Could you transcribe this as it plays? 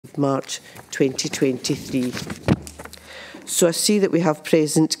of March 2023. So I see that we have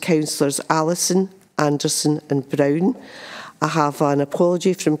present Councillors Allison, Anderson and Brown. I have an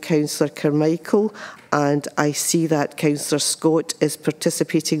apology from Councillor Carmichael, and I see that Councillor Scott is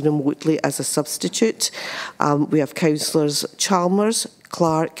participating remotely as a substitute. We have Councillors Chalmers,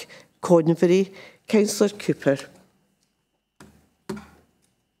 Clark, Convery, Councillor Cooper.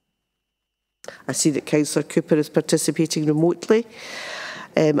 I see that Councillor Cooper is participating remotely.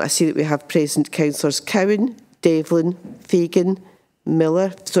 I see that we have present Councillors Cowan, Devlin, Fagan,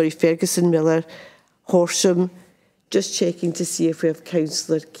 Ferguson, Miller, Horsham. Just checking to see if we have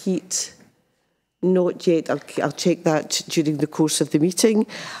Councillor Keat. Not yet. I'll check that during the course of the meeting.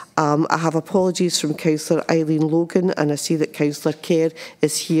 I have apologies from Councillor Eileen Logan, and I see that Councillor Kerr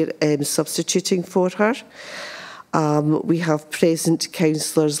is here substituting for her. We have present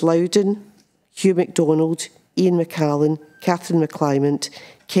Councillors Loudon, Hugh MacDonald, Ian McCallan, Catherine McClymont,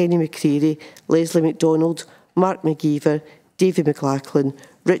 Kenny McCreary, Leslie MacDonald, Mark McGeever, Davy McLachlan,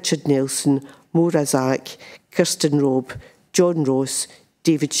 Richard Nelson, Mo Razak, Kirsten Robb, John Ross,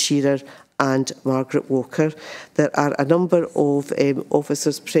 David Shearer and Margaret Walker. There are a number of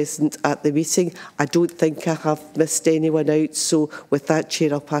officers present at the meeting. I don't think I have missed anyone out, so with that,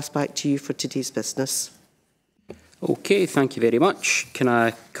 Chair, I'll pass back to you for today's business. Okay, thank you very much. Can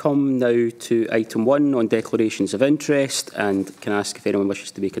I come now to item 1 on declarations of interest, and can I ask if anyone wishes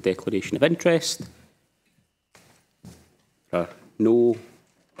to make a declaration of interest? There are no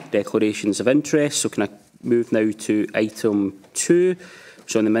declarations of interest, so can I move now to item 2, which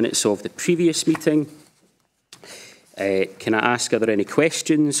is on the minutes of the previous meeting. Can I ask, are there any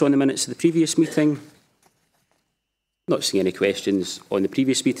questions on the minutes of the previous meeting? Not seeing any questions on the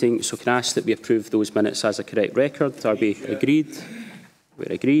previous meeting, so can I ask that we approve those minutes as a correct record? Are we agreed?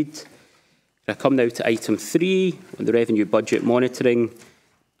 We're agreed. Can I come now to item 3 on the revenue budget monitoring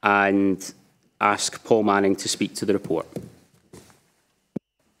and ask Paul Manning to speak to the report?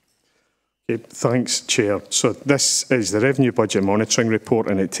 Okay, thanks, Chair. So this is the revenue budget monitoring report,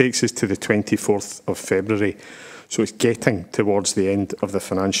 and it takes us to the 24th of February. So it's getting towards the end of the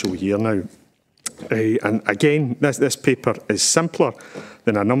financial year now. And again, this paper is simpler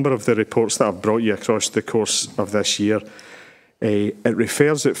than a number of the reports that I've brought you across the course of this year. It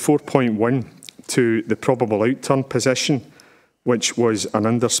refers at 4.1 to the probable outturn position, which was an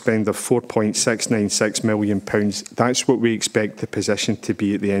underspend of £4.696 million. That's what we expect the position to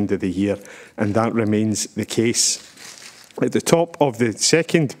be at the end of the year, and that remains the case. At the top of the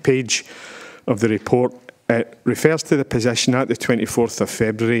second page of the report, it refers to the position at the 24th of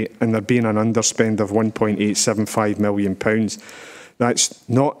February and there being an underspend of £1.875 million. That's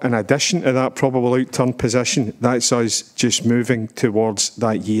not in addition to that probable outturn position, that's us just moving towards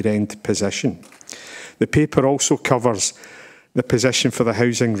that year-end position. The paper also covers the position for the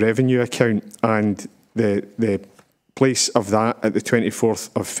housing revenue account, and the place of that at the 24th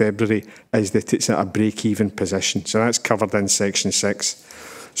of February is that it's at a break-even position. So that's covered in section 6.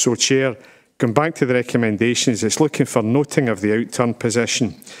 So, Chair, going back to the recommendations, it's looking for noting of the outturn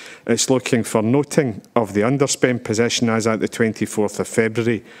position. It's looking for noting of the underspend position as at the 24th of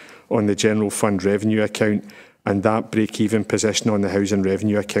February on the general fund revenue account, and that break-even position on the housing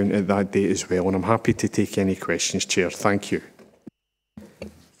revenue account at that date as well. And I'm happy to take any questions, Chair. Thank you.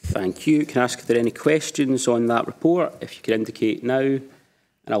 Thank you. Can I ask if there are any questions on that report? If you could indicate now, and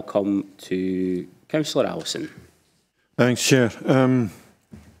I'll come to Councillor Allison. Thanks, Chair.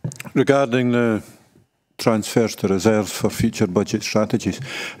 Regarding the transfers to reserves for future budget strategies,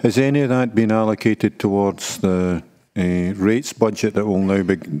 has any of that been allocated towards the rates budget that will now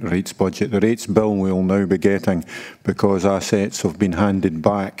be the rates bill we will now be getting, because assets have been handed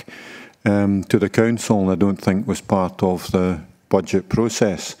back to the council, and I don't think was part of the budget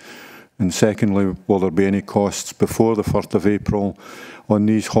process? And secondly, will there be any costs before the 1st of April on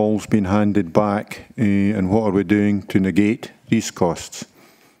these halls being handed back, and what are we doing to negate these costs?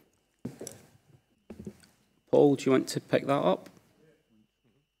 Paul, do you want to pick that up?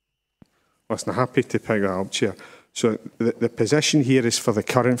 Listen, I'm happy to pick that up, Chair. So the position here is for the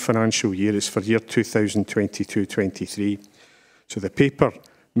current financial year, it's for year 2022-23. So the paper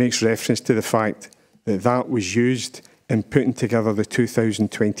makes reference to the fact that that was used in putting together the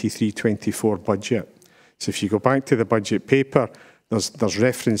 2023-24 budget. So if you go back to the budget paper, there's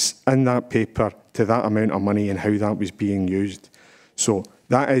reference in that paper to that amount of money and how that was being used. So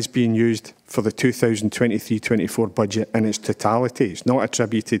that is being used for the 2023-24 budget in its totality. It's not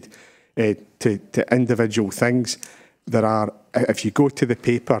attributed to individual things. There are, if you go to the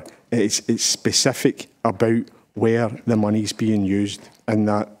paper, it's specific about where the money's being used in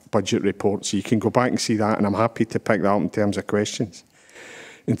that budget report. So you can go back and see that, and I'm happy to pick that up in terms of questions.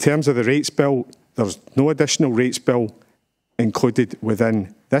 In terms of the rates bill, there's no additional rates bill included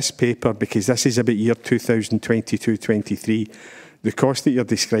within this paper because this is about year 2022-23. The cost that you're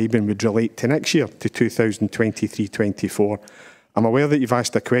describing would relate to next year, to 2023-24. I'm aware that you've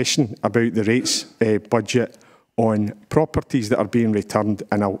asked a question about the rates budget on properties that are being returned,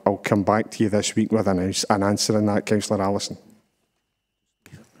 and I'll come back to you this week with an answer on that, Councillor Allison.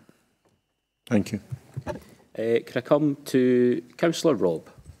 Thank you. Could I come to Councillor Robb?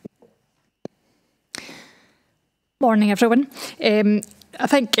 Morning, everyone. I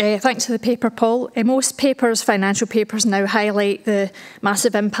think, thanks to the paper, Paul, most papers, financial papers now highlight the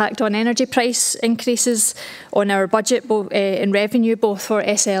massive impact on energy price increases on our budget in revenue, both for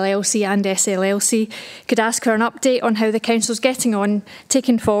SLLC and SLLC. Could I ask for an update on how the Council's getting on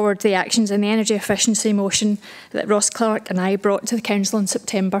taking forward the actions in the energy efficiency motion that Ross Clark and I brought to the Council in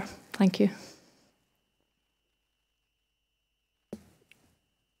September? Thank you.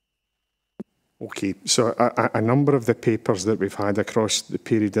 Okay, so a number of the papers that we've had across the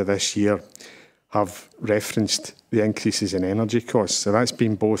period of this year have referenced the increases in energy costs. So that's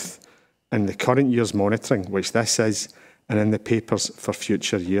been both in the current year's monitoring, which this is, and in the papers for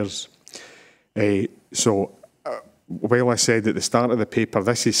future years. While I said at the start of the paper,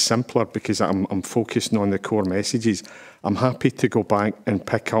 this is simpler because I'm focusing on the core messages, I'm happy to go back and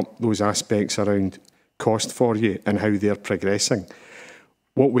pick up those aspects around cost for you and how they're progressing.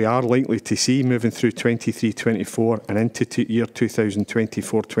 What we are likely to see moving through 23-24 and into year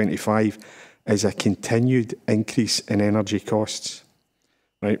 2024-25 is a continued increase in energy costs,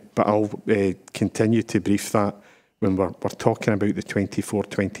 right? But I'll continue to brief that when we're talking about the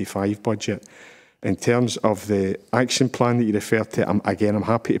 24-25 budget. In terms of the action plan that you referred to, I'm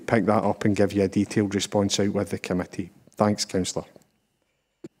happy to pick that up and give you a detailed response out with the committee. Thanks, Councillor.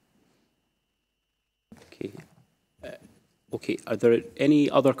 Okay. Okay, are there any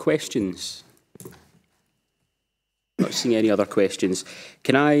other questions? Not seeing any other questions.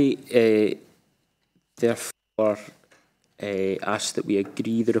 Can I therefore ask that we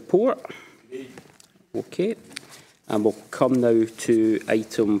agree the report? Okay, and we'll come now to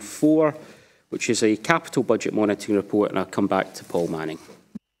item 4, which is a capital budget monitoring report, and I'll come back to Paul Manning.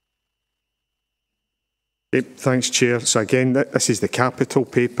 Thanks, Chair. So again, this is the capital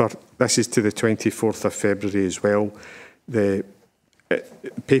paper. This is to the 24th of February as well. The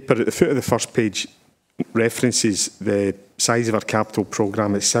paper at the foot of the first page references the size of our capital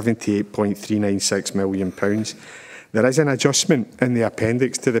programme at £78.396 million. There is an adjustment in the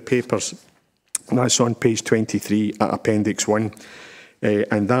appendix to the papers, and that's on page 23 at Appendix 1,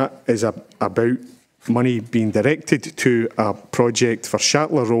 and that is about money being directed to a project for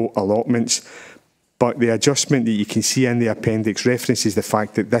Shatler Row allotments, but the adjustment that you can see in the appendix references the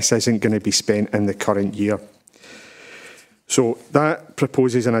fact that this isn't going to be spent in the current year. So that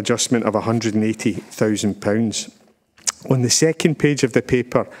proposes an adjustment of £180,000. On the second page of the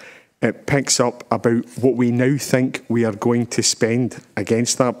paper, it picks up about what we now think we are going to spend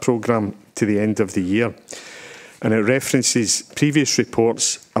against that programme to the end of the year. And it references previous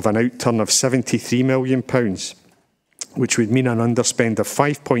reports of an outturn of £73 million, which would mean an underspend of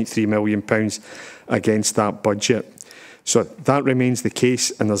 £5.3 million against that budget. So that remains the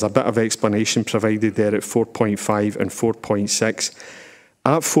case, and there's a bit of explanation provided there at 4.5 and 4.6.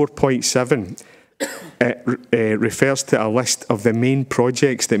 At 4.7, it refers to a list of the main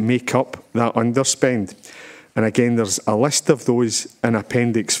projects that make up that underspend. And again, there's a list of those in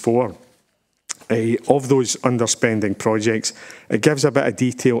Appendix 4. Of those underspending projects, it gives a bit of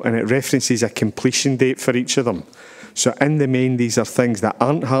detail and it references a completion date for each of them. So in the main, these are things that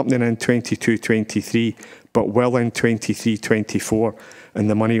aren't happening in 22-23, but will in 23-24, and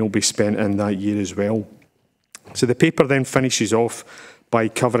the money will be spent in that year as well. So the paper then finishes off by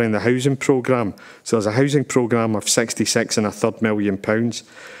covering the housing programme. So there's a housing programme of £66.3 million.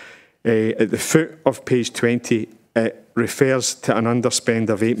 At the foot of page 20, it refers to an underspend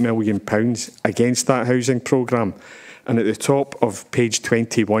of £8 million against that housing programme. And at the top of page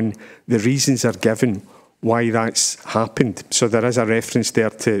 21, the reasons are given why that's happened. So there is a reference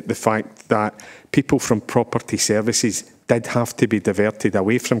there to the fact that people from property services did have to be diverted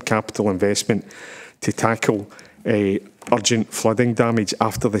away from capital investment to tackle urgent flooding damage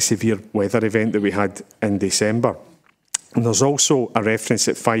after the severe weather event that we had in December. And there's also a reference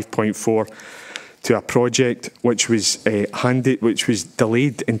at 5.4 to a project which was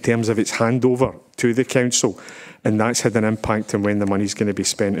delayed in terms of its handover to the council, and that's had an impact on when the money's going to be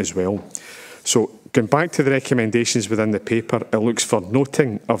spent as well. So going back to the recommendations within the paper, it looks for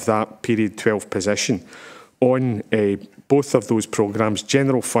noting of that period 12 position on both of those programmes,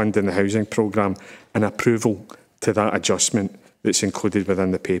 General Fund and the Housing Programme, and approval to that adjustment that's included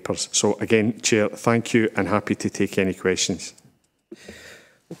within the papers. So again, Chair, thank you and happy to take any questions.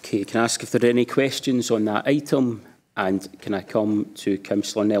 Okay, can I ask if there are any questions on that item, and can I come to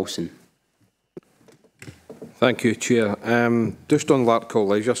Councillor Nelson? Thank you, Chair. Just on Larkhall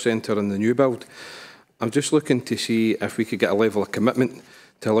Leisure Centre and the new build, I'm just looking to see if we could get a level of commitment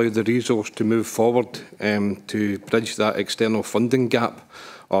to allow the resource to move forward to bridge that external funding gap,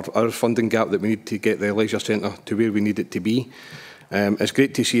 or our funding gap that we need to get the leisure centre to where we need it to be. It's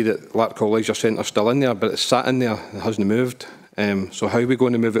great to see that Larkhall Leisure Centre is still in there, but it's sat in there, it hasn't moved. So how are we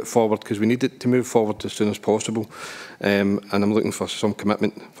going to move it forward? Because we need it to move forward as soon as possible. And I'm looking for some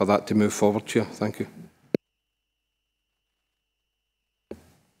commitment for that to move forward, Chair. Thank you.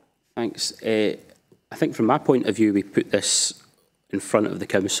 Thanks. I think from my point of view, we put this in front of the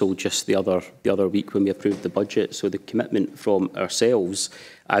Council just the other week when we approved the budget. So the commitment from ourselves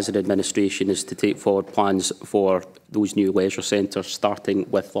as an administration is to take forward plans for those new leisure centres, starting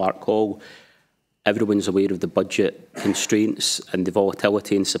with Larkhall. Everyone's aware of the budget constraints and the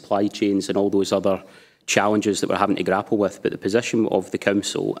volatility in supply chains and all those other challenges that we're having to grapple with. But the position of the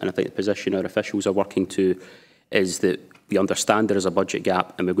Council, and I think the position our officials are working to, is that we understand there is a budget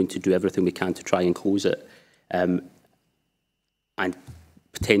gap and we're going to do everything we can to try and close it. And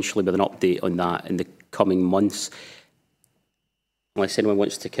potentially with an update on that in the coming months. Unless anyone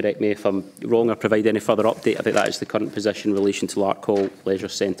wants to correct me if I'm wrong or provide any further update, I think that is the current position in relation to Larkhall Leisure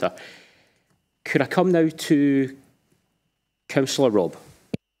Centre. Could I come now to Councillor Robb?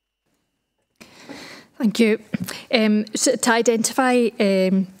 Thank you. So to identify,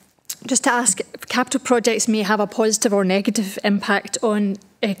 just to ask, if capital projects may have a positive or negative impact on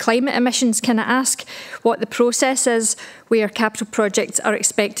climate emissions, can I ask what the process is where capital projects are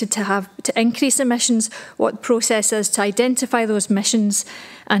expected to increase emissions, what the process is to identify those emissions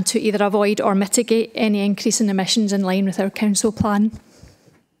and to either avoid or mitigate any increase in emissions in line with our council plan?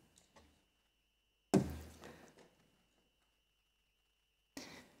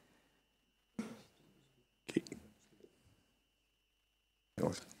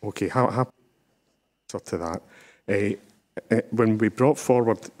 Okay, happy to that. When we brought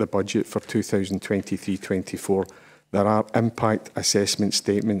forward the budget for 2023-24, there are impact assessment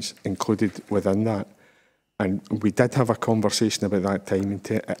statements included within that. And we did have a conversation about that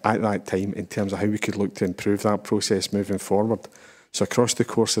at that time in terms of how we could look to improve that process moving forward. So across the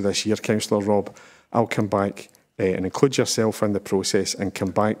course of this year, Councillor Robb, I'll come back and include yourself in the process and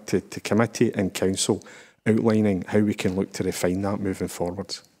come back to committee and council outlining how we can look to refine that moving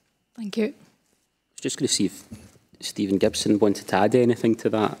forwards. Thank you. I was just going to see if Stephen Gibson wanted to add anything to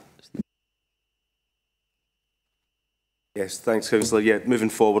that. Yes, thanks, Councillor. Yeah, moving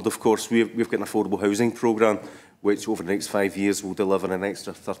forward, of course, we've got an affordable housing programme which over the next 5 years will deliver an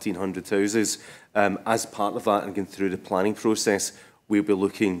extra 1,300 houses. As part of that and going through the planning process, we'll be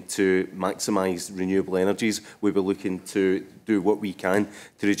looking to maximise renewable energies. We'll be looking to do what we can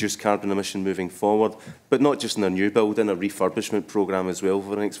to reduce carbon emission moving forward, but not just in our new building, a refurbishment programme as well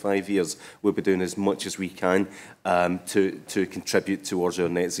for the next 5 years. We'll be doing as much as we can to contribute towards our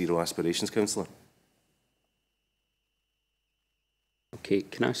net zero aspirations, Councillor. Okay,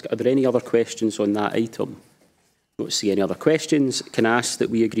 can I ask, are there any other questions on that item? I don't see any other questions. Can I ask that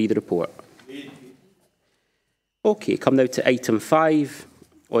we agree the report? Okay, come now to item 5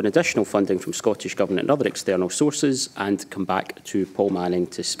 on additional funding from Scottish Government and other external sources, and come back to Paul Manning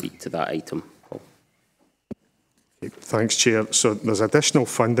to speak to that item. Paul. Thanks, Chair. So there's additional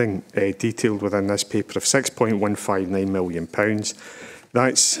funding detailed within this paper of £6.159 million.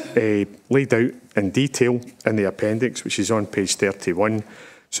 That's laid out in detail in the appendix, which is on page 31.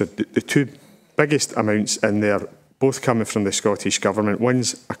 So the two biggest amounts in there, both coming from the Scottish Government.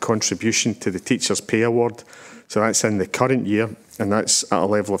 One's a contribution to the Teachers' Pay Award. So that's in the current year, and that's at a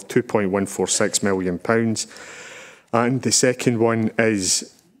level of £2.146 million. And the second one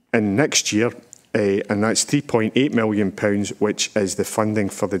is in next year, and that's £3.8 million, which is the funding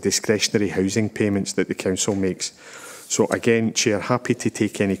for the discretionary housing payments that the Council makes. So again, Chair, happy to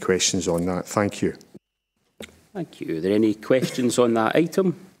take any questions on that. Thank you. Thank you. Are there any questions on that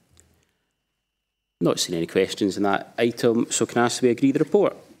item? Not seen any questions on that item, so can I ask we agree the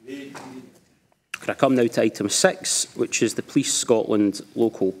report? Can I come now to item 6, which is the Police Scotland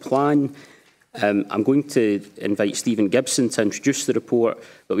local plan. I'm going to invite Stephen Gibson to introduce the report,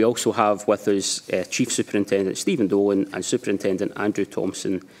 but we also have with us Chief Superintendent Stephen Dolan and Superintendent Andrew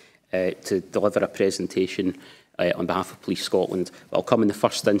Thompson to deliver a presentation on behalf of Police Scotland. But I'll come in the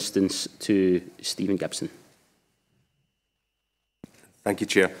first instance to Stephen Gibson. Thank you,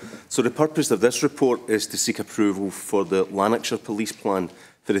 Chair. So the purpose of this report is to seek approval for the Lanarkshire Police Plan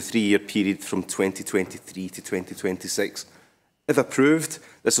for the 3-year period from 2023 to 2026. If approved,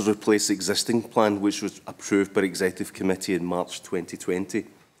 this will replace the existing plan, which was approved by the Executive Committee in March 2020.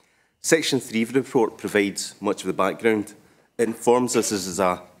 Section 3 of the report provides much of the background. It informs us this is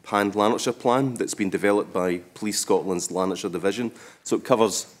a pan-Lanarkshire plan that's been developed by Police Scotland's Lanarkshire Division, so it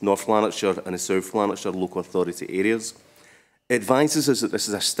covers North Lanarkshire and the South Lanarkshire local authority areas. It advises us that this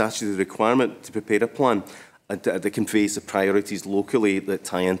is a statutory requirement to prepare a plan and that conveys the priorities locally that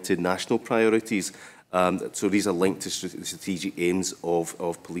tie into national priorities. So these are linked to strategic aims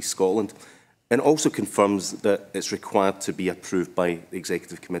of Police Scotland. And also confirms that it's required to be approved by the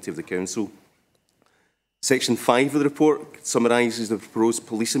Executive Committee of the Council. Section 5 of the report summarises the proposed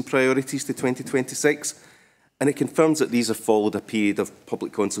policing priorities to 2026, and it confirms that these have followed a period of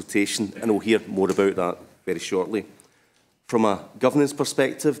public consultation, and we'll hear more about that very shortly. From a governance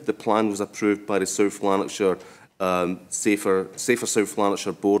perspective, the plan was approved by the South Lanarkshire Safer South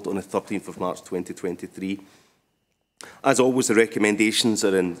Lanarkshire Board on the 13th of March 2023. As always, the recommendations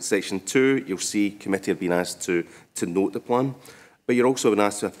are in Section 2. You'll see committee have been asked to note the plan, but you're also been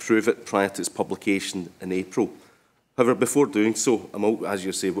asked to approve it prior to its publication in April. However, before doing so, as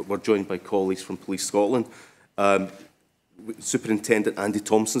you say, we're joined by colleagues from Police Scotland. Superintendent Andy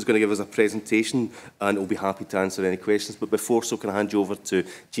Thompson is going to give us a presentation and will be happy to answer any questions. But before so, can I hand you over to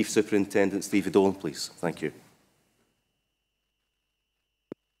Chief Superintendent Stevie Dolan, please? Thank you.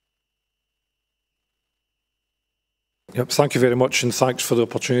 Yep, thank you very much, and thanks for the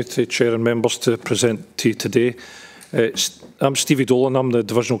opportunity, Chair and members, to present to you today. I'm Stevie Dolan. I'm the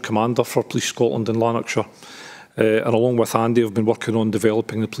Divisional Commander for Police Scotland in Lanarkshire, and along with Andy, I've been working on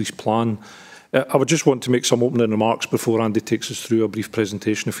developing the police plan. I would just want to make some opening remarks before Andy takes us through a brief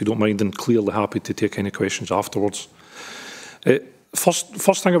presentation, if you don't mind, and clearly happy to take any questions afterwards.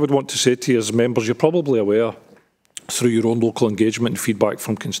 First thing I would want to say to you as members, you're probably aware through your own local engagement and feedback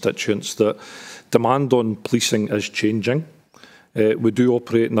from constituents that demand on policing is changing. We do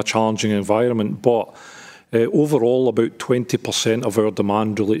operate in a challenging environment, but overall about 20% of our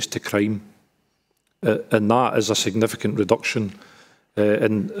demand relates to crime. And that is a significant reduction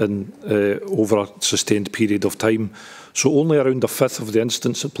over a sustained period of time. So only around a fifth of the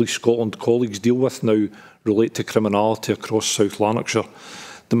incidents that Police Scotland colleagues deal with now relate to criminality across South Lanarkshire.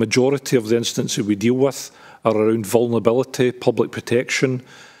 The majority of the incidents that we deal with are around vulnerability, public protection,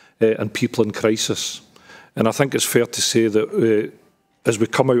 and people in crisis. And I think it's fair to say that as we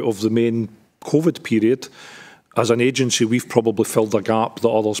come out of the main COVID period, as an agency, we've probably filled a gap that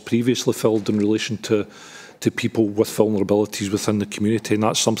others previously filled in relation to people with vulnerabilities within the community, and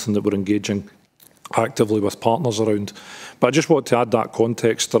that's something that we're engaging actively with partners around. But I just want to add that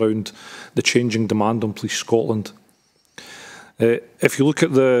context around the changing demand on Police Scotland. If you look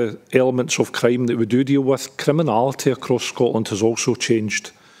at the elements of crime that we do deal with, criminality across Scotland has also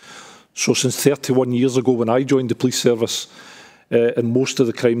changed. So since 31 years ago when I joined the police service, and most of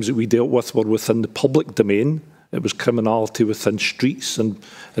the crimes that we dealt with were within the public domain, it was criminality within streets and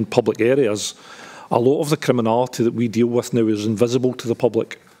in public areas. A lot of the criminality that we deal with now is invisible to the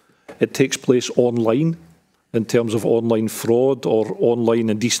public. It takes place online in terms of online fraud or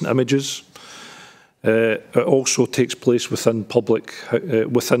online indecent images. It also takes place within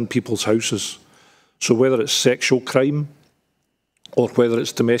within people's houses. So whether it's sexual crime or whether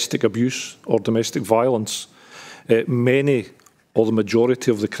it's domestic abuse or domestic violence, many or the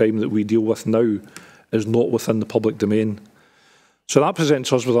majority of the crime that we deal with now is not within the public domain. So that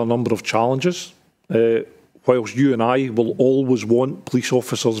presents us with a number of challenges. Whilst you and I will always want police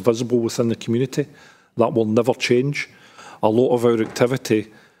officers visible within the community, that will never change. A lot of our activity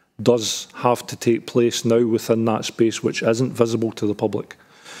does have to take place now within that space which isn't visible to the public.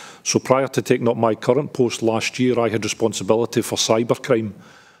 So prior to taking up my current post last year, I had responsibility for cybercrime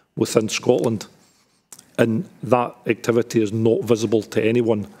within Scotland. And that activity is not visible to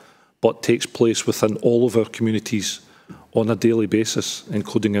anyone, but takes place within all of our communities on a daily basis,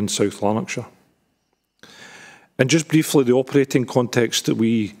 including in South Lanarkshire. And just briefly, the operating context that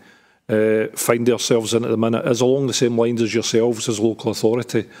we find ourselves in at the minute is along the same lines as yourselves as local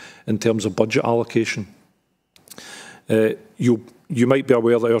authority in terms of budget allocation. You might be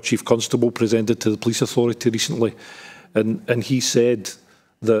aware that our Chief Constable presented to the Police Authority recently, and he said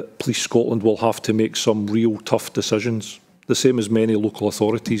that Police Scotland will have to make some real tough decisions, the same as many local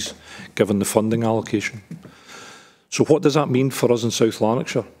authorities, given the funding allocation. So what does that mean for us in South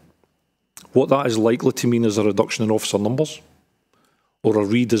Lanarkshire? What that is likely to mean is a reduction in officer numbers or a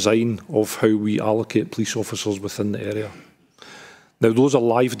redesign of how we allocate police officers within the area. Now, those are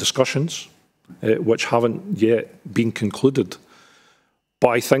live discussions which haven't yet been concluded. But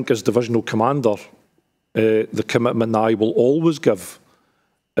I think as Divisional Commander, the commitment that I will always give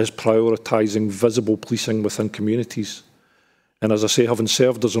is prioritising visible policing within communities. And as I say, having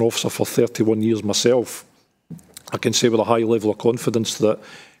served as an officer for 31 years myself, I can say with a high level of confidence that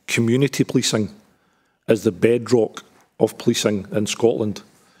community policing is the bedrock of policing in Scotland.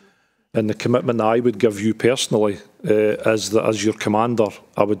 And the commitment that I would give you personally is that as your commander,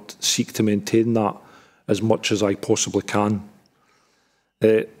 I would seek to maintain that as much as I possibly can.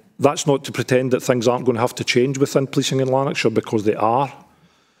 That's not to pretend that things aren't going to have to change within policing in Lanarkshire, because they are.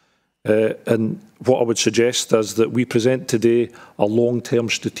 And what I would suggest is that we present today a long-term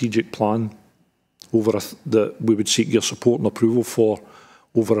strategic plan that we would seek your support and approval for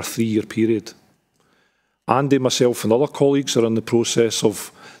over a 3-year period. Andy, myself and other colleagues are in the process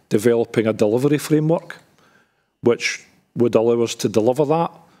of developing a delivery framework which would allow us to deliver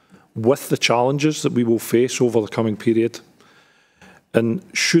that with the challenges that we will face over the coming period. And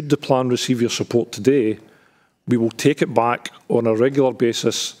should the plan receive your support today, we will take it back on a regular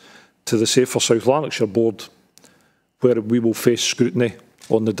basis to the Safer South Lanarkshire Board, where we will face scrutiny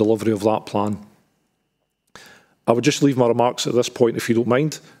on the delivery of that plan. I would just leave my remarks at this point, if you don't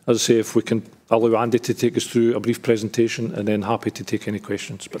mind. As I say, if we can allow Andy to take us through a brief presentation, and then happy to take any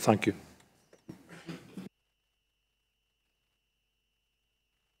questions. But thank you.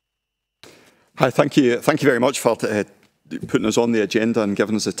 Hi, thank you very much for putting us on the agenda and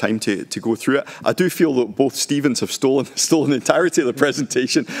giving us the time to go through it. I do feel that both Stevens have stolen the entirety of the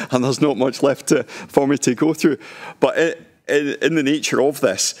presentation, and there's not much left for me to go through. But in the nature of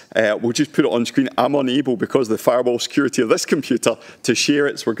this, we'll just put it on screen. I'm unable, because of the firewall security of this computer, to share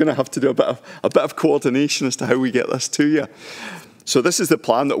it, so we're going to have to do a bit of coordination as to how we get this to you. So this is the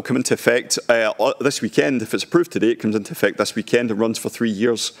plan that will come into effect this weekend. If it's approved today, it comes into effect this weekend and runs for 3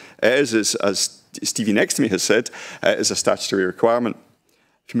 years. It is, as Stevie next to me has said, is a statutory requirement.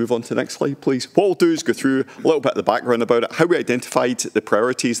 If you move on to the next slide, please. What we'll do is go through a little bit of the background about it, how we identified the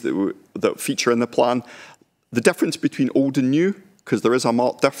priorities that feature in the plan, the difference between old and new, because there is a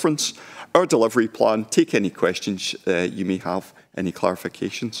marked difference, our delivery plan, take any questions you may have, any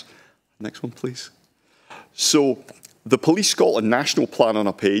clarifications. Next one, please. So the Police Scotland National Plan on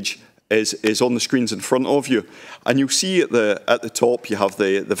a page is on the screens in front of you. And you'll see at the top you have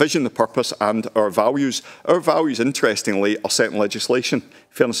the vision, the purpose and our values. Our values, interestingly, are set in legislation: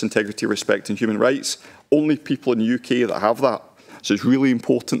 fairness, integrity, respect and human rights. Only people in the UK that have that. So it's really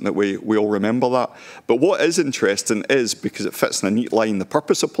important that we all remember that. But what is interesting is, because it fits in a neat line, the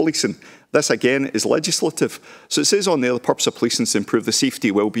purpose of policing. This, again, is legislative. So it says on there, the purpose of policing is to improve the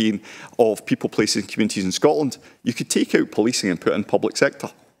safety, well-being of people, places and communities in Scotland. You could take out policing and put in public sector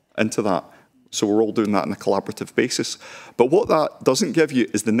into that. So we're all doing that on a collaborative basis. But what that doesn't give you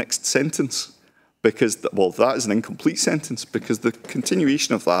is the next sentence, because, well, that is an incomplete sentence, because the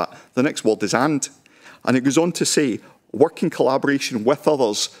continuation of that, the next word is and. And it goes on to say, work in collaboration with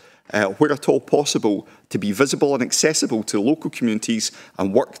others, where at all possible, to be visible and accessible to local communities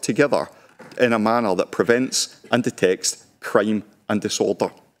and work together in a manner that prevents and detects crime and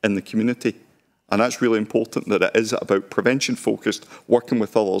disorder in the community. And that's really important, that it is about prevention-focused, working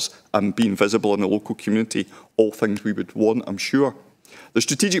with others and being visible in the local community, all things we would want, I'm sure. The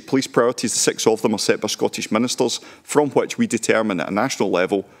strategic police priorities, the 6 of them, are set by Scottish ministers, from which we determine at a national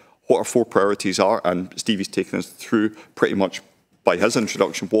level what our 4 priorities are, and Stevie's taken us through pretty much by his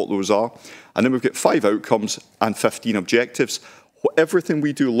introduction what those are. And then we've got 5 outcomes and 15 objectives. Everything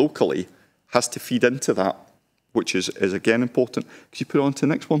we do locally has to feed into that, which is again important. Could you put it on to the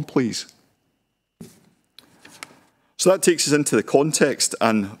next one, please? So that takes us into the context,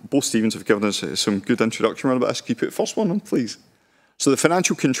 and both Stevens have given us some good introduction around about this. Could you put the first one on, please? So the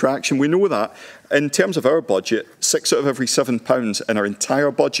financial contraction, we know that. In terms of our budget, 6 out of every £7 in our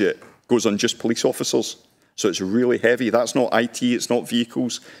entire budget goes on just police officers. So it's really heavy. That's not IT, it's not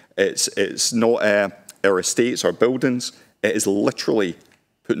vehicles, it's not our estates, our buildings. It is literally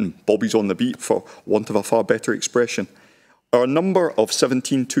putting bobbies on the beat, for want of a far better expression. Our number of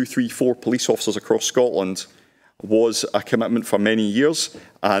 17,234 police officers across Scotland was a commitment for many years,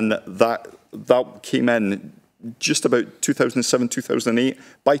 and that came in just about 2007, 2008.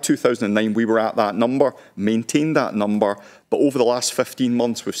 By 2009, we were at that number, maintained that number, but over the last 15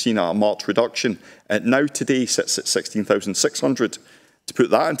 months, we've seen a marked reduction. It now today sits at 16,600. To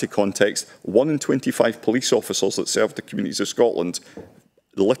put that into context, 1 in 25 police officers that served the communities of Scotland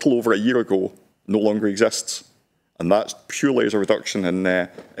a little over a year ago no longer exists. And that's purely as a reduction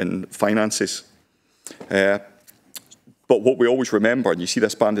in finances. But what we always remember, and you see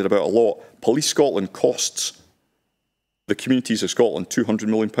this bandied about a lot, Police Scotland costs the communities of Scotland £200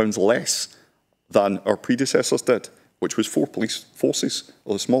 million less than our predecessors did, which was 4 police forces,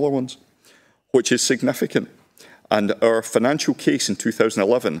 or the smaller ones, which is significant. And our financial case in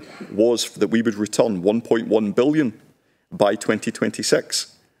 2011 was that we would return £1.1 billion by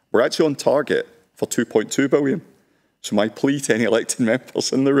 2026. We're actually on target for 2.2 billion. So my plea to any elected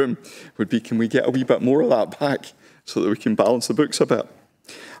members in the room would be, can we get a wee bit more of that back so that we can balance the books a bit?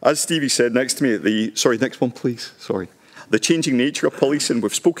 As Stevie said next to me, sorry, next one please, sorry. The changing nature of policing,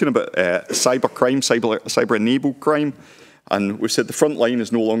 we've spoken about cyber crime, cyber-enabled crime, and we've said the front line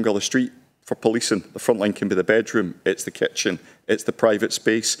is no longer the street for policing. The front line can be the bedroom, it's the kitchen, it's the private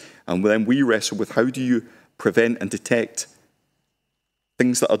space, and then we wrestle with how do you prevent and detect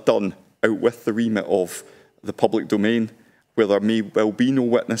things that are done out with the remit of the public domain, where there may well be no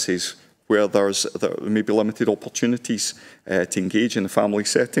witnesses, where there may be limited opportunities to engage in a family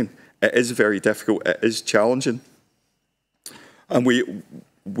setting. It is very difficult, it is challenging. And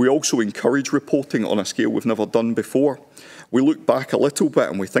we also encourage reporting on a scale we've never done before. We look back a little bit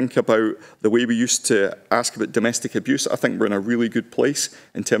and we think about the way we used to ask about domestic abuse. I think we're in a really good place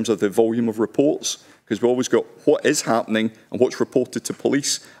in terms of the volume of reports, because we've always got what is happening and what's reported to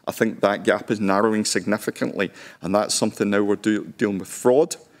police. I think that gap is narrowing significantly, and that's something now we're dealing with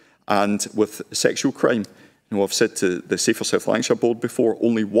fraud and with sexual crime. You know, I've said to the Safer South Lanarkshire Board before,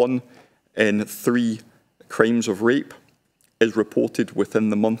 only 1 in 3 crimes of rape is reported within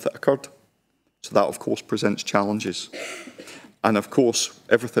the month it occurred. So that, of course, presents challenges. And, of course,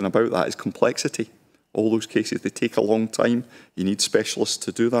 everything about that is complexity. All those cases, they take a long time. You need specialists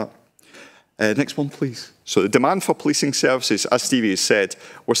to do that. Next one, please. So the demand for policing services, as Stevie has said,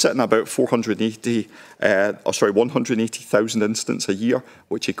 we're sitting at about 180,000 incidents a year,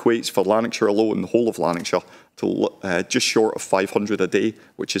 which equates for Lanarkshire alone, the whole of Lanarkshire, to just short of 500 a day,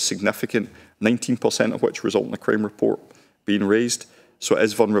 which is significant, 19% of which result in a crime report being raised. So it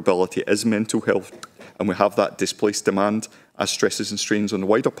is vulnerability, it is mental health, and we have that displaced demand as stresses and strains on the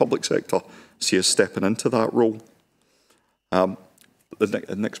wider public sector see us stepping into that role. The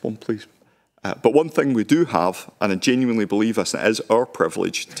next one, please. But one thing we do have, and I genuinely believe this, and it is our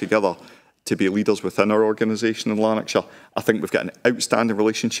privilege together to be leaders within our organisation in Lanarkshire. I think we've got an outstanding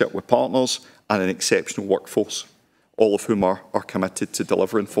relationship with partners and an exceptional workforce, all of whom are committed to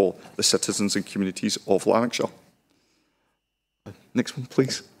delivering for the citizens and communities of Lanarkshire. Next one,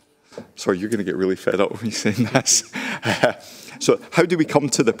 please. Sorry, you're going to get really fed up with me saying this. So how do we come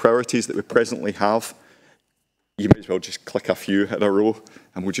to the priorities that we presently have? You may as well just click a few in a row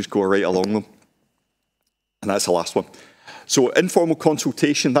and we'll just go right along them. And that's the last one. So informal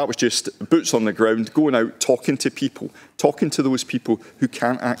consultation, that was just boots on the ground, going out, talking to people, talking to those people who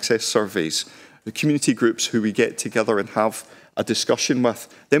can't access surveys, the community groups who we get together and have a discussion with.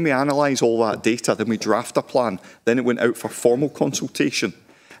 Then we analyse all that data, then we draft a plan, then it went out for formal consultation.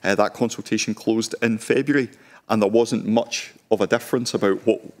 That consultation closed in February, and there wasn't much of a difference about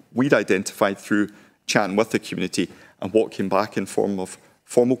what we'd identified through chatting with the community and what came back in form of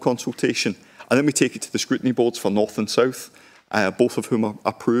formal consultation. And then we take it to the scrutiny boards for North and South, both of whom are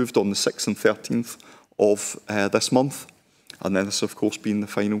approved on the 6th and 13th of this month. And then this, of course, being the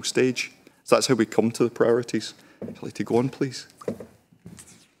final stage. So that's how we come to the priorities. I'd like to go on, please.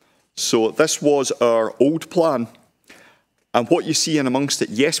 So this was our old plan. And what you see in amongst it,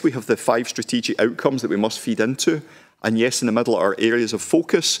 yes, we have the 5 strategic outcomes that we must feed into. And yes, in the middle are areas of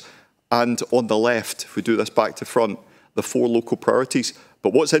focus. And on the left, if we do this back to front, the 4 local priorities.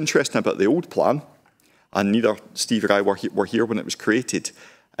 But what's interesting about the old plan, and neither Steve or I were here when it was created,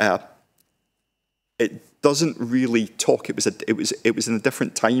 it doesn't really talk. It was in a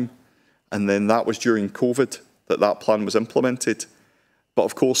different time, and then that was during COVID that plan was implemented. But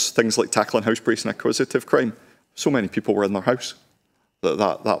of course, things like tackling housebreaks and acquisitive crime, so many people were in their house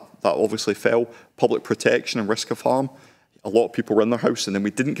that obviously fell. Public protection and risk of harm, a lot of people were in their house, and then we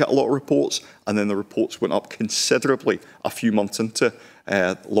didn't get a lot of reports, and then the reports went up considerably a few months into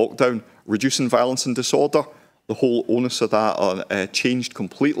lockdown. Reducing violence and disorder, the whole onus of that changed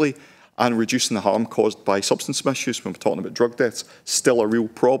completely, and reducing the harm caused by substance misuse, when we're talking about drug deaths, still a real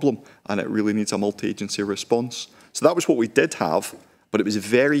problem, and it really needs a multi-agency response. So that was what we did have, but it was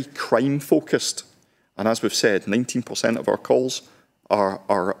very crime-focused. And as we've said, 19% of our calls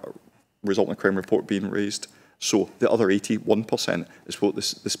are result in a crime report being raised. So the other 81% is what the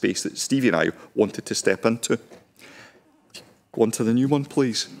space that Stevie and I wanted to step into. Go on to the new one,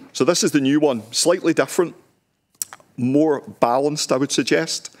 please. So this is the new one, slightly different, more balanced, I would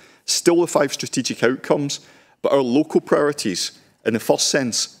suggest. Still the 5 strategic outcomes, but our local priorities, in the first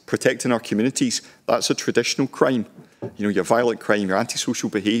sense, protecting our communities, that's a traditional crime. You know, your violent crime, your antisocial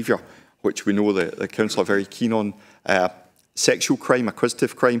behaviour, which we know that the council are very keen on, sexual crime,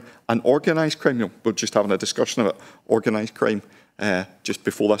 acquisitive crime, and organised crime. You know, we're just having a discussion about organised crime just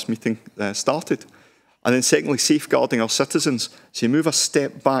before this meeting started. And then secondly, safeguarding our citizens. So you move a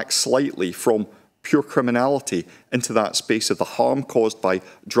step back slightly from pure criminality into that space of the harm caused by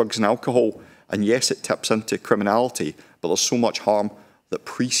drugs and alcohol. And yes, it tips into criminality, but there's so much harm that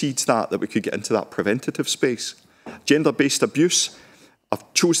precedes that we could get into that preventative space. Gender-based abuse,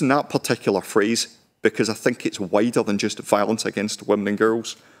 I've chosen that particular phrase because I think it's wider than just violence against women and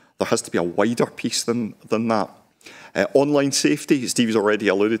girls. There has to be a wider piece than that. Online safety, Stevie's already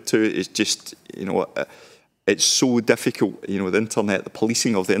alluded to, is just, it's so difficult, the internet, the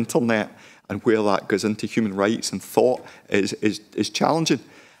policing of the internet, and where that goes into human rights and thought is challenging.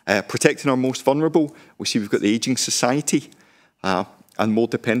 Protecting our most vulnerable, we see we've got the ageing society and more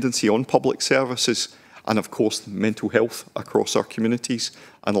dependency on public services, and of course mental health across our communities.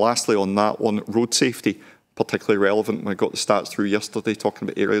 And lastly on that one, road safety, particularly relevant. I got the stats through yesterday talking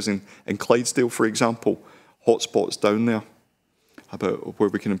about areas in Clydesdale, for example, hotspots down there, about where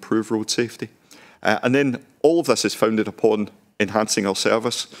we can improve road safety. And then all of this is founded upon enhancing our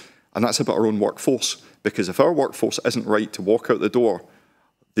service, and that's about our own workforce, because if our workforce isn't right to walk out the door,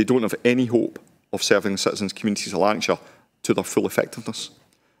 they don't have any hope of serving the citizens' communities of Lanarkshire to their full effectiveness.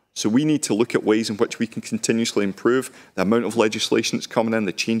 So we need to look at ways in which we can continuously improve the amount of legislation that's coming in,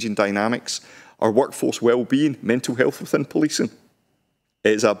 the changing dynamics, our workforce well-being, mental health within policing.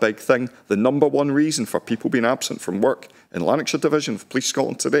 It is a big thing. The #1 reason for people being absent from work in Lanarkshire Division of Police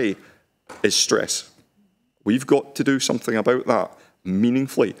Scotland today is stress. We've got to do something about that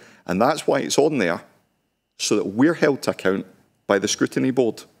meaningfully, and that's why it's on there, so that we're held to account by the scrutiny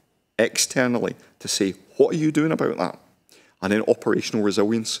board externally to say, what are you doing about that? And then operational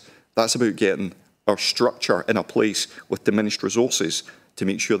resilience, that's about getting our structure in a place with diminished resources to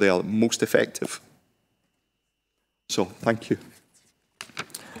make sure they are most effective. So, thank you.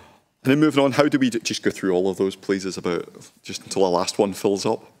 And then moving on, how do we just go through all of those, please, is about just until the last one fills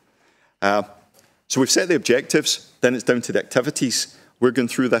up. So we've set the objectives, then it's down to the activities. We're going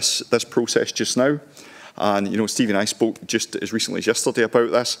through this process just now. And, Steve and I spoke just as recently as yesterday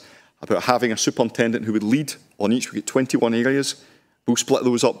about this, about having a superintendent who would lead on each. We get 21 areas. We'll split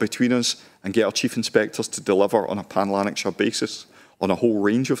those up between us and get our chief inspectors to deliver on a pan-Lanarkshire basis on a whole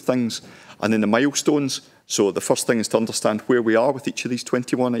range of things. And then the milestones. So the first thing is to understand where we are with each of these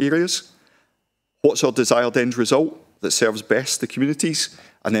 21 areas. What's our desired end result that serves best the communities?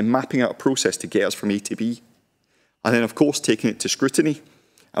 And then mapping out a process to get us from A to B. And then, of course, taking it to scrutiny.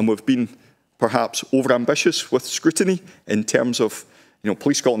 And we've been perhaps over-ambitious with scrutiny in terms of,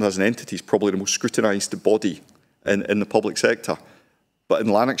 Police Scotland as an entity is probably the most scrutinised body in the public sector. But in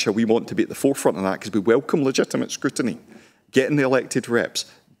Lanarkshire, we want to be at the forefront of that because we welcome legitimate scrutiny. Getting the elected reps,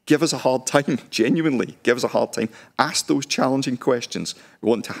 give us a hard time, genuinely give us a hard time. Ask those challenging questions. We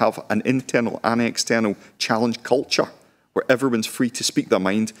want to have an internal and external challenge culture where everyone's free to speak their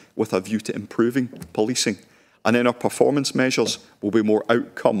mind with a view to improving policing. And then our performance measures will be more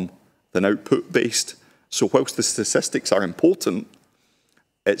outcome than output-based. So whilst the statistics are important,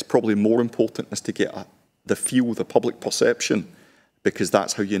 it's probably more important is to get the feel, the public perception, because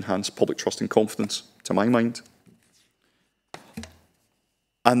that's how you enhance public trust and confidence, to my mind.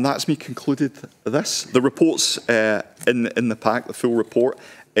 And that's me concluded this. The report's in the pack, the full report.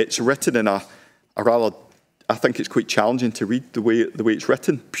 It's written in a rather, I think it's quite challenging to read the way it's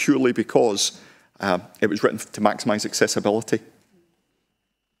written, purely because it was written to maximise accessibility.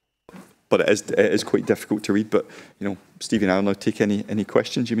 But it is quite difficult to read. But, Stevie and I will now take any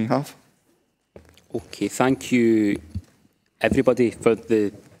questions you may have. Okay, thank you, everybody, for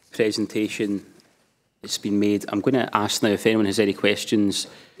the presentation that's been made. I'm going to ask now if anyone has any questions,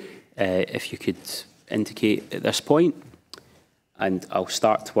 if you could indicate at this point. And I'll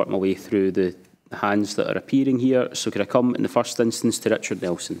start to work my way through the hands that are appearing here. So could I come in the first instance to Richard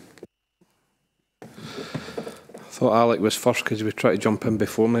Nelson? I thought Alec was first because he was trying to jump in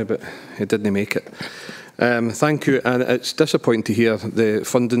before me, but he didn't make it. Thank you, and it's disappointing to hear the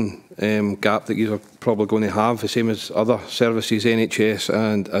funding gap that you are probably going to have, the same as other services, NHS,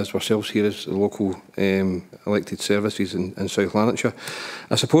 and as ourselves here as the local elected services in South Lanarkshire.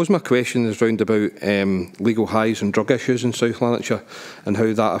 I suppose my question is round about legal highs and drug issues in South Lanarkshire and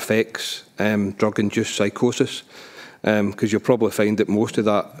how that affects drug-induced psychosis. Because you'll probably find that most of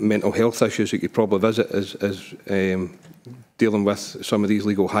that mental health issues that you probably visit is dealing with some of these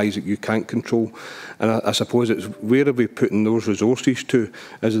legal highs that you can't control. And I suppose it's where are we putting those resources to?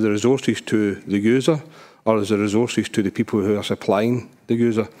 Is it the resources to the user, or is it the resources to the people who are supplying the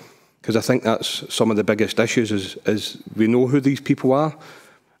user? Because I think that's some of the biggest issues is we know who these people are,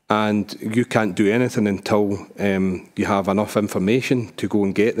 and you can't do anything until you have enough information to go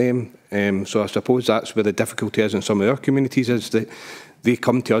and get them. So I suppose that's where the difficulty is in some of our communities, is that they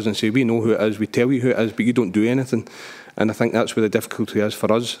come to us and say, we know who it is, we tell you who it is, but you don't do anything. And I think that's where the difficulty is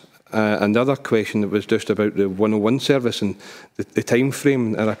for us another question that was just about the 101 service and the time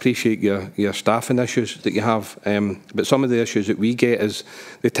frame. And I appreciate your staffing issues that you have, but some of the issues that we get is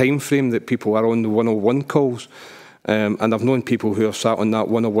the time frame that people are on the 101 calls. And I've known people who have sat on that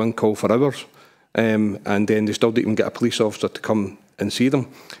 101 call for hours, and then they still don't even get a police officer to come and see them.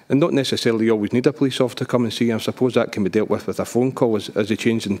 And not necessarily always need a police officer to come and see you. I suppose that can be dealt with a phone call as a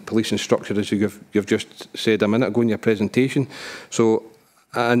change in policing structure, as you've just said a minute ago in your presentation. So,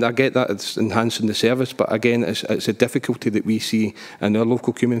 and I get that it's enhancing the service, but again, it's a difficulty that we see in our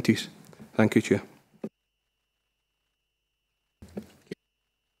local communities. Thank you, Chair.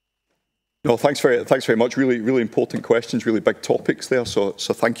 No, thanks very much. Really important questions, really big topics there. So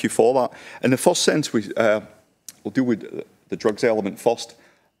thank you for that. In the first sense, we'll deal with the drugs element first.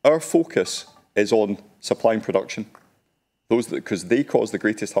 Our focus is on supply and production, because they cause the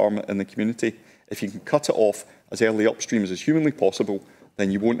greatest harm in the community. If you can cut it off as early upstream as humanly possible,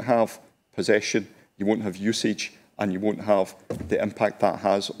 then you won't have possession, you won't have usage, and you won't have the impact that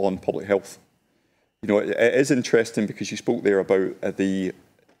has on public health. You know, it is interesting because you spoke there about the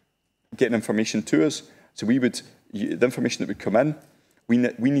getting information to us. So the information that would come in, we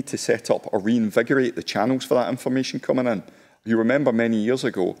need to set up or reinvigorate the channels for that information coming in. You remember many years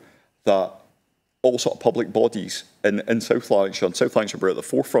ago that all sort of public bodies in South Lanarkshire, and South Lanarkshire were at the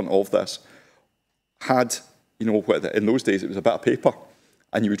forefront of this, had, you know, in those days it was a bit of paper,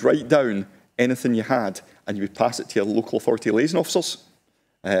 and you would write down anything you had and you would pass it to your local authority liaison officers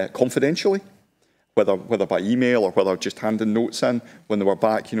confidentially. Whether by email or whether just handing notes in when they were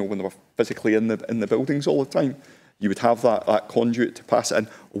back, you know, when they were physically in the buildings all the time, you would have that conduit to pass it in.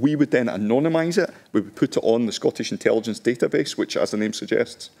 We would then anonymise it. We would put it on the Scottish Intelligence Database, which, as the name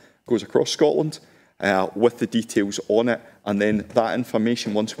suggests, goes across Scotland with the details on it. And then that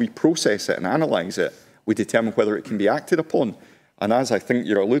information, once we process it and analyse it, we determine whether it can be acted upon. And as I think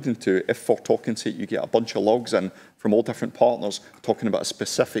you're alluding to, if for talking's sake you get a bunch of logs in from all different partners talking about a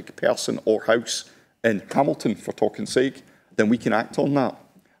specific person or house in Hamilton, for talking's sake, then we can act on that.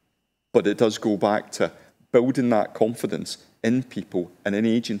 But it does go back to building that confidence in people and in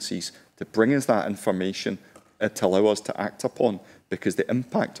agencies to bring us that information to allow us to act upon, because the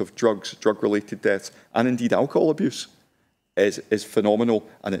impact of drugs, drug-related deaths, and indeed alcohol abuse is phenomenal,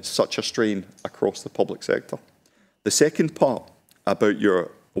 and it's such a strain across the public sector. The second part about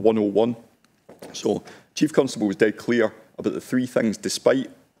your 101, so Chief Constable was dead clear about the three things, despite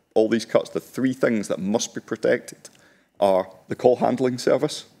all these cuts, the three things that must be protected are the call handling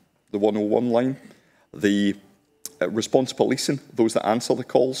service, the 101 line, the response policing, those that answer the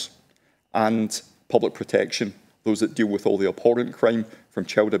calls, and public protection, those that deal with all the abhorrent crime from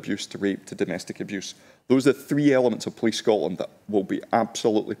child abuse to rape to domestic abuse. Those are three elements of Police Scotland that will be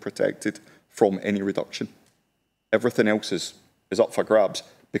absolutely protected from any reduction. Everything else is up for grabs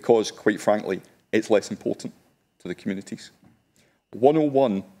because, quite frankly, it's less important to the communities.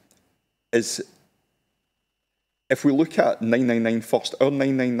 101 is, if we look at 999 first, our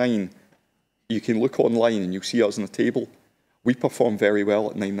 999, you can look online and you'll see us on the table. We perform very well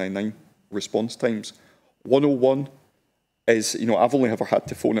at 999 response times. 101 is, you know, I've only ever had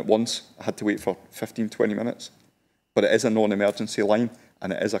to phone it once. I had to wait for 15, 20 minutes. But it is a non-emergency line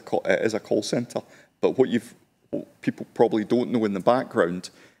and it is a call centre. But what people probably don't know in the background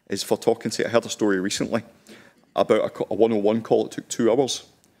is, for talking to, I heard a story recently about a 101 call that took 2 hours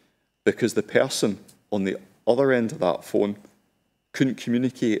because the person on the other end of that phone couldn't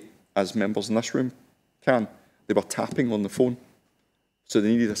communicate as members in this room can. They were tapping on the phone, so they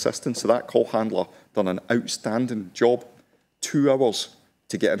needed assistance. So that call handler done an outstanding job, 2 hours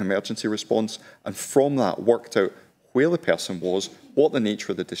to get an emergency response, and from that worked out where the person was, what the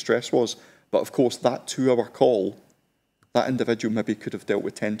nature of the distress was. But of course, that 2-hour call, that individual maybe could have dealt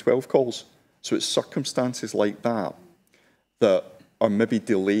with 10, 12 calls. So it's circumstances like that that are maybe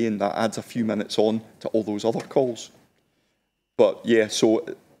delaying, that adds a few minutes on to all those other calls. But yeah, so,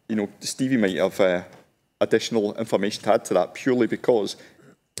 you know, Stevie might have additional information to add to that purely because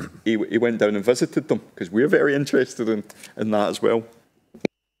he went down and visited them, because we're very interested in that as well.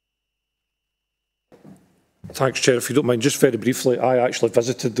 Thanks, Chair. If you don't mind, just very briefly, I actually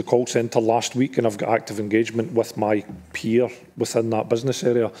visited the call centre last week and I've got active engagement with my peer within that business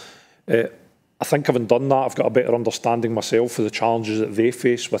area. I think having done that, I've got a better understanding myself of the challenges that they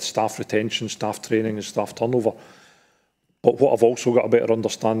face with staff retention, staff training and staff turnover. But what I've also got a better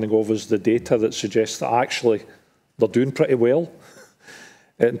understanding of is the data that suggests that actually they're doing pretty well.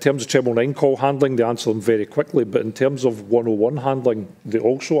 In terms of Treble 9 call handling, they answer them very quickly, but in terms of 101 handling, they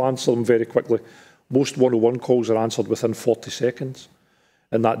also answer them very quickly. Most 101 calls are answered within 40 seconds,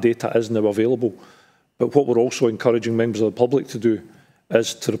 and that data is now available. But what we're also encouraging members of the public to do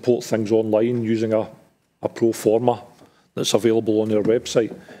is to report things online using a pro forma that's available on our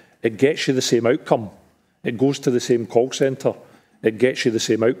website. It gets you the same outcome. It goes to the same call centre. It gets you the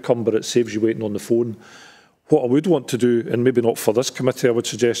same outcome, but it saves you waiting on the phone. What I would want to do, and maybe not for this committee, I would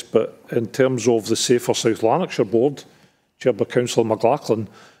suggest, but in terms of the Safer South Lanarkshire Board, chaired by Councillor McLachlan,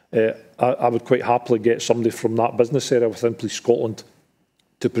 I would quite happily get somebody from that business area within Police Scotland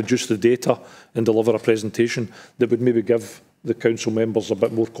to produce the data and deliver a presentation that would maybe give the council members a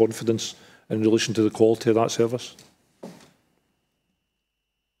bit more confidence in relation to the quality of that service.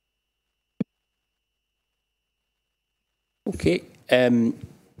 Okay, I'm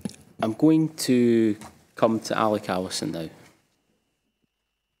going to come to Alec Allison now.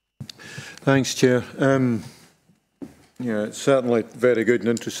 Thanks, Chair. Yeah, it's certainly very good and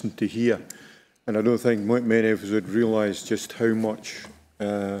interesting to hear. And I don't think many of us would realise just how much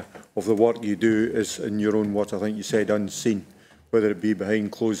of the work you do is in your own words. I think you said unseen, whether it be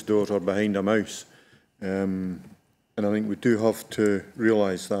behind closed doors or behind a mouse. And I think we do have to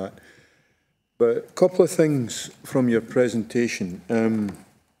realise that. But a couple of things from your presentation.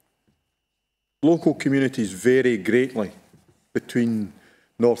 Local communities vary greatly between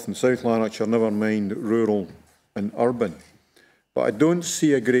North and South Lanarkshire, never mind rural and urban. But I don't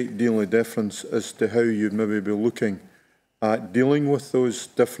see a great deal of difference as to how you'd maybe be looking at dealing with those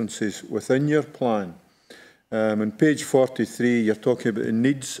differences within your plan. On page 43, you're talking about the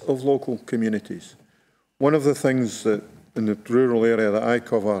needs of local communities. One of the things that in the rural area that I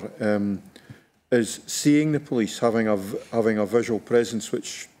cover is seeing the police having a visual presence,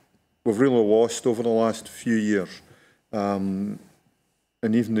 which we've really lost over the last few years. And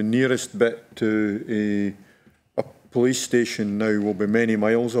even the nearest bit to a police station now will be many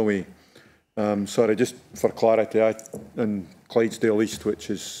miles away. Sorry, just for clarity, in Clydesdale East, which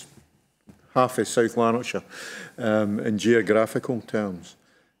is half of South Lanarkshire in geographical terms.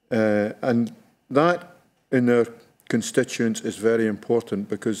 And that in their constituents is very important,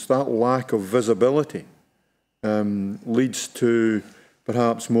 because that lack of visibility leads to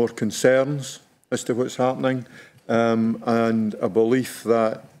perhaps more concerns as to what's happening, and a belief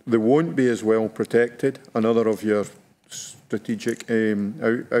that they won't be as well protected, another of your strategic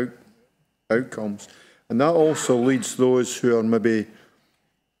outcomes. And that also leads those who are maybe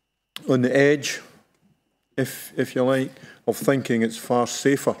on the edge, if you like, of thinking it's far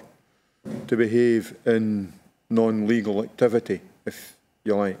safer to behave in non-legal activity, if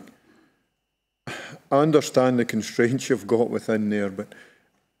you like. I understand the constraints you've got within there, but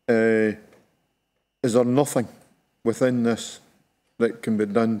is there nothing within this that can be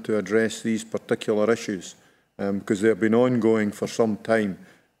done to address these particular issues? Because they have been ongoing for some time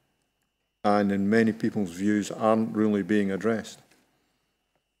and in many people's views aren't really being addressed.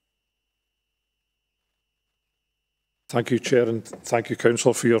 Thank you, Chair, and thank you,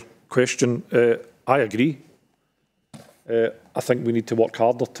 Councillor, for your question. I agree. I think we need to work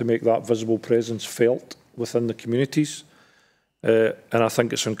harder to make that visible presence felt within the communities. And I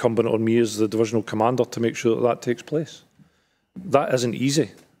think it's incumbent on me as the divisional commander to make sure that that takes place. That isn't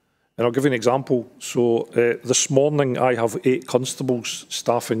easy. And I'll give you an example. So this morning I have 8 constables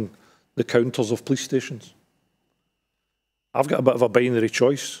staffing the counters of police stations. I've got a bit of a binary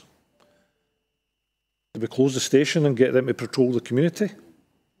choice. Do we close the station and get them to patrol the community?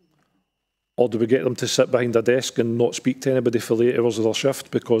 Or do we get them to sit behind a desk and not speak to anybody for the 8 hours of their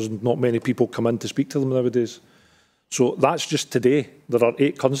shift, because not many people come in to speak to them nowadays? So that's just today. There are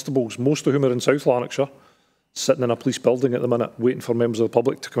 8 constables, most of whom are in South Lanarkshire, sitting in a police building at the minute, waiting for members of the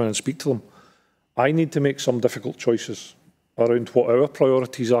public to come in and speak to them. I need to make some difficult choices around what our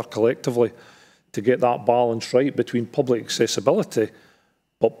priorities are collectively to get that balance right between public accessibility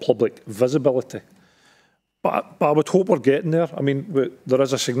but public visibility. But I would hope we're getting there. I mean, there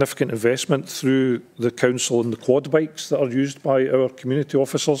is a significant investment through the council in the quad bikes that are used by our community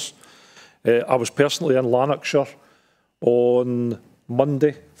officers. I was personally in Lanarkshire on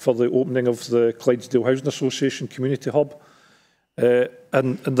Monday for the opening of the Clydesdale Housing Association Community Hub.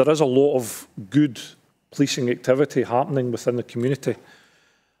 And there is a lot of good policing activity happening within the community.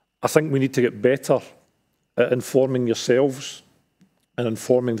 I think we need to get better at informing yourselves and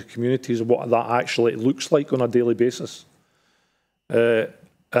informing the communities of what that actually looks like on a daily basis. And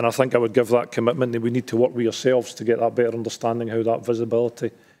I think I would give that commitment that we need to work with yourselves to get that better understanding how that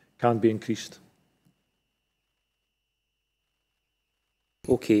visibility can be increased.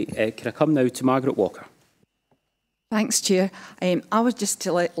 Okay, can I come now to Margaret Walker? Thanks, Chair. I would just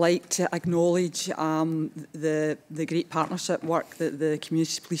like to acknowledge the great partnership work that the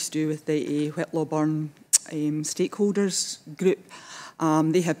community police do with the Whitlaw Burn stakeholders group.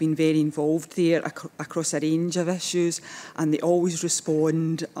 They have been very involved there across a range of issues, and they always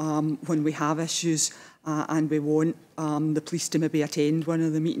respond when we have issues, and we want the police to maybe attend one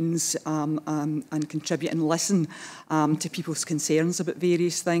of the meetings and contribute and listen to people's concerns about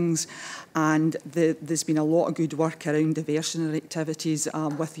various things. And there's been a lot of good work around diversionary activities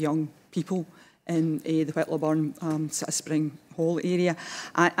with young people in the Whittlesburn sort of Spring Hall area.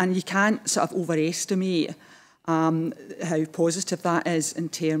 And you can't sort of overestimate how positive that is in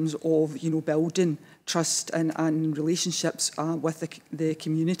terms of, you know, building trust and relationships with the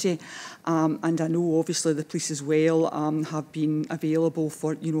community. And I know obviously the police as well have been available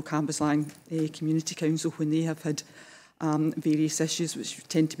for, you know, Cambuslang Community Council when they have had various issues, which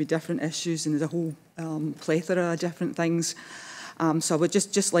tend to be different issues, and there's a whole plethora of different things. So I would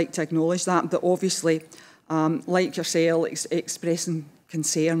just like to acknowledge that. But obviously, like yourself, expressing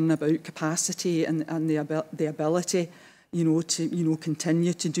concern about capacity and the ability, you know, to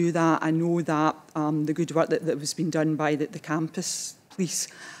continue to do that. I know that the good work that was being done by the campus police,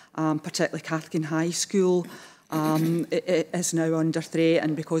 particularly Cathkin High School, it is now under threat,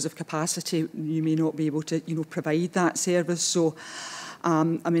 and because of capacity, you may not be able to, you know, provide that service. So, I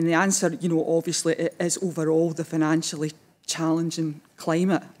mean, the answer, you know, obviously is overall the financially challenging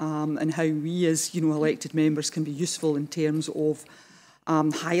climate, and how we as, you know, elected members can be useful in terms of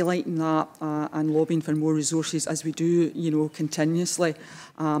highlighting that and lobbying for more resources, as we do, you know, continuously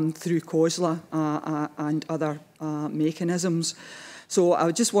through COSLA and other mechanisms. So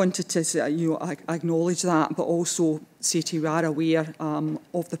I just wanted to, you know, acknowledge that, but also say to you, we are aware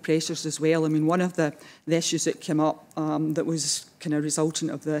of the pressures as well. I mean, one of the issues that came up that was kind of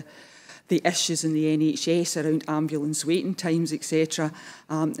resultant of the issues in the NHS around ambulance waiting times, etc.,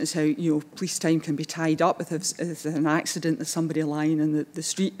 is how, you know, police time can be tied up. If there's an accident, there's somebody lying in the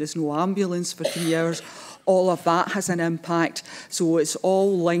street, there's no ambulance for 3 hours. All of that has an impact. So it's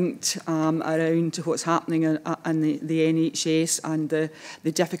all linked around to what's happening in the NHS and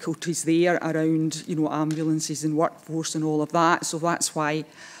the difficulties there around, you know, ambulances and workforce and all of that. So that's why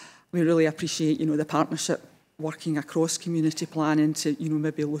we really appreciate, you know, the partnership working across community planning to, you know,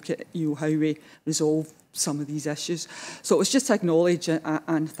 maybe look at, you know, how we resolve some of these issues. So it was just to acknowledge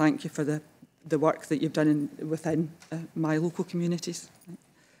and thank you for the work that you've done within my local communities.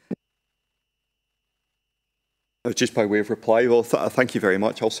 Just by way of reply, well, thank you very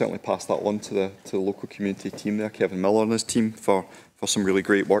much. I'll certainly pass that on to the local community team there, Kevin Miller and his team, for some really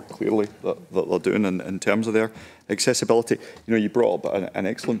great work, clearly, that they're doing in terms of their accessibility. You know, you brought up an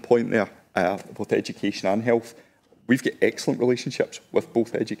excellent point there, both education and health. We've got excellent relationships with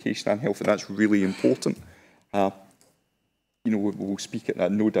both education and health, and that's really important. You know, we'll speak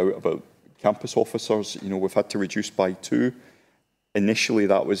at no doubt about campus officers. You know, we've had to reduce by 2. Initially,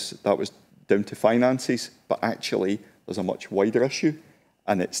 that was down to finances, but actually there's a much wider issue,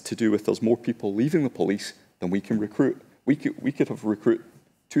 and it's to do with there's more people leaving the police than we can recruit. We could have recruit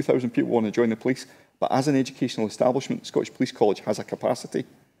 2,000 people want to join the police, but as an educational establishment, Scottish Police College has a capacity.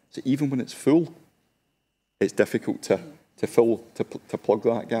 So even when it's full, it's difficult to plug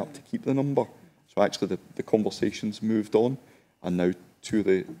that gap, to keep the number. So actually the conversation's moved on, and now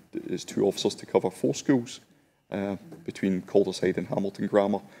there's 2 officers to cover 4 schools between Calderside and Hamilton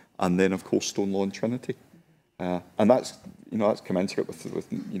Grammar, and then of course Stonelaw and Trinity. And that's, you know, that's commensurate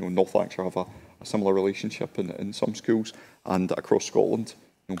with you know, North Lanarkshire have a similar relationship in some schools, and across Scotland,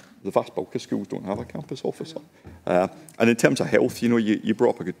 you know, the vast bulk of schools don't have a campus officer. And in terms of health, you know, you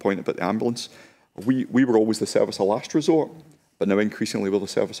brought up a good point about the ambulance. We were always the service of last resort, but now increasingly we're the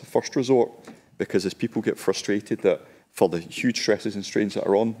service of first resort, because as people get frustrated that for the huge stresses and strains that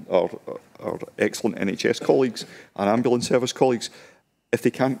are on our excellent NHS colleagues and ambulance service colleagues, if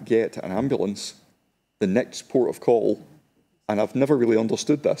they can't get an ambulance, the next port of call, and I've never really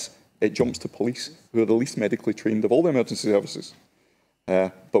understood this, it jumps to police, who are the least medically trained of all the emergency services.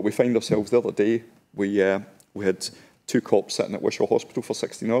 But we find ourselves the other day, we had 2 cops sitting at Wishaw Hospital for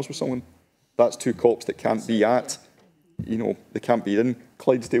 16 hours with someone. That's 2 cops that can't be at, you know, they can't be in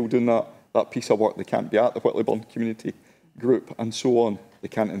Clydesdale doing that piece of work. They can't be at the Whittlesburn community group and so on. They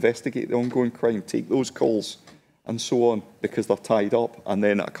can't investigate the ongoing crime, take those calls and so on, because they're tied up. And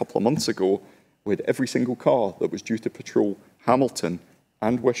then a couple of months ago, we had every single car that was due to patrol Hamilton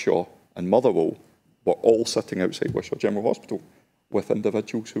and Wishaw and Motherwell were all sitting outside Wishaw General Hospital with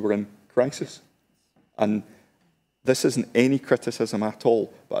individuals who were in crisis. And this isn't any criticism at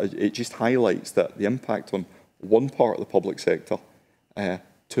all, but it just highlights that the impact on one part of the public sector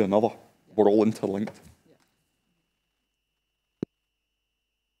to another, we're all interlinked.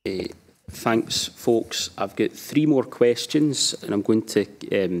 Thanks, folks. I've got 3 more questions, and I'm going to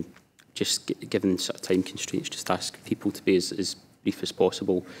just given sort of time constraints, just ask people to be as brief as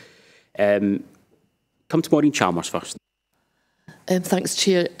possible. Come to Maureen Chalmers first. Thanks,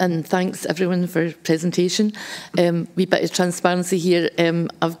 Chair, and thanks everyone for your presentation. Wee bit of transparency here.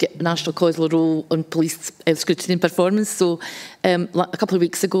 I've got a national causal role on police scrutiny and performance. So a couple of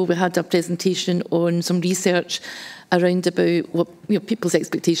weeks ago we had a presentation on some research around about what people's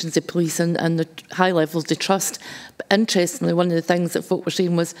expectations of police and the high levels of trust. But interestingly, one of the things that folk were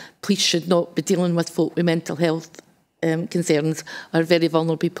saying was police should not be dealing with folk with mental health concerns or very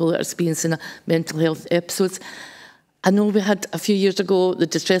vulnerable people that are experiencing mental health episodes. I know we had a few years ago the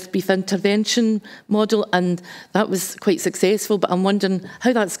distress brief intervention model, and that was quite successful, but I'm wondering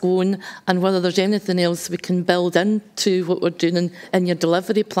how that's going and whether there's anything else we can build into what we're doing in your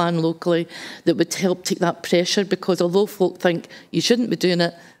delivery plan locally that would help take that pressure, because although folk think you shouldn't be doing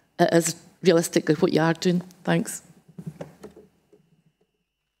it, it is realistically what you are doing. Thanks.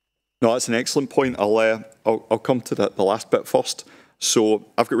 No, that's an excellent point. I'll come to the last bit first. So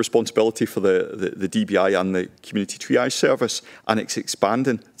I've got responsibility for the DBI and the community triage service, and it's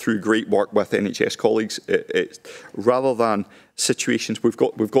expanding through great work with NHS colleagues. Rather than situations, we've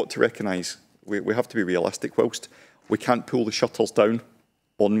got to recognise we have to be realistic. Whilst we can't pull the shutters down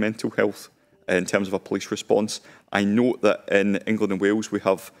on mental health in terms of a police response, I note that in England and Wales we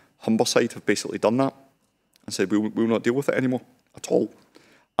have Humberside have basically done that and said we will not deal with it anymore at all.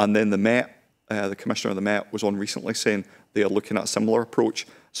 And then the Met, the Commissioner of the Met was on recently saying they are looking at a similar approach,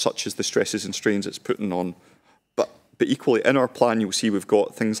 such as the stresses and strains it's putting on. But equally, in our plan, you'll see we've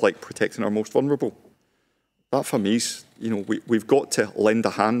got things like protecting our most vulnerable. That for me is, we've got to lend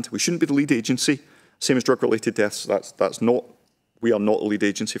a hand. We shouldn't be the lead agency. Same as drug-related deaths. That's not. We are not the lead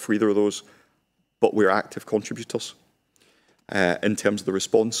agency for either of those, but we're active contributors in terms of the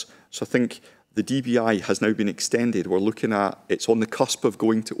response. So I think the DBI has now been extended. We're looking at, it's on the cusp of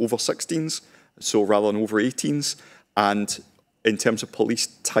going to over 16s, so rather than over 18s. And in terms of police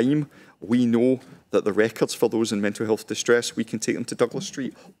time, we know that the records for those in mental health distress, we can take them to Douglas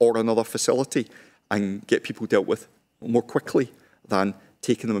Street or another facility and get people dealt with more quickly than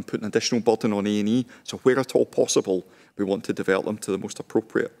taking them and putting additional burden on A&E. So where at all possible, we want to develop them to the most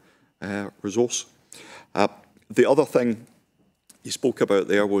appropriate resource. The other thing you spoke about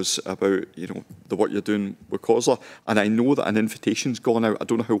there was about the work you're doing with COSLA, and I know that an invitation's gone out. I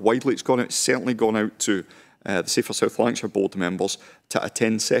don't know how widely it's gone out. It's certainly gone out to the Safer South Lanarkshire board members to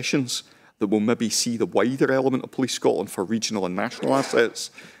attend sessions that will maybe see the wider element of Police Scotland for regional and national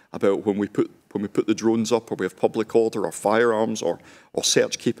assets, about when we put the drones up, or we have public order or firearms or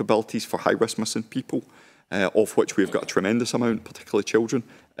search capabilities for high-risk missing people, of which we've got a tremendous amount, particularly children,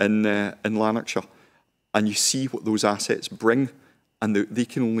 in Lanarkshire. And you see what those assets bring, and they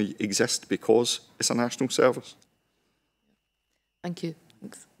can only exist because it's a national service. Thank you.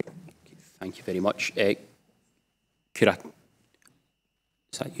 Thanks. Thank you very much. Could I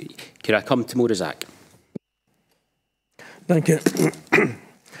come to Morazak? Thank you.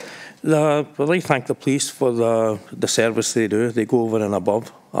 I'd like to thank the police for the service they do. They go over and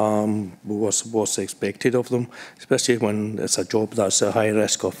above what's expected of them, especially when it's a job that's a high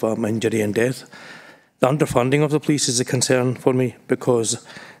risk of injury and death. The underfunding of the police is a concern for me, because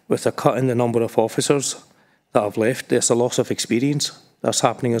with the cut in the number of officers that have left, there's a loss of experience that's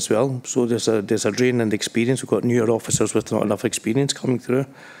happening as well. So there's a drain in the experience. We've got newer officers with not enough experience coming through,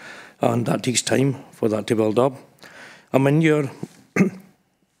 and that takes time for that to build up. In your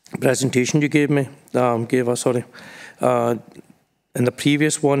presentation you gave us, in the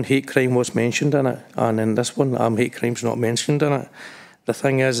previous one, hate crime was mentioned in it, and in this one, hate crime's not mentioned in it. The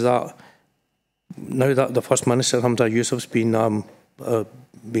thing is that now that the First Minister, Hamza Yousaf's been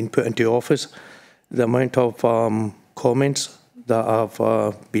put into office, the amount of comments that have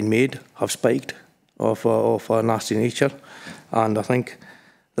been made have spiked of a nasty nature, and I think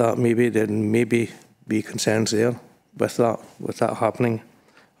that maybe there may be concerns there with that happening.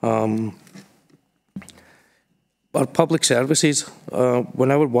 Our public services,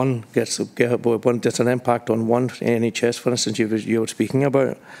 whenever one gets an impact on one NHS, for instance, you were speaking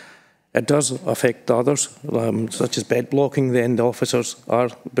about, it does affect others, such as bed blocking. Then the officers are,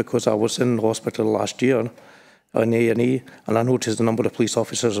 because I was in hospital last year in A&E, and I noticed the number of police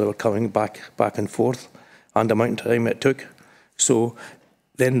officers that were coming back and forth, and the amount of time it took. So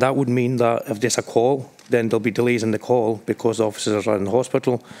then that would mean that if there's a call, then there'll be delays in the call because officers are in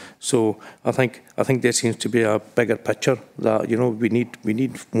hospital. So I think there seems to be a bigger picture that we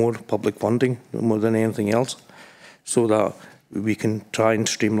need more public funding more than anything else, so that we can try and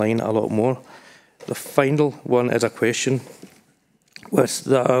streamline a lot more. The final one is a question with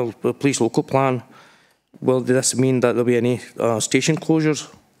the police local plan. Will this mean that there'll be any station closures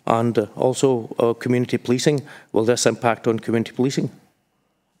And also community policing. Will this impact on community policing?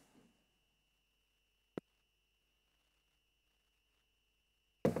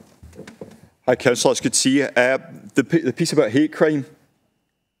 Hi, Councillor. It's good to see you. The piece about hate crime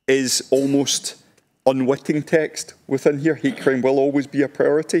is almost unwitting text within here. Hate crime will always be a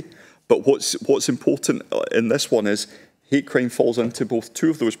priority. But what's important in this one is hate crime falls into both two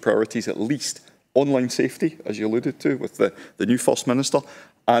of those priorities at least. Online safety, as you alluded to with the new First Minister,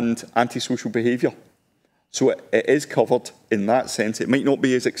 and antisocial behaviour. So it is covered in that sense. It might not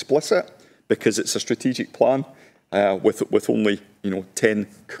be as explicit because it's a strategic plan with only 10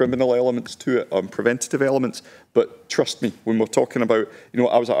 criminal elements to it, preventative elements. But trust me, when we're talking about,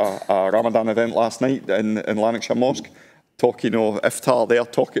 I was at a Ramadan event last night in Lanarkshire Mosque, talking iftar there,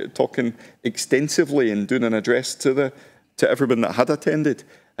 talking extensively and doing an address to everyone that had attended.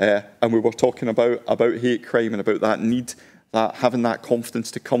 And we were talking about hate crime and about that need, that having that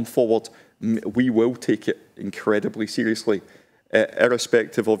confidence to come forward. We will take it incredibly seriously,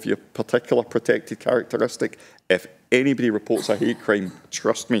 irrespective of your particular protected characteristic. If anybody reports a hate crime,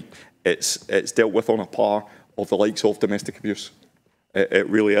 trust me, it's dealt with on a par of the likes of domestic abuse. It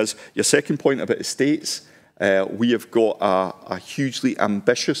really is. Your second point about estates, we have got a hugely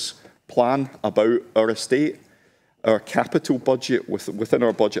ambitious plan about our estate. Our capital budget, within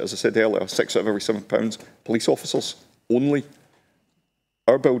our budget, as I said earlier, 6 out of every £7 police officers only.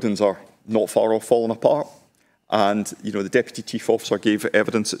 Our buildings are not far off falling apart. And, the Deputy Chief Officer gave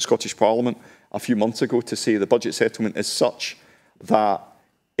evidence at Scottish Parliament a few months ago to say the budget settlement is such that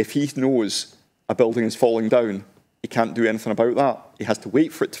if he knows a building is falling down, he can't do anything about that. He has to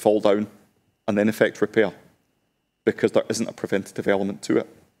wait for it to fall down and then effect repair because there isn't a preventative element to it.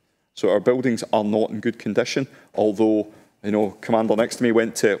 So our buildings are not in good condition, although, Commander next to me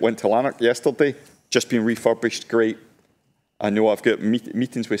went to Lanark yesterday, just been refurbished, great. I know I've got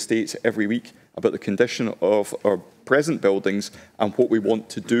meetings with estates every week about the condition of our present buildings and what we want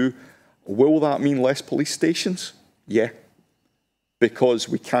to do. Will that mean less police stations? Yeah, because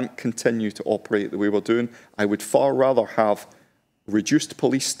we can't continue to operate the way we're doing. I would far rather have reduced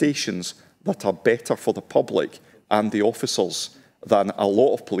police stations that are better for the public and the officers than a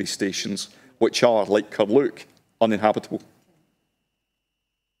lot of police stations which are, like Carluke, uninhabitable.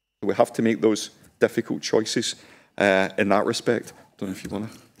 We have to make those difficult choices in that respect. I don't know if you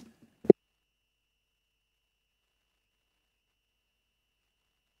want to...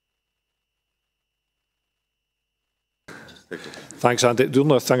 Thanks, Andy. The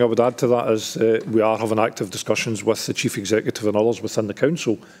only thing I would add to that is we are having active discussions with the Chief Executive and others within the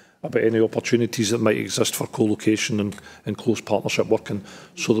Council about any opportunities that might exist for co-location and close partnership working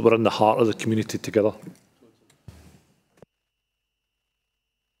so that we're in the heart of the community together.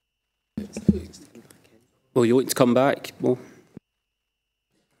 Will you want to come back? Well.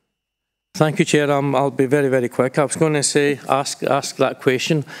 Thank you, Chair. I'll be very, very quick. I was going to say, ask that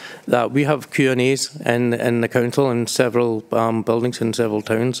question, that we have Q&As in the council in several buildings in several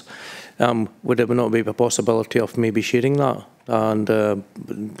towns. Would it not be a possibility of maybe sharing that and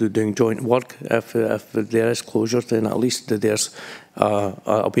doing joint work? If there is closures, then at least there's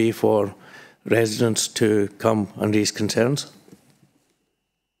a way for residents to come and raise concerns.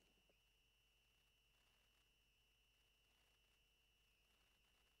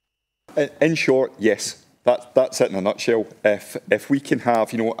 In short, yes. That's it in a nutshell. If we can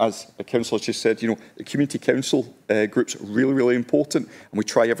have, as the councillor just said, the community council group's really, really important, and we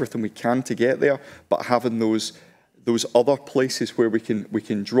try everything we can to get there. But having those other places where we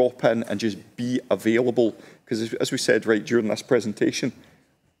can drop in and just be available, because as we said right during this presentation,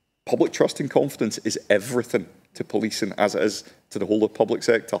 public trust and confidence is everything to policing as it is to the whole of the public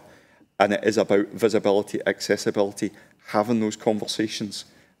sector, and it is about visibility, accessibility, having those conversations,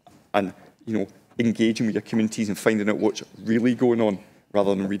 and engaging with your communities and finding out what's really going on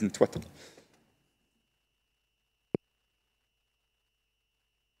rather than reading Twitter.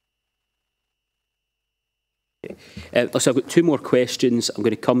 Listen, I've got 2 more questions. I'm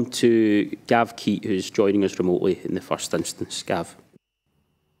going to come to Gav Keat, who's joining us remotely in the first instance. Gav.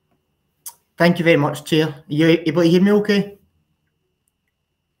 Thank you very much, Chair. Are you able to hear me okay?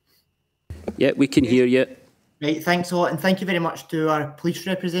 Yeah, we can hear you. Right, thanks a lot, and thank you very much to our police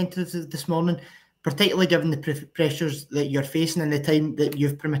representatives this morning, particularly given the pressures that you're facing and the time that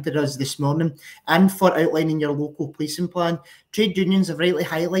you've permitted us this morning, and for outlining your local policing plan. Trade unions have rightly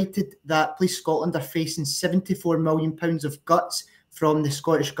highlighted that Police Scotland are facing £74 million of cuts from the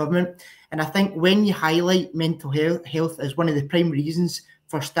Scottish Government, and I think when you highlight mental health as one of the prime reasons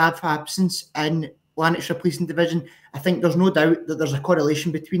for staff absence in Lanarkshire Policing Division, I think there's no doubt that there's a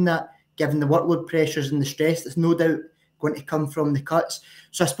correlation between that. Given the workload pressures and the stress, there's no doubt going to come from the cuts.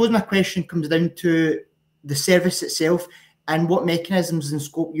 So I suppose my question comes down to the service itself and what mechanisms and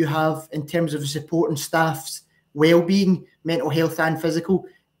scope you have in terms of supporting staff's well-being, mental health and physical,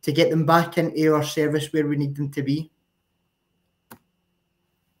 to get them back into our service where we need them to be.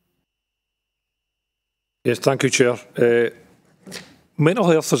 Yes, thank you, Chair. Mental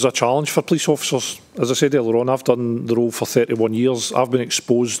health is a challenge for police officers. As I said earlier on, I've done the role for 31 years. I've been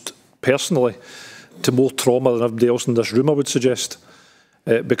exposed personally to more trauma than everybody else in this room, I would suggest,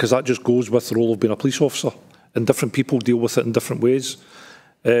 because that just goes with the role of being a police officer, and different people deal with it in different ways.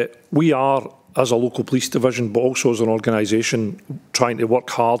 We are, as a local police division, but also as an organisation, trying to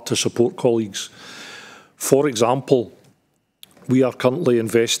work hard to support colleagues. For example, we are currently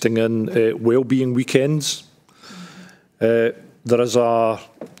investing in wellbeing weekends. There is a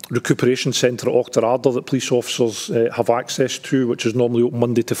recuperation centre at Auchterarder that police officers have access to, which is normally open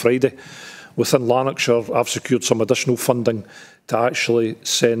Monday to Friday. Within Lanarkshire, I've secured some additional funding to actually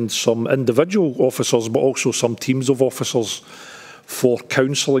send some individual officers, but also some teams of officers, for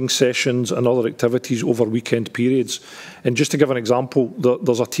counselling sessions and other activities over weekend periods. And just to give an example,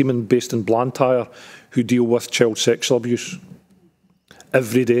 there's a team based in Blantyre who deal with child sexual abuse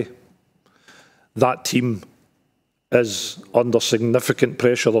every day. That team is under significant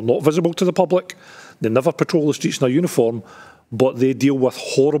pressure. They're not visible to the public. They never patrol the streets in a uniform, but they deal with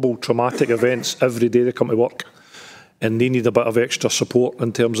horrible traumatic events every day they come to work. And they need a bit of extra support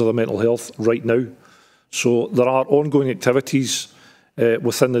in terms of their mental health right now. So there are ongoing activities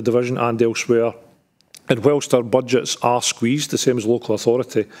within the division and elsewhere. And whilst our budgets are squeezed, the same as local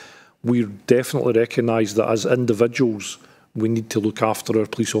authority, we definitely recognise that as individuals, we need to look after our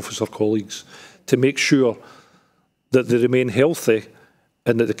police officer colleagues to make sure that they remain healthy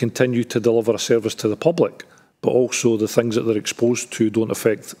and that they continue to deliver a service to the public, but also the things that they're exposed to don't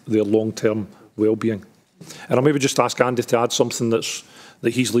affect their long-term well-being. And I'll maybe just ask Andy to add something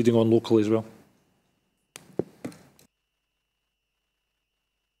that he's leading on locally as well.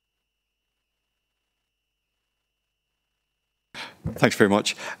 Thanks very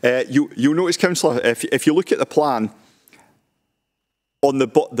much. You'll notice, Councillor, if you look at the plan, on the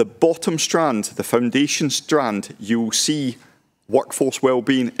bottom strand, the foundation strand, you'll see workforce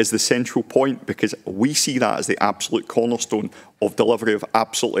wellbeing is the central point, because we see that as the absolute cornerstone of delivery of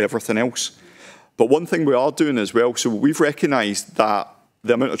absolutely everything else. But one thing we are doing as well, so we've recognised that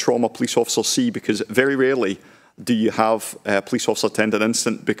the amount of trauma police officers see, because very rarely do you have a police officer attend an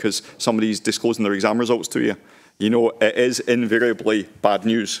incident because somebody's disclosing their exam results to you. You know, it is invariably bad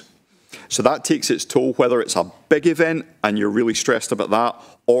news. So that takes its toll, whether it's a big event and you're really stressed about that,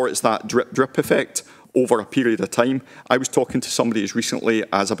 or it's that drip effect over a period of time. I was talking to somebody as recently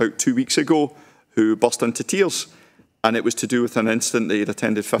as about 2 weeks ago who burst into tears, and it was to do with an incident that he'd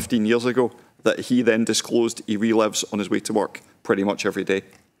attended 15 years ago that he then disclosed he relives on his way to work pretty much every day.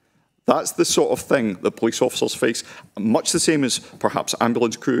 That's the sort of thing that police officers face, much the same as perhaps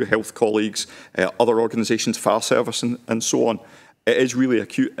ambulance crew, health colleagues, other organisations, fire service and so on. It is really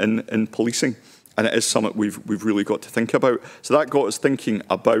acute in policing, and it is something we've really got to think about. So that got us thinking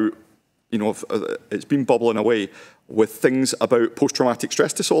about, you know, it's been bubbling away with things about post-traumatic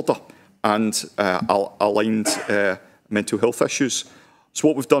stress disorder and aligned mental health issues. So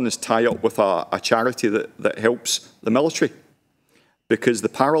what we've done is tie up with a charity that helps the military, because the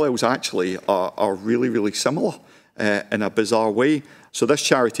parallels actually are really, really similar in a bizarre way. So this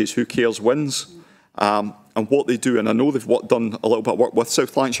charity is Who Cares Wins. And what they do, and I know they've done a little bit of work with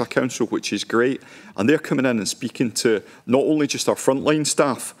South Lanarkshire Council, which is great, and they're coming in and speaking to not only just our frontline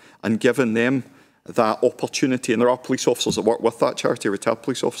staff and giving them that opportunity, and there are police officers that work with that charity, retired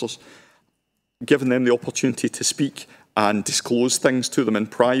police officers, giving them the opportunity to speak and disclose things to them in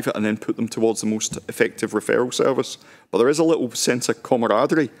private and then put them towards the most effective referral service. But there is a little sense of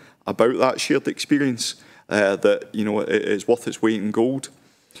camaraderie about that shared experience that, you know, is worth its weight in gold.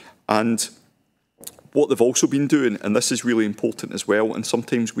 And what they've also been doing, and this is really important as well, and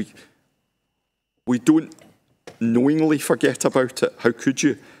sometimes we don't knowingly forget about it, how could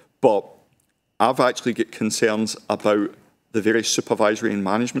you? But I've actually got concerns about the various supervisory and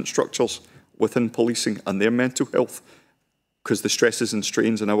management structures within policing and their mental health, because the stresses and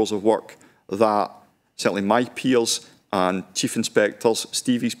strains and hours of work that certainly my peers and chief inspectors,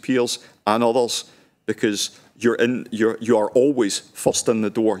 Stevie's peers and others, because you are always first in the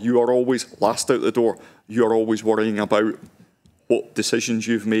door, you are always last out the door, you are always worrying about what decisions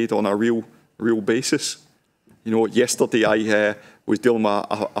you've made on a real basis. You know, yesterday I was dealing with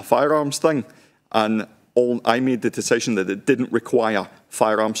a firearms thing, and I made the decision that it didn't require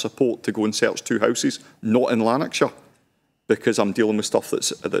firearm support to go and search 2 houses, not in Lanarkshire, because I'm dealing with stuff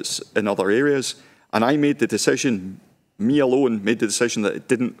that's in other areas. And I made the decision me alone, made the decision that it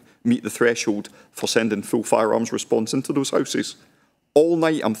didn't meet the threshold for sending full firearms response into those houses. All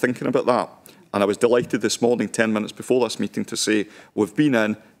night I'm thinking about that. And I was delighted this morning, 10 minutes before this meeting, to say we've been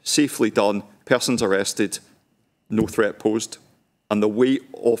in, safely done, persons arrested, no threat posed. And the weight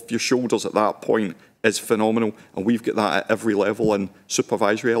off your shoulders at that point is phenomenal. And we've got that at every level in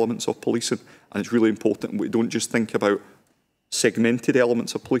supervisory elements of policing. And it's really important we don't just think about segmented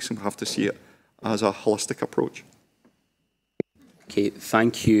elements of policing, we have to see it as a holistic approach. Okay,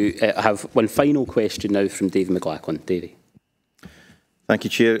 thank you. I have one final question now from David McLachlan. Davy. Thank you,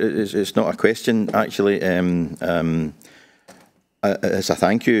 Chair. It's not a question, actually. It's a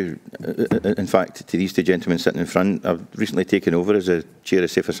thank you, in fact, to these two gentlemen sitting in front. I've recently taken over as a chair of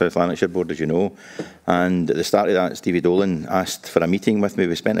Safer South Lanarkshire Board, as you know, and at the start of that, Stevie Dolan asked for a meeting with me.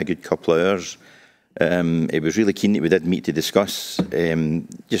 We spent a good couple of hours. He was really keen that we did meet to discuss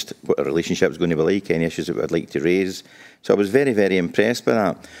just what our relationship was going to be like, any issues that I'd like to raise. So I was very, very impressed by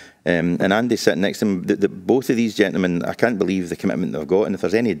that. And Andy sitting next to him, both of these gentlemen, I can't believe the commitment they've got. And if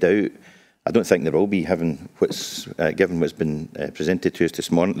there's any doubt, I don't think there will be, given what's been presented to us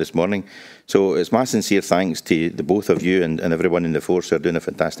this morning. So it's my sincere thanks to the both of you and everyone in the force who are doing a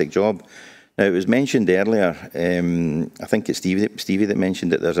fantastic job. Now, it was mentioned earlier, I think it's Stevie that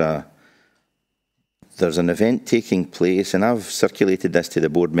mentioned that there's an event taking place, and I've circulated this to the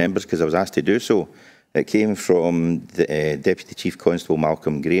board members because I was asked to do so. It came from the Deputy Chief Constable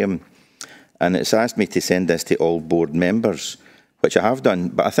Malcolm Graham, and it's asked me to send this to all board members, which I have done,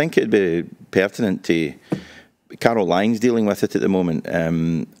 but I think it would be pertinent to... Carol Lyons dealing with it at the moment,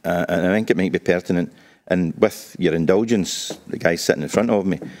 and I think it might be pertinent, and with your indulgence, the guy sitting in front of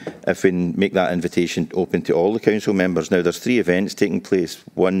me, if we make that invitation open to all the council members. Now, there's 3 events taking place,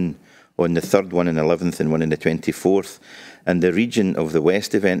 one on the 3rd, one on the 11th, and one on the 24th, and the region of the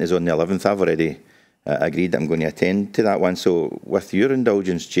West event is on the 11th. I've already agreed that I'm going to attend to that one, so with your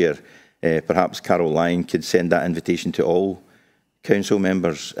indulgence, Chair, perhaps Carol Lyon could send that invitation to all council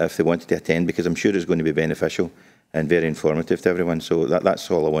members if they wanted to attend, because I'm sure it's going to be beneficial and very informative to everyone. So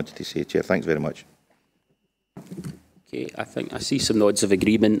that's all I wanted to say, Chair. Thanks very much. Okay, I think I see some nods of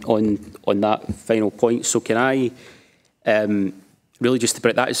agreement on that final point. So can I really just to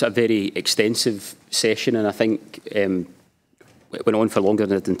put it, that is a very extensive session, and I think it went on for longer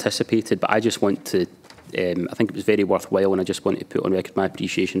than I'd anticipated, but I just want to I think it was very worthwhile, and I just want to put on record my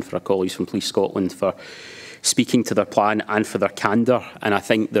appreciation for our colleagues from Police Scotland for speaking to their plan and for their candour. And I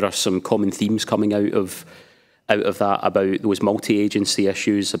think there are some common themes coming out of that about those multi-agency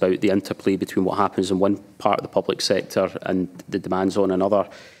issues, about the interplay between what happens in one part of the public sector and the demands on another.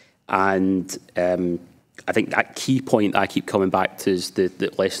 And I think that key point that I keep coming back to is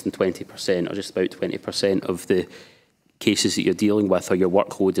that less than 20% or just about 20% of the cases that you're dealing with or your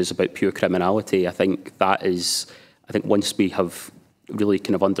workload is about pure criminality. I think that is, I think once we have really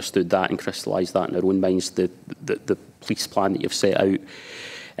kind of understood that and crystallised that in our own minds, the police plan that you've set out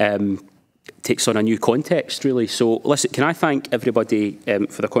takes on a new context, really. So, listen, can I thank everybody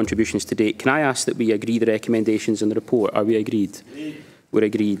for their contributions today? Can I ask that we agree the recommendations in the report? Are we agreed? We're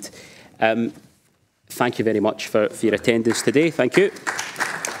agreed. Thank you very much for your attendance today. Thank you.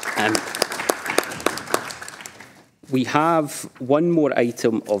 We have one more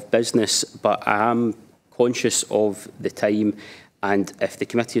item of business, but I am conscious of the time. And if the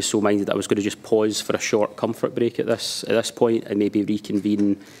committee is so minded, I was going to just pause for a short comfort break at this point and maybe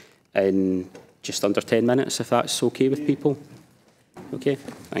reconvene in just under 10 minutes, if that's okay with people. Okay,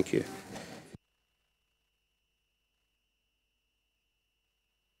 thank you.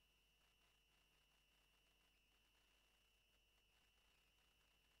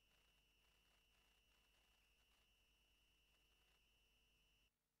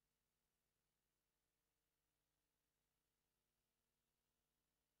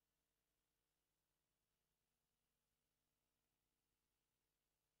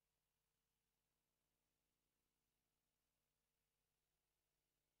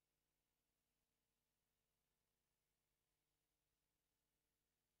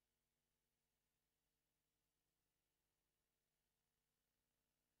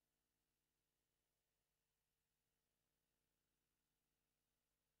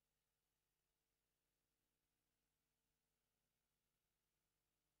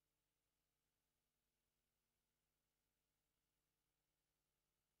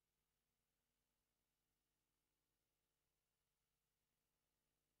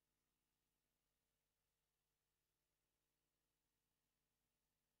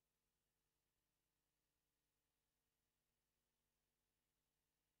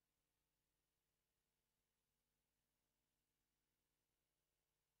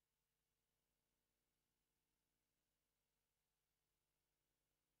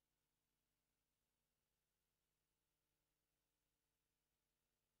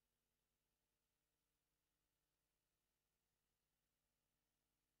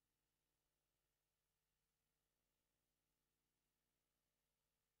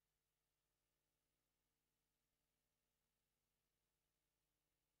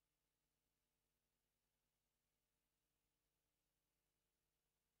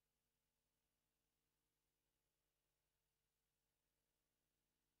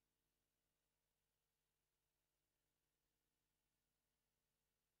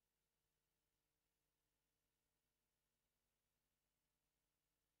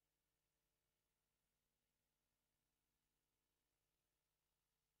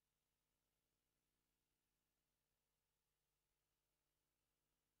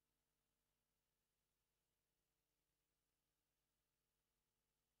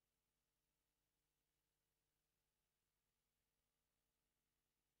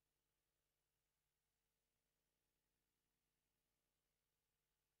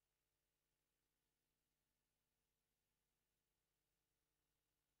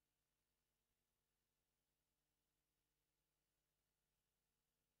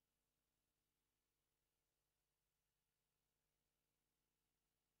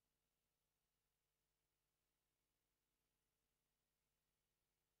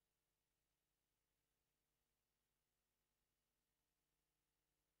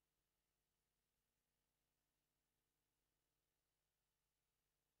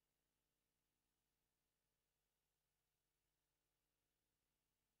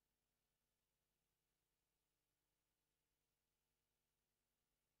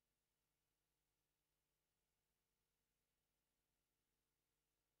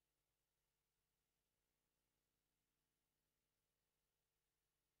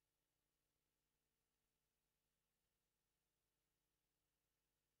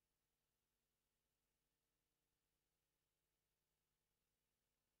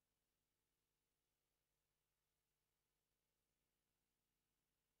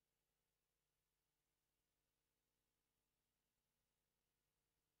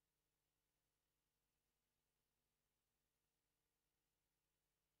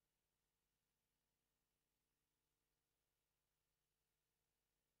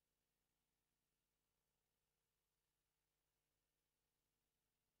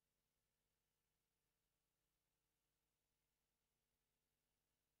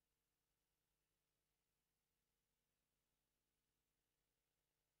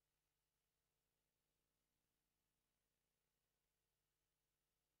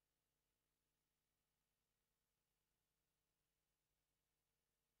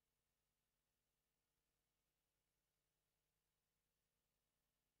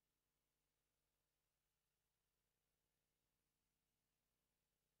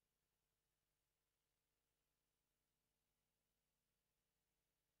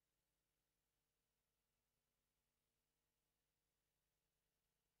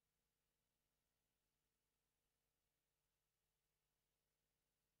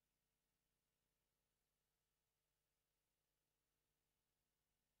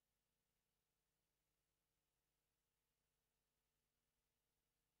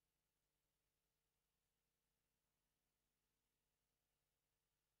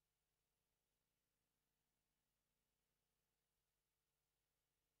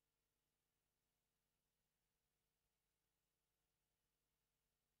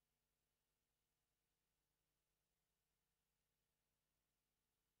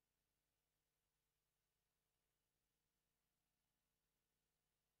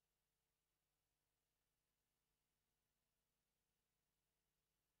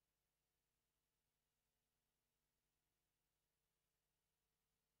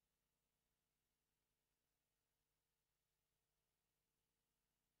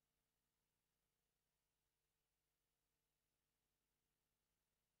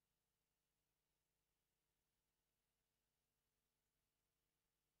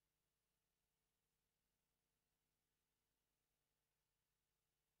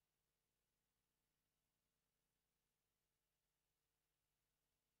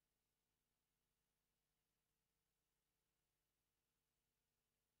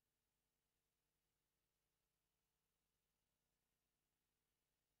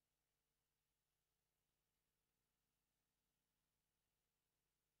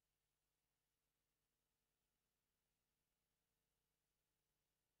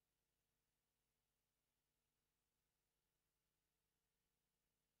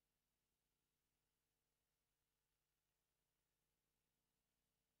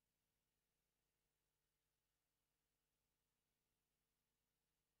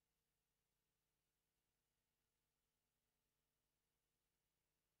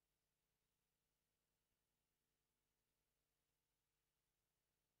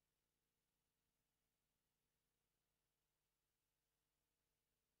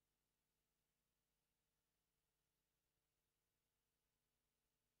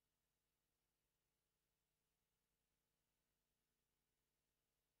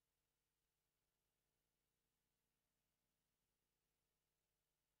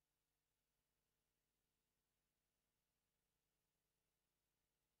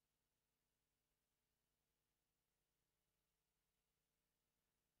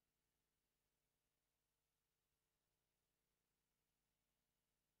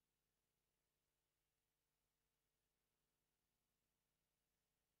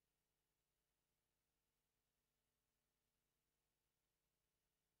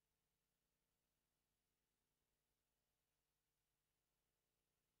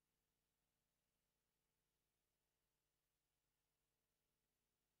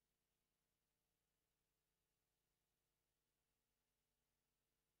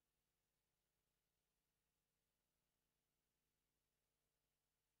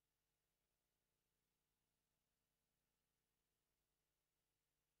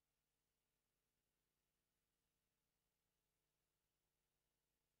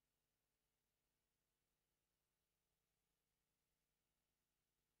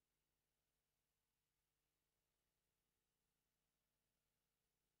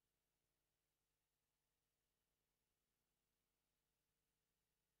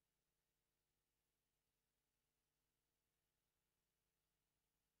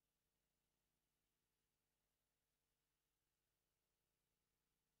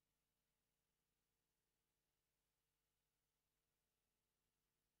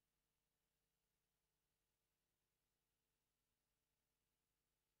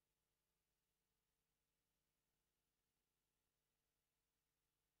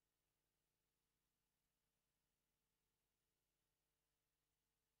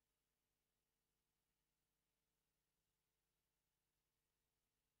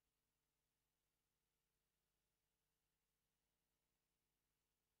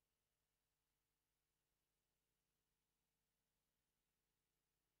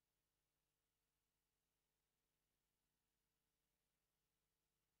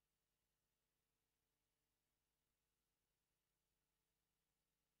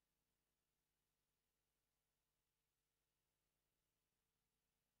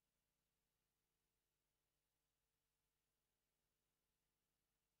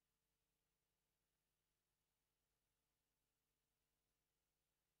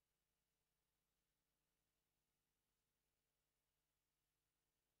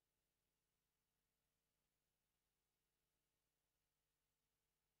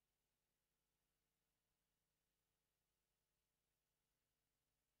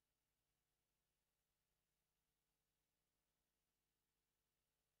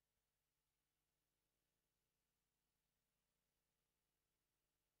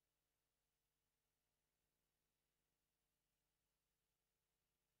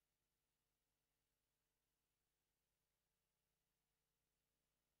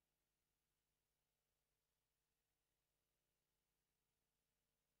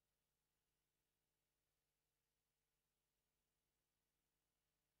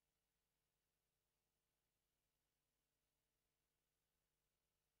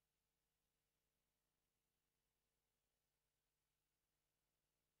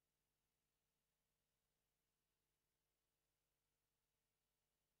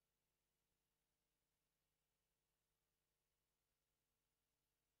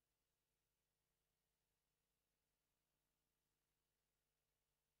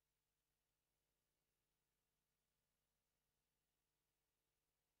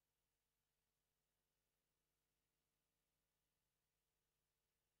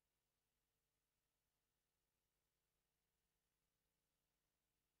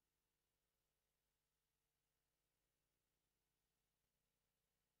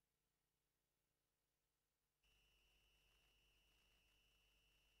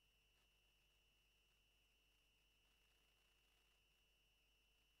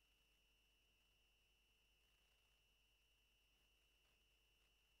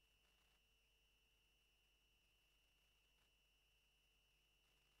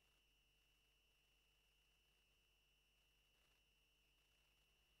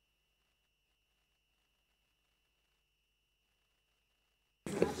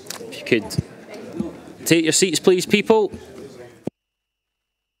 could take your seats, please, people.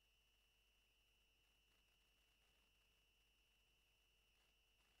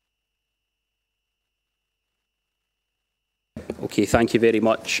 Okay, thank you very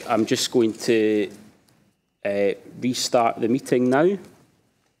much. I'm just going to restart the meeting now. Do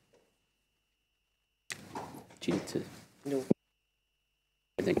you need to? No.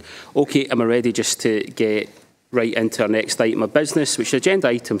 Okay, am I ready just to get right into our next item of business, which is agenda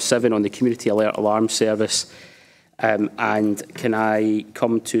item 7 on the Community Alert Alarm Service. And can I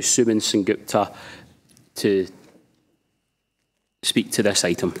come to Suman Sengupta to speak to this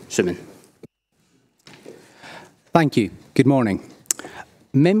item? Suman. Thank you. Good morning.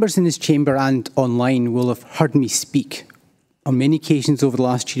 Members in this chamber and online will have heard me speak on many occasions over the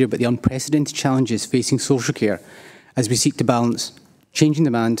last year about the unprecedented challenges facing social care as we seek to balance changing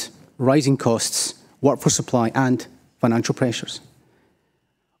demand, rising costs, workforce supply and financial pressures.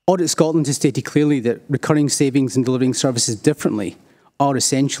 Audit Scotland has stated clearly that recurring savings and delivering services differently are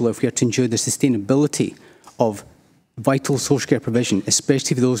essential if we are to ensure the sustainability of vital social care provision,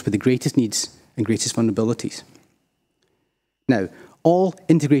 especially for those with the greatest needs and greatest vulnerabilities. Now, all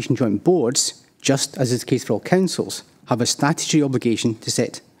integration joint boards, just as is the case for all councils, have a statutory obligation to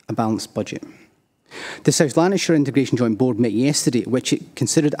set a balanced budget. The South Lanarkshire Integration Joint Board met yesterday, at which it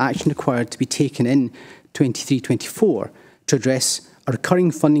considered action required to be taken in 23-24 to address a recurring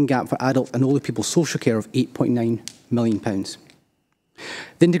funding gap for adult and older people's social care of £8.9 million.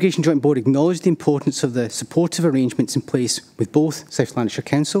 The Integration Joint Board acknowledged the importance of the supportive arrangements in place with both South Lanarkshire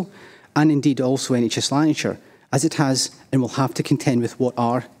Council and indeed also NHS Lanarkshire, as it has and will have to contend with what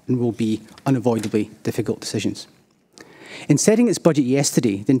are and will be unavoidably difficult decisions. In setting its budget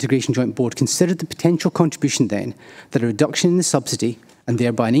yesterday, the Integration Joint Board considered the potential contribution then that a reduction in the subsidy and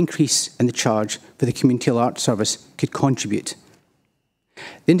thereby an increase in the charge for the Community Alert Service could contribute.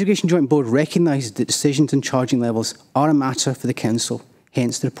 The Integration Joint Board recognised that decisions on charging levels are a matter for the Council,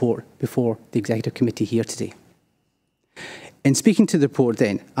 hence the report before the Executive Committee here today. In speaking to the report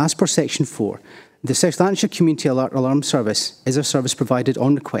then, as per Section 4, the South Lanarkshire Community Alert Alarm Service is a service provided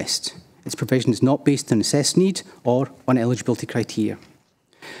on request. Its provision is not based on assessed need or on eligibility criteria.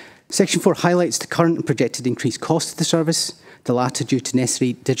 Section 4 highlights the current and projected increased cost of the service, the latter due to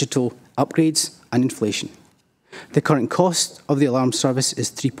necessary digital upgrades and inflation. The current cost of the alarm service is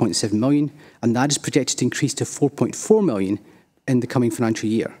 £3.7 million, and that is projected to increase to £4.4 million in the coming financial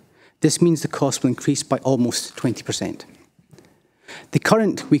year. This means the cost will increase by almost 20%. The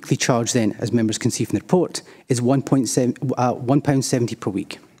current weekly charge then, as members can see from the report, is £1.70 per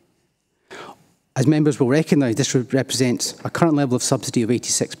week. As members will recognise, this represents a current level of subsidy of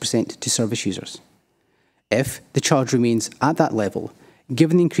 86% to service users. If the charge remains at that level,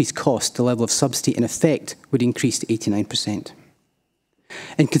 given the increased cost, the level of subsidy in effect would increase to 89%.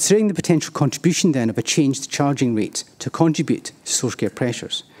 In considering the potential contribution then of a changed charging rate to contribute to social care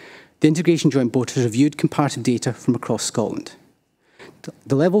pressures, the Integration Joint Board has reviewed comparative data from across Scotland.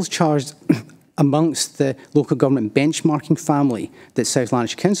 The levels charged amongst the local government benchmarking family that South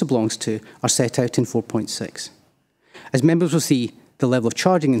Lanarkshire Council belongs to are set out in 4.6. As members will see, the level of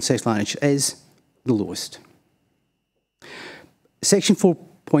charging in South Lanarkshire is the lowest. Section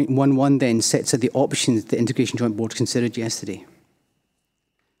 4.11 then sets out the options the Integration Joint Board considered yesterday.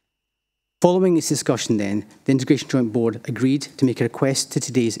 Following its discussion then, the Integration Joint Board agreed to make a request to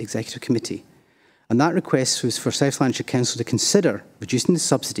today's Executive Committee, and that request was for South Lanarkshire Council to consider reducing the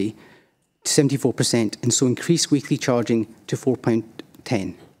subsidy to 74% and so increase weekly charging to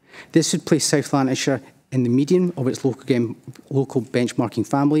 £4.10. This would place South Lanarkshire in the median of its local benchmarking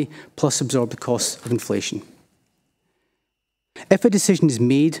family, plus absorb the costs of inflation. If a decision is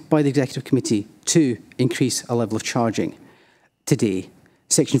made by the Executive Committee to increase a level of charging today,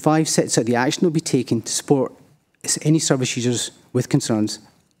 Section 5 sets out the action that will be taken to support any service users with concerns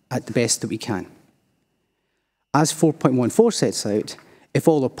at the best that we can. As 4.14 sets out, if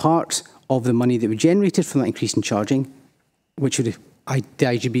all or part of the money that we generated from that increase in charging, which the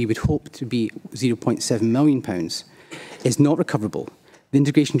IGB would hope to be £0.7 million, is not recoverable, the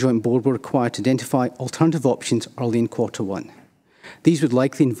Integration Joint Board will require to identify alternative options early in Q1. These would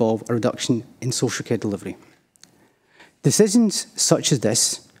likely involve a reduction in social care delivery. Decisions such as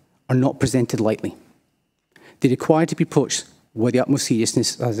this are not presented lightly. They require to be approached with the utmost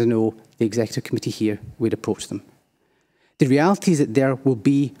seriousness, as I know the Executive Committee here would approach them. The reality is that there will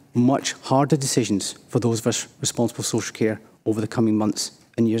be much harder decisions for those of us responsible for social care over the coming months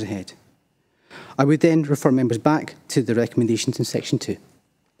and years ahead. I would then refer members back to the recommendations in Section 2.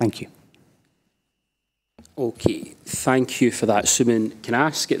 Thank you. Okay, thank you for that, Suman. Can I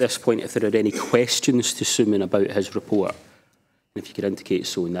ask at this point if there are any questions to Suman about his report? If you could indicate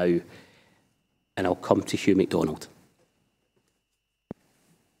so now, and I'll come to Hugh MacDonald.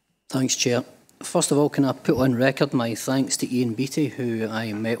 Thanks, Chair. First of all, can I put on record my thanks to Ian Beattie, who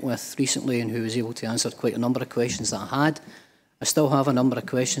I met with recently and who was able to answer quite a number of questions that I had. I still have a number of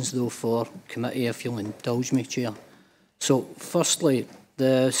questions, though, for committee, if you'll indulge me, Chair. So, firstly,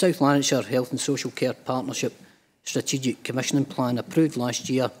 the South Lanarkshire Health and Social Care Partnership Strategic Commissioning Plan approved last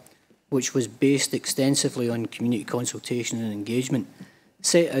year, which was based extensively on community consultation and engagement,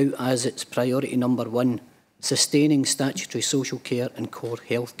 set out as its priority number 1, sustaining statutory social care and core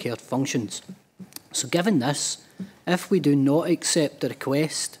health care functions. So given this, if we do not accept the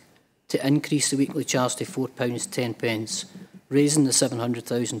request to increase the weekly charge to £4.10, raising the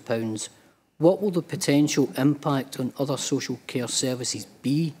 £700,000, what will the potential impact on other social care services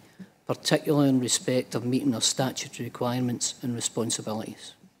be, particularly in respect of meeting our statutory requirements and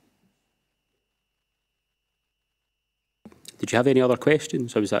responsibilities? Did you have any other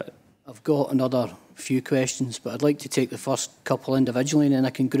questions, or was that? I've got another few questions, but I'd like to take the first couple individually and then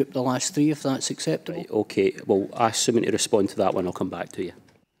I can group the last 3 if that's acceptable. Right, okay, well, ask someone to respond to that one, I'll come back to you.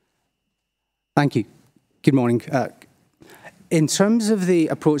 Thank you. Good morning. In terms of the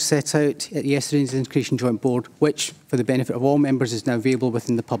approach set out at yesterday's Integration Joint Board, which, for the benefit of all members, is now available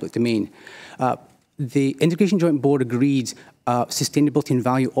within the public domain, the Integration Joint Board agreed sustainability and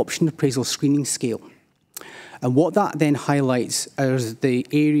value option appraisal screening scale. And what that then highlights are the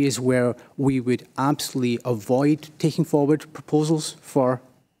areas where we would absolutely avoid taking forward proposals for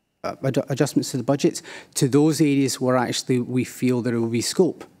adjustments to the budget, to those areas where actually we feel there will be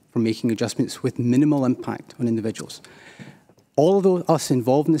scope for making adjustments with minimal impact on individuals. All of us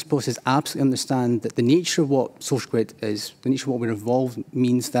involved in this process absolutely understand that the nature of what social grid is, the nature of what we're involved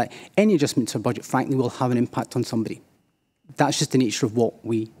means that any adjustment to our budget, frankly, will have an impact on somebody. That's just the nature of what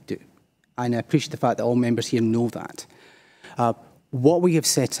we do. And I appreciate the fact that all members here know that. What we have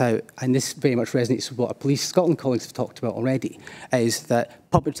set out, and this very much resonates with what our Police Scotland colleagues have talked about already, is that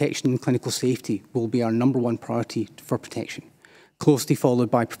public protection and clinical safety will be our #1 priority for protection, closely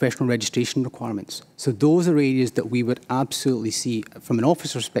followed by professional registration requirements. So those are areas that we would absolutely see, from an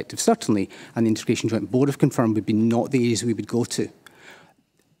officer perspective certainly, and the Integration Joint Board have confirmed would be not the areas we would go to.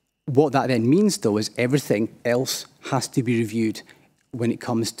 What that then means, though, is everything else has to be reviewed when it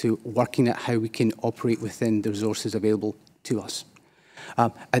comes to working at how we can operate within the resources available to us.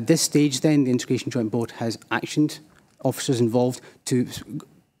 At this stage, then, the Integration Joint Board has actioned officers involved to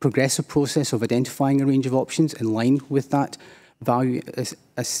progress a process of identifying a range of options in line with that value,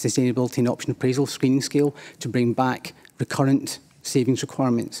 sustainability and option appraisal screening scale to bring back recurrent savings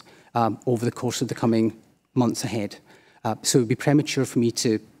requirements over the course of the coming months ahead. So it would be premature for me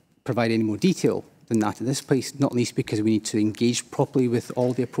to provide any more detail than that at this place, not least because we need to engage properly with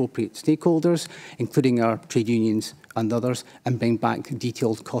all the appropriate stakeholders, including our trade unions and others, and bring back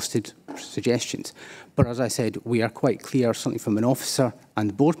detailed costed suggestions. But as I said, we are quite clear, certainly from an officer and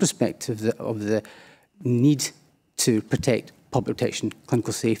the board perspective, of the need to protect public protection,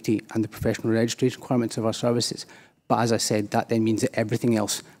 clinical safety and the professional registration requirements of our services. But as I said, that then means that everything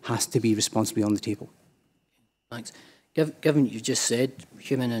else has to be responsibly on the table. Thanks. Given you just said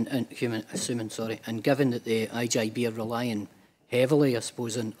human assuming, and given that the IGIB are relying heavily, I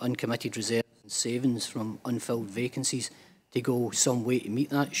suppose, on uncommitted reserves and savings from unfilled vacancies to go some way to meet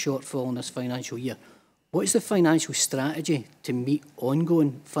that shortfall in this financial year, what is the financial strategy to meet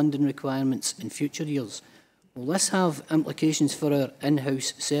ongoing funding requirements in future years? Will this have implications for our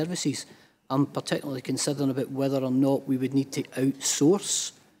in-house services? I'm particularly considering about whether or not we would need to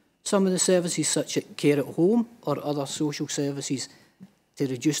outsource some of the services such as care at home or other social services to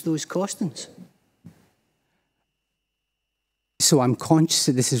reduce those costings. So I'm conscious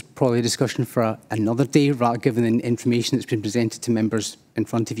that this is probably a discussion for another day, rather given the information that's been presented to members in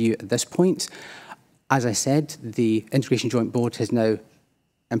front of you at this point. As I said, the Integration Joint Board has now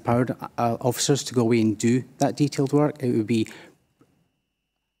empowered officers to go away and do that detailed work.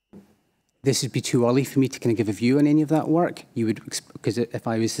 This would be too early for me to kind of give a view on any of that work. You would, because if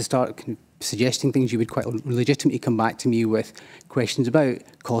I was to start suggesting things, you would quite legitimately come back to me with questions about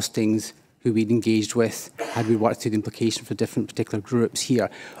costings, who we'd engaged with, had we worked through the implications for different particular groups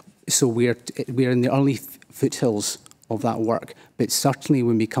here. So we're in the early foothills of that work. But certainly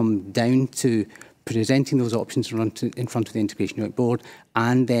when we come down to presenting those options in front of the Integration Joint Board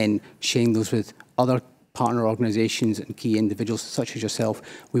and then sharing those with other partner organisations and key individuals such as yourself,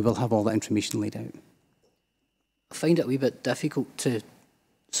 we will have all that information laid out. I find it a wee bit difficult to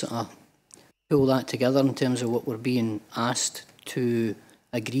sort of pull that together in terms of what we're being asked to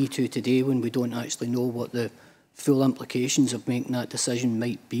agree to today when we don't actually know what the full implications of making that decision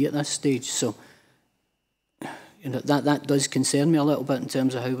might be at this stage. So, you know, that does concern me a little bit in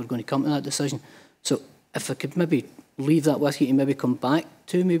terms of how we're going to come to that decision. So if I could maybe leave that with you and maybe come back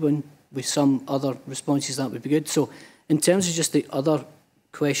to me with some other responses, that would be good. So in terms of just the other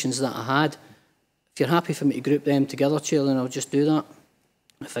questions that I had, if you're happy for me to group them together, Chair, then I'll just do that.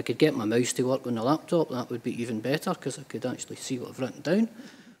 If I could get my mouse to work on the laptop, that would be even better, because I could actually see what I've written down.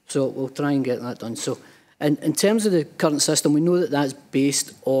 So we'll try and get that done. So in terms of the current system, we know that that's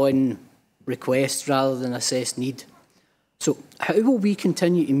based on request rather than assessed need. So how will we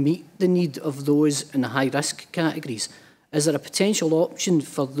continue to meet the need of those in the high-risk categories? Is there a potential option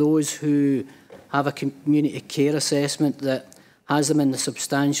for those who have a community care assessment that has them in the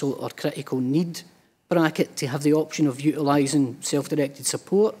substantial or critical need bracket to have the option of utilising self-directed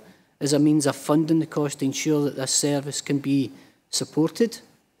support as a means of funding the cost to ensure that this service can be supported?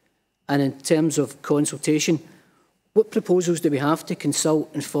 And in terms of consultation, what proposals do we have to consult,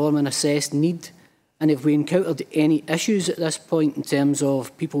 inform and assess need? And have we encountered any issues at this point in terms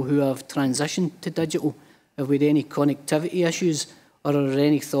of people who have transitioned to digital? Have we had any connectivity issues, or are there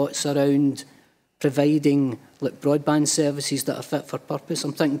any thoughts around providing broadband services that are fit for purpose?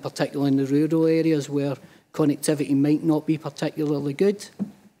 I'm thinking particularly in the rural areas where connectivity might not be particularly good.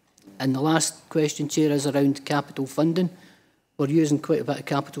 And the last question, Chair, is around capital funding. We're using quite a bit of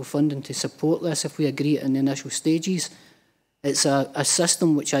capital funding to support this if we agree it in the initial stages. It's a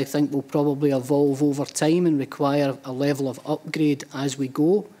system which I think will probably evolve over time and require a level of upgrade as we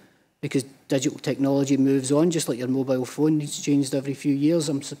go, because digital technology moves on, just like your mobile phone needs changed every few years.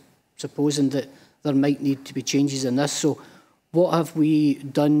 I'm supposing that there might need to be changes in this. So what have we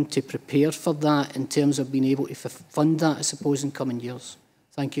done to prepare for that in terms of being able to fund that, I suppose, in coming years?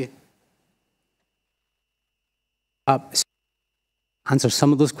 Thank you. Answer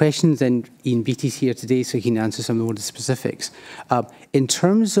some of those questions, and Ian Beattie's here today so he can answer some of the specifics. In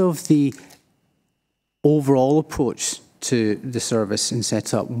terms of the overall approach to the service and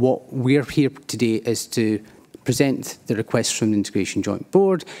setup, what we're here today is to present the request from the Integration Joint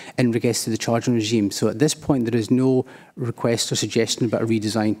Board in regards to the charging regime. So at this point, there is no request or suggestion about a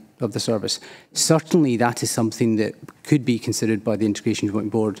redesign of the service. Certainly, that is something that could be considered by the Integration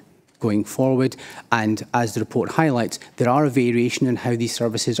Joint Board going forward. And as the report highlights, there are a variation in how these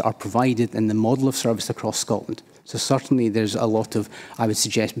services are provided in the model of service across Scotland. So certainly there's a lot of, I would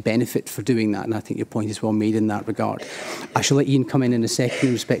suggest, benefit for doing that, and I think your point is well made in that regard. I shall let Ian come in a second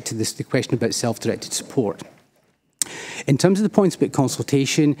in respect to the question about self-directed support. In terms of the points about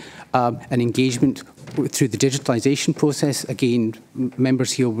consultation and engagement through the digitalisation process, again,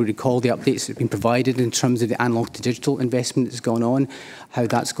 members here will recall the updates that have been provided in terms of the analog to digital investment that's gone on, how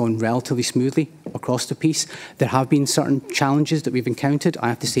that's gone relatively smoothly across the piece. There have been certain challenges that we've encountered. I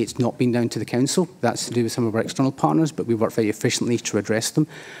have to say it's not been down to the council. That's to do with some of our external partners, but we work very efficiently to address them.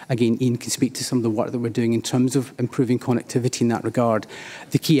 Again, Ian can speak to some of the work that we're doing in terms of improving connectivity in that regard.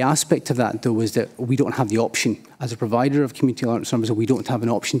 The key aspect of that, though, is that we don't have the option as a provider of community alert services. We don't have an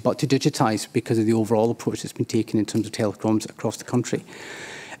option but to digitise because of the overall approach that's been taken in terms of telecoms across the country.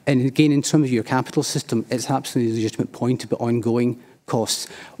 And again, in terms of your capital system, it's absolutely a legitimate point about ongoing costs.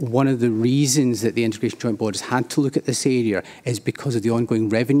 One of the reasons that the Integration Joint Board has had to look at this area is because of the ongoing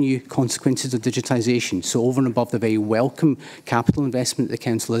revenue consequences of digitisation. So over and above the very welcome capital investment that the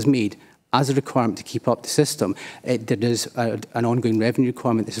Council has made as a requirement to keep up the system, there is an ongoing revenue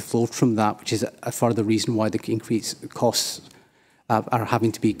requirement that has flowed from that, which is a further reason why the increased costs are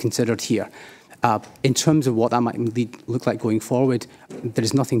having to be considered here. In terms of what that might look like going forward, there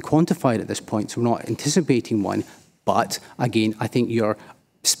is nothing quantified at this point, so we're not anticipating one. But again, I think your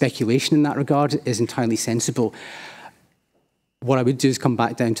speculation in that regard is entirely sensible. What I would do is come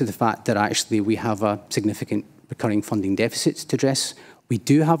back down to the fact that actually we have a significant recurring funding deficit to address. We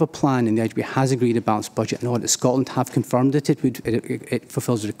do have a plan, and the IGB has agreed a balanced budget, and Audit Scotland have confirmed that it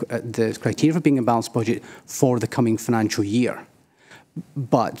fulfils the criteria for being a balanced budget for the coming financial year.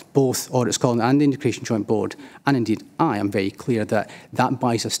 But both Audit Scotland and the Integration Joint Board, and indeed I, am very clear that that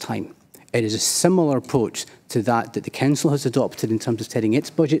buys us time. It is a similar approach to that the Council has adopted in terms of setting its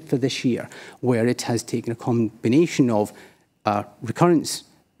budget for this year, where it has taken a combination of recurrence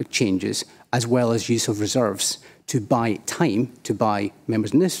changes as well as use of reserves to buy time, to buy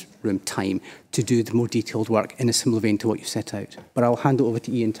members in this room time, to do the more detailed work in a similar vein to what you set out. But I'll hand it over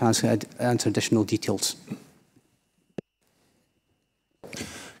to Ian to answer additional details.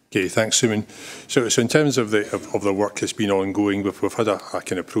 Okay, thanks, Simon. So in terms of the work that's been ongoing, we've had a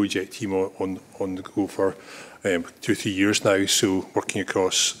kind of project team on the go for 2 or 3 years now. So working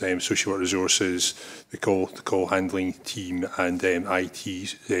across social work resources, the call handling team, and IT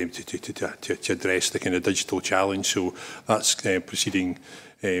to address the kind of digital challenge. So that's proceeding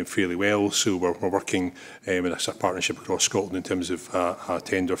fairly well. So we're working in a partnership across Scotland in terms of a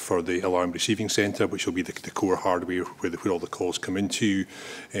tender for the alarm receiving centre, which will be the core hardware where all the calls come into.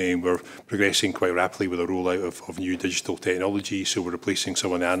 We're progressing quite rapidly with a rollout of new digital technology. So we're replacing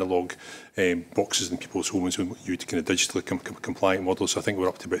some of the analogue boxes in people's homes with new kind of digitally compliant models. So I think we're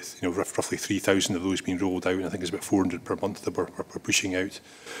up to about roughly 3,000 of those being rolled out, and I think it's about 400 per month that we're pushing out.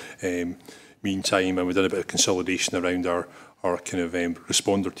 Meantime, and we've done a bit of consolidation around our kind of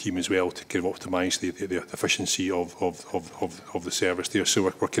responder team as well to kind of optimise the efficiency of the service there. So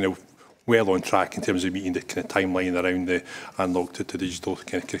we're kind of well on track in terms of meeting the kind of timeline around the analog to digital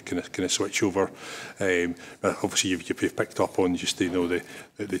kind of switch over. Obviously, you've picked up on just the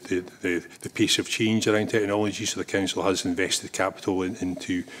pace of change around technology. So the council has invested capital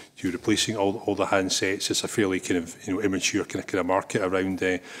into replacing all the handsets. It's a fairly kind of immature kind of market around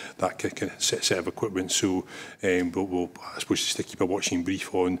that kind of set of equipment. So we'll I suppose just to keep a watching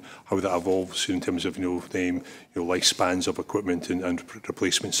brief on how that evolves in terms of lifespans of equipment and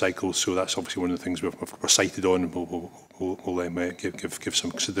replacement cycles. So that's obviously one of the things we're cited on, and we'll give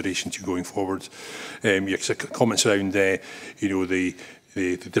some consideration to going forward. Your comments around the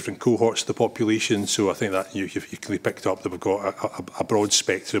different cohorts of the population. So I think that you've clearly picked up that we've got a broad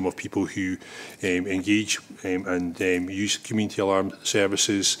spectrum of people who engage and use community alarm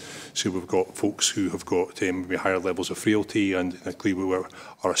services. So we've got folks who have got maybe higher levels of frailty, and clearly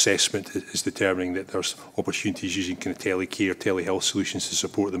our assessment is determining that there's opportunities using kind of telecare, telehealth solutions to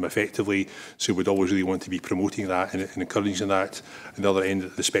support them effectively. So we'd always really want to be promoting that and encouraging that. On the other end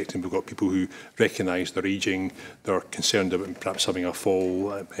of the spectrum, we've got people who recognise they're ageing, they're concerned about perhaps having a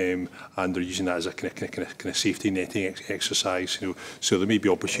fall, and they're using that as a kind of safety netting exercise. So there may be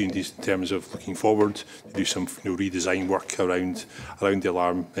opportunities in terms of looking forward to do some redesign work around the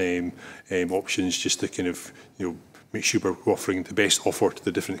alarm options, just to kind of make sure we're offering the best offer to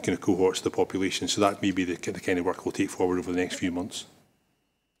the different kind of cohorts of the population. So that may be the kind of work we'll take forward over the next few months.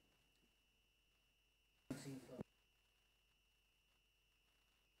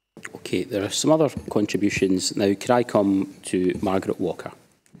 Okay, there are some other contributions. Now, could I come to Margaret Walker?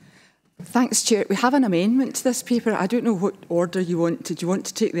 Thanks, Chair. We have an amendment to this paper. I don't know what order you want. Did you want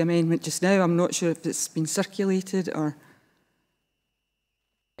to take the amendment just now? I'm not sure if it's been circulated or...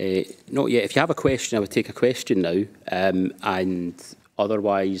 Not yet. If you have a question, I would take a question now. And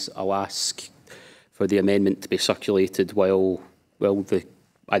otherwise, I'll ask for the amendment to be circulated while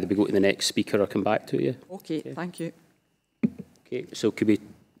either we go to the next speaker or come back to you. Okay, thank you. Okay, so can I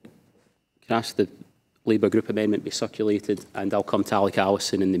ask the Labour Group amendment be circulated, and I'll come to Alec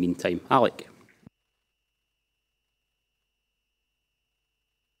Allison in the meantime. Alec.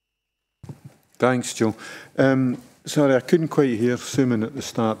 Thanks, Joe. Sorry, I couldn't quite hear Suman at the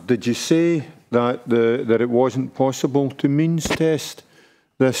start. Did you say that that it wasn't possible to means test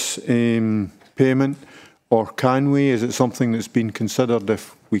this payment, or can we? Is it something that's been considered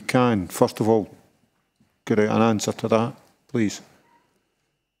if we can? First of all, could I get an answer to that, please?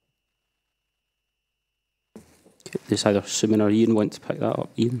 Does either Suman or Ian want to pick that up?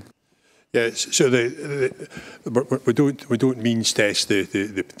 Ian? Yeah, so we don't means test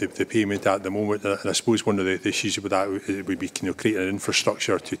the payment at the moment, and I suppose one of the issues with that would be creating an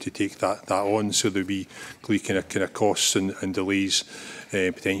infrastructure to take that on. So there'd be kind of costs and delays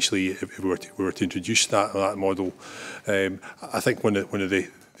potentially if we were to introduce that model. I think one of the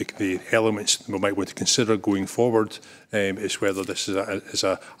elements we might want to consider going forward is whether this is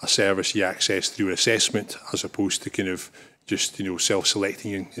a service you access through assessment as opposed to kind of just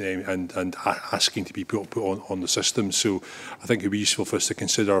self-selecting and asking to be put on the system. So I think it would be useful for us to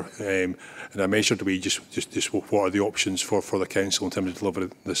consider in a measured way just what are the options for the council in terms of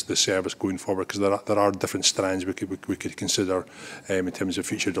delivering this service going forward, because there are different strands we could consider in terms of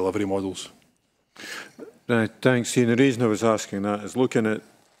future delivery models. Thanks, Ian. The reason I was asking that is looking at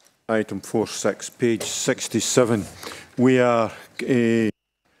item 4.6, page 67. We are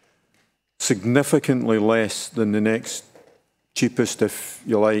significantly less than the next cheapest, if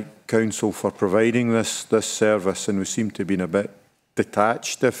you like, council for providing this service, and we seem to have been a bit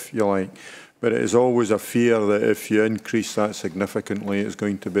detached, if you like. But it is always a fear that if you increase that significantly, it's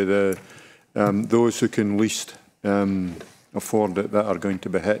going to be those who can least afford it that are going to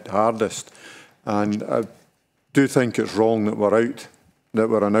be hit hardest. And I do think it's wrong that we're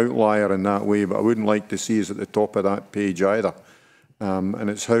an outlier in that way, but I wouldn't like to see us at the top of that page either. And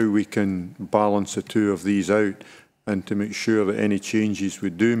it's how we can balance the two of these out, and to make sure that any changes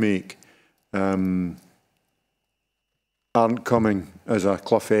we do make aren't coming as a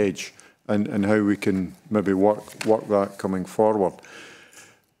cliff edge, and how we can maybe work that coming forward.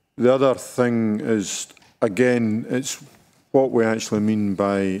 The other thing is, again, it's what we actually mean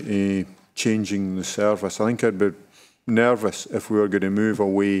by changing the service. I think I'd be nervous if we were going to move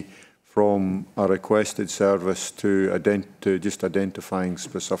away from a requested service to just identifying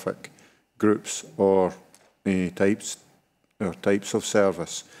specific groups or types of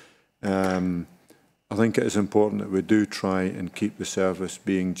service. I think it is important that we do try and keep the service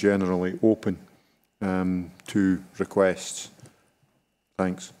being generally open to requests.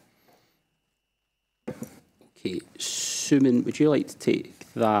 Thanks. Okay, Suman, would you like to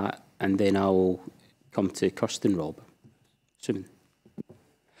take that, and then I'll come to Kirsten Robb. Suman.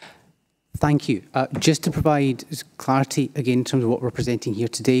 Thank you. Just to provide clarity again in terms of what we're presenting here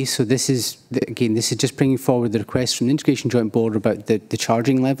today. So this is, again, this is just bringing forward the request from the Integration Joint Board about the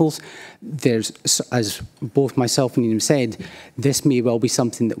charging levels. There's, as both myself and Ian said, this may well be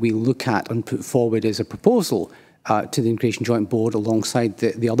something that we look at and put forward as a proposal to the Integration Joint Board alongside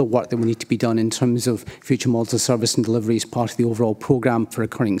the other work that will need to be done in terms of future models of service and delivery as part of the overall programme for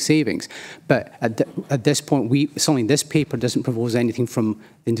recurring savings. But at this point, certainly this paper doesn't propose anything from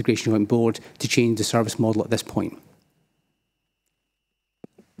the Integration Joint Board to change the service model at this point.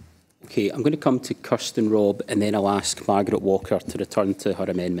 Okay, I'm going to come to Kirsten Robb, and then I'll ask Margaret Walker to return to her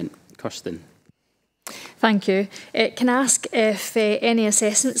amendment. Kirsten. Thank you. Can I ask if any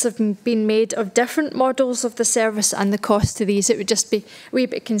assessments have been made of different models of the service and the cost to these? It would just be a wee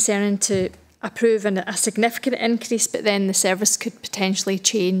bit concerning to approve a significant increase, but then the service could potentially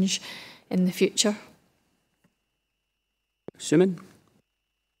change in the future. Suman.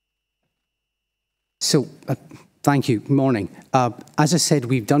 So, thank you. Good morning. As I said,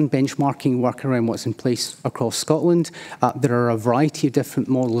 we've done benchmarking work around what's in place across Scotland. There are a variety of different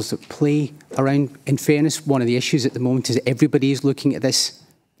models that play around. In fairness, one of the issues at the moment is everybody is looking at this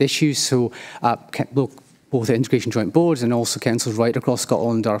issue. So both the Integration Joint Boards and also councils right across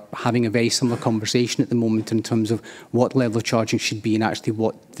Scotland are having a very similar conversation at the moment in terms of what level of charging should be and actually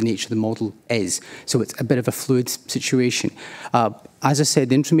what the nature of the model is. So it's a bit of a fluid situation. As I said,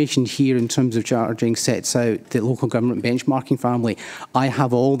 the information here in terms of charging sets out the local government benchmarking family. I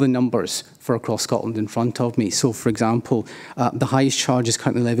have all the numbers for across Scotland in front of me. So, for example, the highest charge is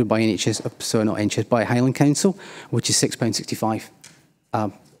currently levied by by Highland Council, which is £6.65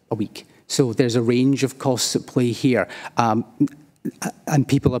 a week. So there's a range of costs at play here. And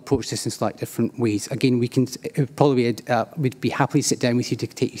people approach this in slightly different ways. Again, we can probably we'd be happy to sit down with you to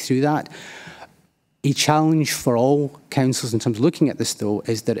take you through that. A challenge for all councils in terms of looking at this, though,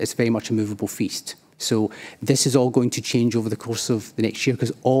 is that it's very much a movable feast. So this is all going to change over the course of the next year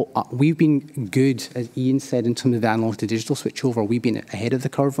because we've been good, as Ian said, in terms of the analog to digital switchover. We've been ahead of the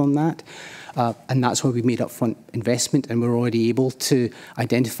curve on that. And that's why we've made upfront investment, and we're already able to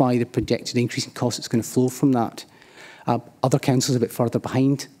identify the projected increase in cost that's going to flow from that. Other councils are a bit further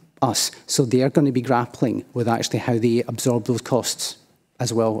behind us, so they're going to be grappling with actually how they absorb those costs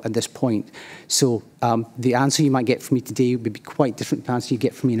as well at this point. So the answer you might get from me today would be quite different from the answer you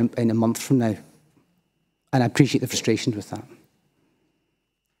get from me in a month from now. And I appreciate the frustrations with that.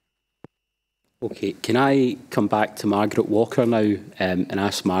 Okay, can I come back to Margaret Walker now and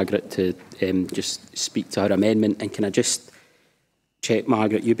ask Margaret to just speak to her amendment? And can I just check,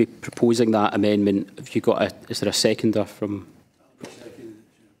 Margaret, you'd be proposing that amendment. Have you got is there a seconder from?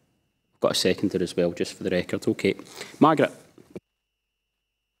 Got a seconder as well, just for the record. Okay, Margaret.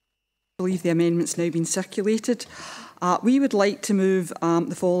 I believe the amendment's now been circulated. We would like to move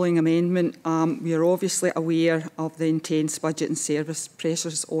the following amendment. We are obviously aware of the intense budget and service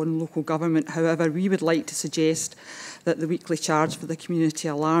pressures on local government. However, we would like to suggest that the weekly charge for the community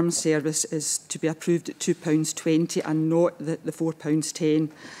alarm service is to be approved at £2.20 and not the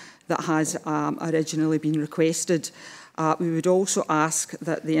 £4.10 that has originally been requested. We would also ask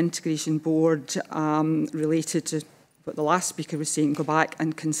that the Integration Board related to what the last speaker was saying, go back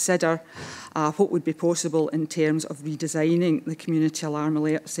and consider what would be possible in terms of redesigning the community alarm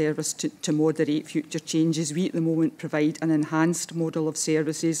alert service to moderate future changes. We at the moment provide an enhanced model of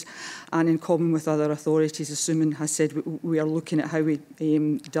services, and in common with other authorities, as Suman has said, we are looking at how we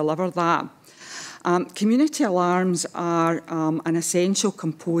deliver that. Community alarms are an essential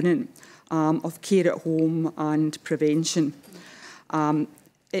component of care at home and prevention.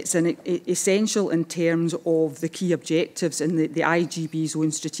 It's essential in terms of the key objectives in the IGB's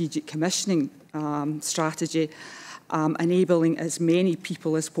own strategic commissioning strategy, enabling as many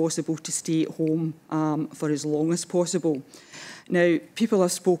people as possible to stay at home for as long as possible. Now, people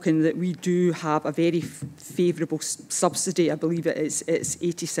have spoken that we do have a very favourable subsidy. I believe it's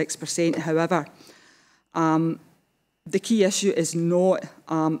 86%. However, the key issue is not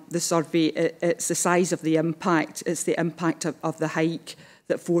the survey, it's the size of the impact. It's the impact of the hike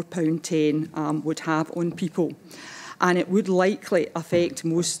that £4.10 would have on people. And it would likely affect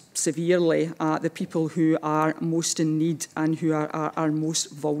most severely the people who are most in need and who are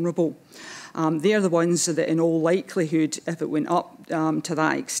most vulnerable. They're the ones that in all likelihood, if it went up to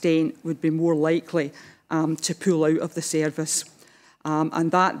that extent, would be more likely to pull out of the service.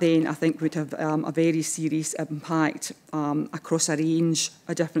 And that then, I think, would have a very serious impact across a range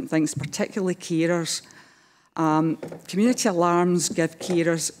of different things, particularly carers. Community alarms give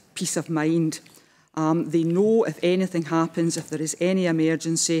carers peace of mind. They know if anything happens, if there is any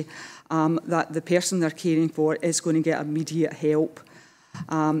emergency, that the person they're caring for is going to get immediate help.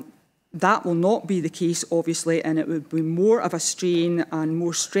 That will not be the case, obviously, and it would be more of a strain and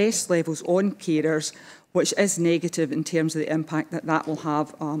more stress levels on carers, which is negative in terms of the impact that that will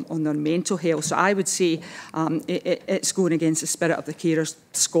have on their mental health. So I would say it's going against the spirit of the Carers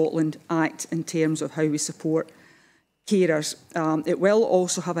Scotland Act in terms of how we support carers. It will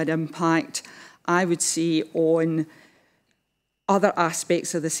also have an impact, I would say, on other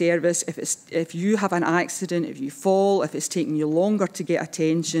aspects of the service. If you have an accident, if you fall, if it's taking you longer to get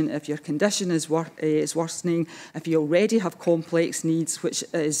attention, if your condition is worsening, if you already have complex needs, which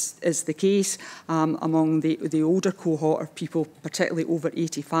is the case among the older cohort of people, particularly over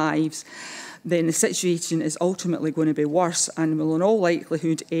 85s, then the situation is ultimately going to be worse and will in all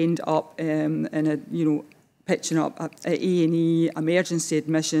likelihood end up in a, pitching up at A&E, emergency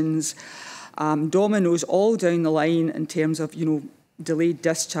admissions, dominoes all down the line in terms of, delayed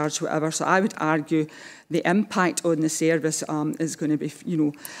discharge, whatever. So I would argue the impact on the service is going to be,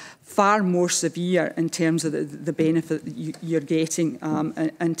 far more severe in terms of the benefit that you're getting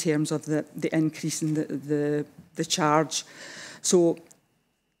in terms of the increase in the charge. So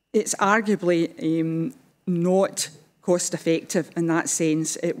it's arguably not cost effective in that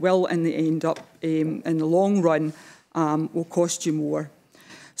sense. It will, in the end up, in the long run, will cost you more.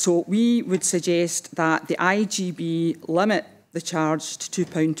 So we would suggest that the IGB limit the charge to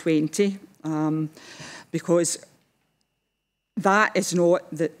 £2.20 because that is not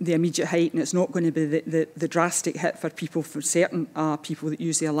the immediate height, and it's not going to be the drastic hit for people, for certain people that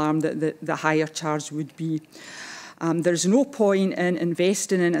use the alarm, that the higher charge would be. There's no point in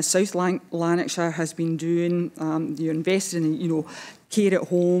investing in, as South Lanarkshire has been doing, you're investing in, care at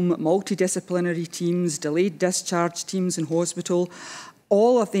home, multidisciplinary teams, delayed discharge teams in hospital,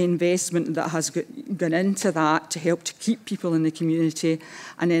 all of the investment that has gone into that to help to keep people in the community,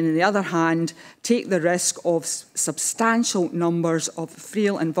 and then on the other hand, take the risk of substantial numbers of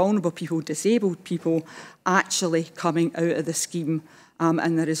frail and vulnerable people, disabled people, actually coming out of the scheme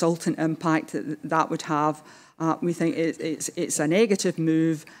and the resultant impact that would have. We think it's a negative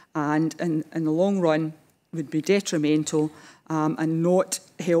move and in the long run would be detrimental and not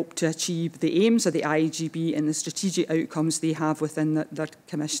help to achieve the aims of the IGB and the strategic outcomes they have within their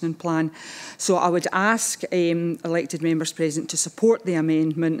commissioning plan. So I would ask elected members present to support the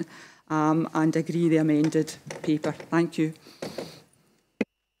amendment and agree the amended paper. Thank you.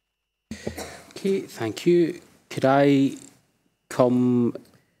 Okay, thank you. Could I come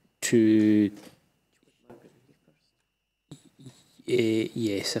to...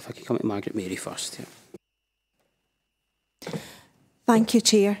 yes, if I could come to Margaret Mary first. Yeah. Thank you,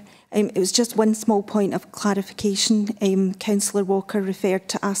 Chair. It was just one small point of clarification. Councillor Walker referred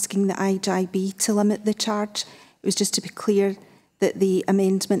to asking the IGB to limit the charge. It was just to be clear that the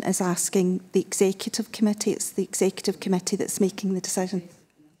amendment is asking the Executive Committee. It's the Executive Committee that's making the decision.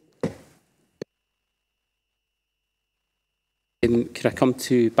 Could I come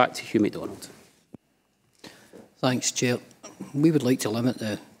back to Hugh MacDonald? Thanks, Chair. We would like to limit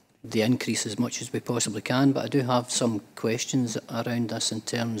the increase as much as we possibly can, but I do have some questions around this in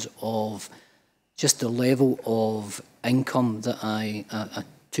terms of just the level of income that a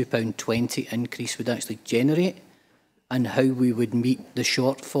 £2.20 increase would actually generate, and how we would meet the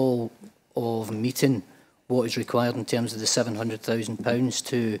shortfall of meeting what is required in terms of the £700,000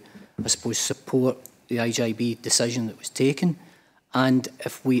 to, I suppose, support the IGB decision that was taken. And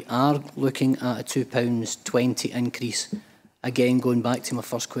if we are looking at a £2.20 increase, again, going back to my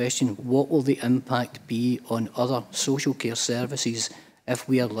first question, what will the impact be on other social care services if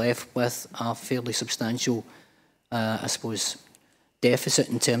we are left with a fairly substantial, I suppose, deficit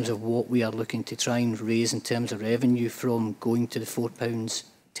in terms of what we are looking to try and raise in terms of revenue from going to the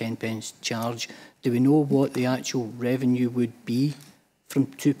 £4.10 charge? Do we know what the actual revenue would be from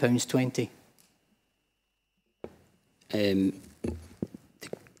 £2.20? The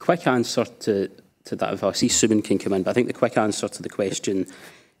quick answer to that, if I see Suman can come in, but I think the quick answer to the question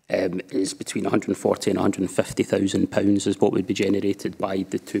is between £140,000 and £150,000 is what would be generated by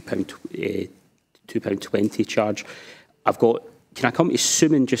the £2.20 charge. Can I come to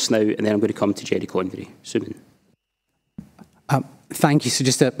Suman just now, and then I'm going to come to Jerry Convery. Suman. Thank you. So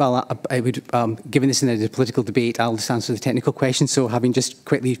just, I would, given this in a political debate, I'll just answer the technical question. So having just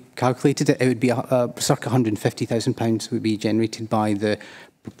quickly calculated it, it would be circa £150,000 would be generated by the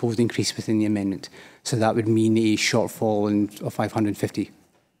proposed increase within the amendment. So that would mean a shortfall of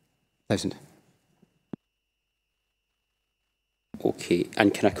 550,000. Okay,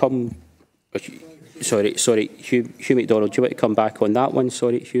 and can I come? Sorry, Hugh MacDonald, do you want to come back on that one?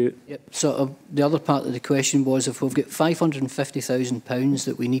 Sorry, Hugh. Yep. So the other part of the question was, if we've got £550,000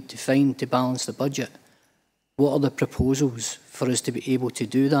 that we need to find to balance the budget, what are the proposals for us to be able to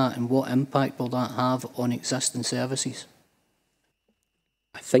do that, and what impact will that have on existing services?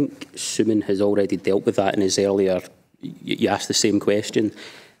 I think Suman has already dealt with that in his earlier. You asked the same question.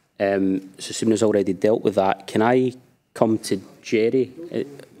 So Suman has already dealt with that. Can I come to Jerry?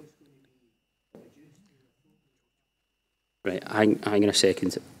 Right, hang on a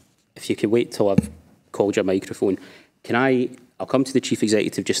second. If you could wait till I've called your microphone. I'll come to the Chief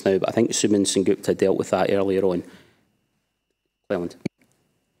Executive just now, but I think Suman Sengupta dealt with that earlier on. Cleland.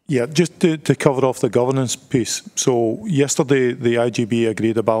 Yeah, just to cover off the governance piece. So yesterday, the IGB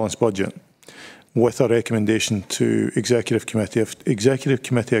agreed a balanced budget with a recommendation to Executive Committee. If Executive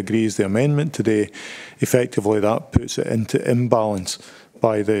Committee agrees the amendment today, effectively that puts it into imbalance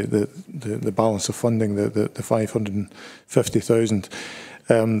by the balance of funding, the 550,000.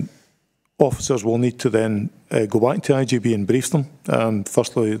 Officers will need to then go back to IGB and brief them.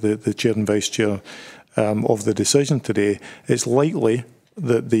 Firstly, the Chair and Vice Chair of the decision today. It's likely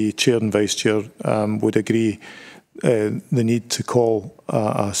that the Chair and Vice Chair would agree the need to call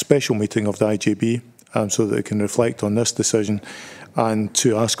a special meeting of the IGB so that it can reflect on this decision and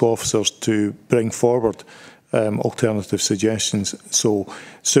to ask officers to bring forward alternative suggestions. So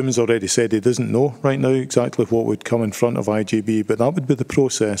Suman's already said he doesn't know right now exactly what would come in front of IGB, but that would be the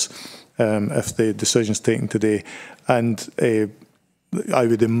process if the decision's taken today. And I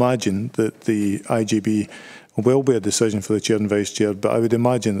would imagine that the IGB will be a decision for the Chair and Vice Chair, but I would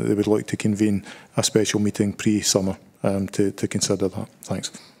imagine that they would like to convene a special meeting pre-summer to consider that.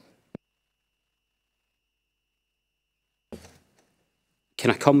 Thanks.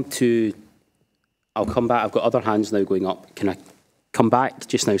 Can I come to... I'll come back. I've got other hands now going up. Can I come back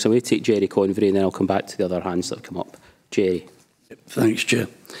just now? So I'm going to take Jerry Convery and then I'll come back to the other hands that have come up. Jerry. Thanks, Chair.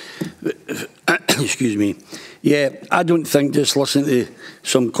 Excuse me. Yeah, I don't think, just listening to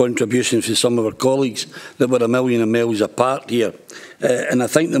some contributions from some of our colleagues, that we're a million miles apart here. And I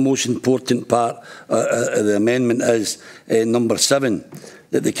think the most important part of the amendment is number 7,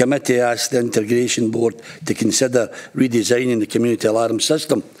 that the committee asked the Integration Board to consider redesigning the community alarm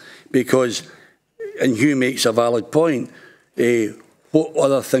system, because, and Hugh makes a valid point, what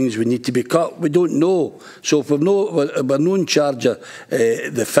other things would need to be cut? We don't know. So if we're no in charge of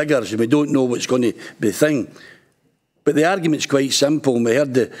the figures, we don't know what's going to be the thing. But the argument's quite simple, and we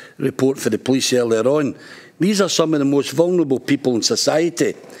heard the report for the police earlier on. These are some of the most vulnerable people in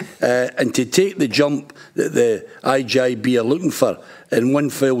society, and to take the jump that the IGIB are looking for in one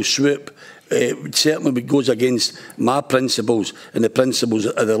fell swoop, certainly goes against my principles and the principles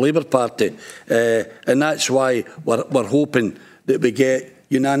of the Labour Party. And that's why we're hoping that we get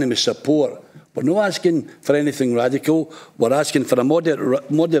unanimous support. We're not asking for anything radical. We're asking for a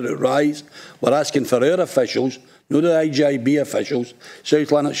moderate rise. We're asking for our officials, not the IGIB officials,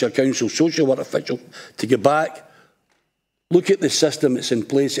 South Lanarkshire Council social work officials, to go back, look at the system that's in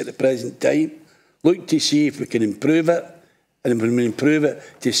place at the present time, look to see if we can improve it, and if we can improve it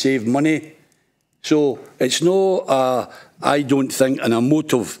to save money. So it's no, I don't think, an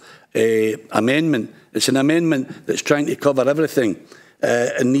emotive amendment. It's an amendment that's trying to cover everything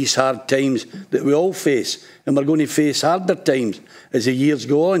in these hard times that we all face. And we're going to face harder times as the years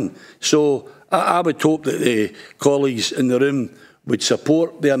go on. So I would hope that the colleagues in the room would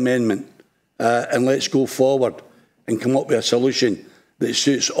support the amendment and let's go forward and come up with a solution that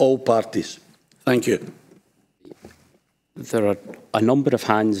suits all parties. Thank you. There are a number of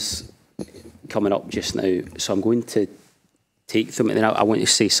hands coming up just now, so I'm going to take them, and then I want to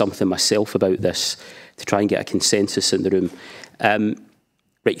say something myself about this to try and get a consensus in the room.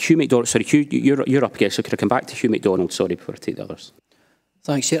 Right, Hugh MacDonald, sorry, Hugh, you're up again, so could I come back to Hugh MacDonald, sorry, before I take the others?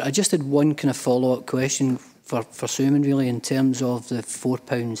 Thanks, Chair. I just had one kind of follow-up question for Suman, really, in terms of the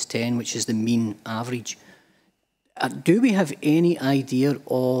 £4.10, which is the mean average. Do we have any idea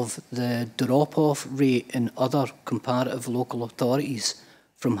of the drop-off rate in other comparative local authorities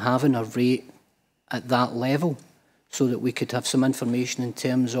from having a rate at that level? so that we could have some information in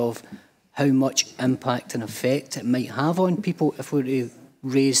terms of how much impact and effect it might have on people if we were to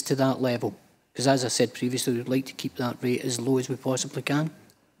raise to that level? Because as I said previously, we'd like to keep that rate as low as we possibly can.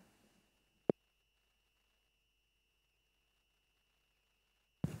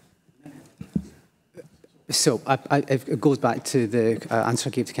 So it goes back to the answer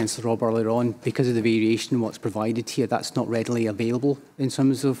I gave to Councillor Robb earlier on. Because of the variation in what's provided here, that's not readily available in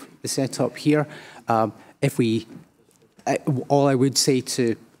terms of the setup here. All I would say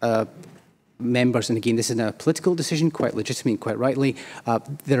to members, and again, this is a political decision, quite legitimately and quite rightly,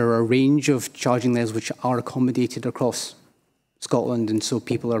 there are a range of charging levels which are accommodated across Scotland, and so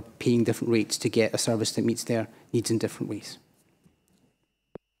people are paying different rates to get a service that meets their needs in different ways.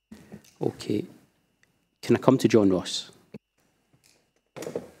 Okay. Can I come to John Ross?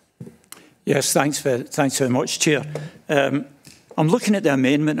 Yes, thanks very much, Chair. I'm looking at the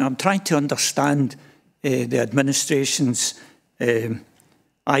amendment and I'm trying to understand the administration's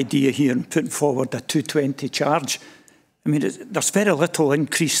idea here and putting forward a 220 charge. I mean, there's very little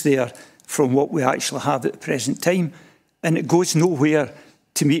increase there from what we actually have at the present time, and it goes nowhere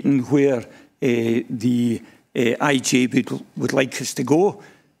to meeting where the IJ would like us to go.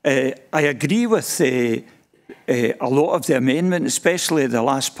 I agree with a lot of the amendment, especially the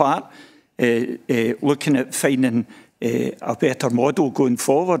last part, looking at finding a better model going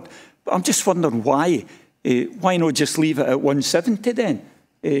forward. But I'm just wondering why not just leave it at 170 then?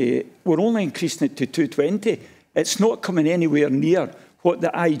 We're only increasing it to 220. It's not coming anywhere near what the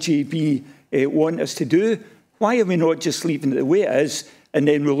IJB want us to do. Why are we not just leaving it the way it is, and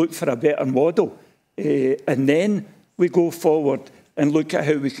then we look for a better model, and then we go forward and look at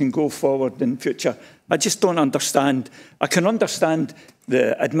how we can go forward in future? I just don't understand. I can understand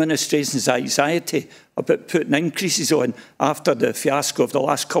the administration's anxiety about putting increases on after the fiasco of the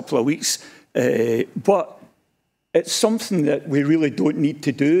last couple of weeks, but it's something that we really don't need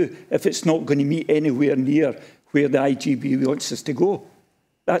to do if it's not going to meet anywhere near where the IGB wants us to go.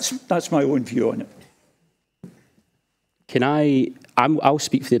 That's my own view on it. Can I'll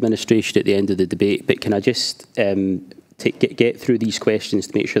speak for the administration at the end of the debate, but can I just get through these questions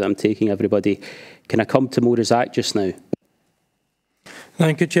to make sure that I'm taking everybody? Can I come to Mo Razak just now?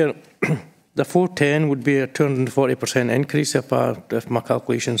 Thank you, Chair. The 410 would be a 240% increase if my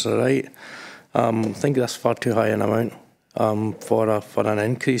calculations are right. I think that's far too high an amount for an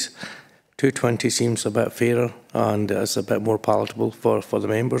increase. 220 seems a bit fairer and it's a bit more palatable for the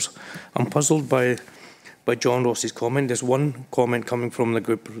members. I'm puzzled by John Ross's comment. There's one comment coming from the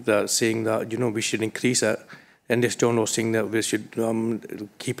group that's saying that, you know, we should increase it, and there's John Ross saying that we should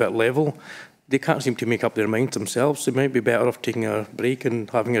keep it level. They can't seem to make up their minds themselves. They might be better off taking a break and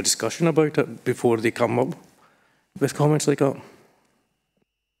having a discussion about it before they come up with comments like that.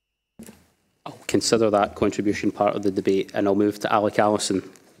 I'll consider that contribution part of the debate, and I'll move to Alec Allison.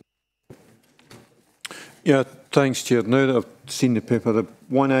 Yeah, thanks, Chair. Now that I've seen the paper, the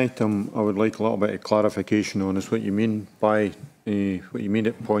one item I would like a little bit of clarification on is what you mean by what you mean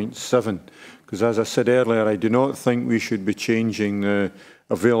at point 7. Because as I said earlier, I do not think we should be changing the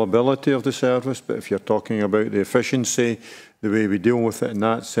availability of the service, but if you're talking about the efficiency, the way we deal with it in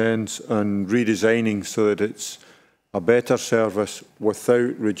that sense, and redesigning so that it's a better service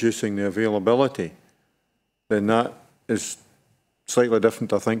without reducing the availability, then that is slightly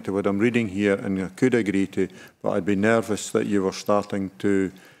different, I think, to what I'm reading here, and I could agree to, but I'd be nervous that you were starting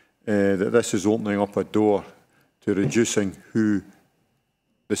to, that this is opening up a door to reducing who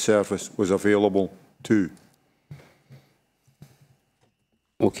the service was available to.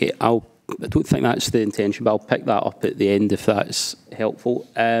 Okay, I don't think that's the intention, but I'll pick that up at the end if that's helpful.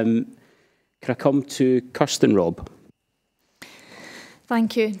 Can I come to Kirsten Robb?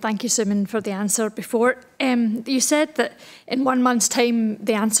 Thank you, Simon, for the answer before. You said that in 1 month's time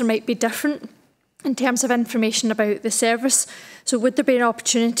the answer might be different in terms of information about the service. So would there be an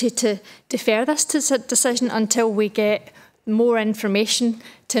opportunity to defer this decision until we get more information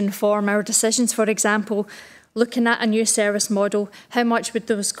to inform our decisions? For example, looking at a new service model, how much would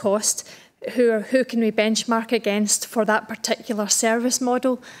those cost? Who can we benchmark against for that particular service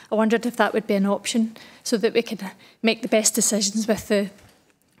model? I wondered if that would be an option so that we could make the best decisions with the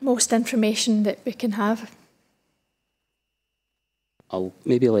most information that we can have. I'll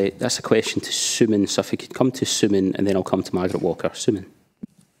maybe that's a question to Suman, so if we could come to Suman and then I'll come to Margaret Walker. Suman.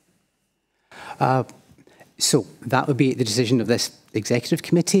 So that would be the decision of this executive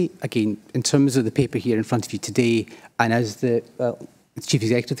committee. Again, in terms of the paper here in front of you today, and as the Chief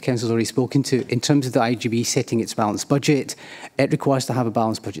Executive of the Council has already spoken to, in terms of the IGB setting its balanced budget, it requires to have a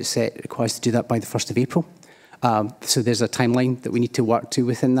balanced budget set. It requires to do that by the 1st of April. So there's a timeline that we need to work to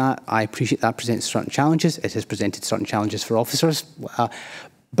within that. I appreciate that presents certain challenges. It has presented certain challenges for officers,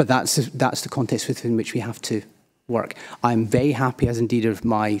 but that's the context within which we have to work. I'm very happy, as indeed of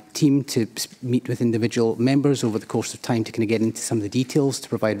my team, to meet with individual members over the course of time to kind of get into some of the details, to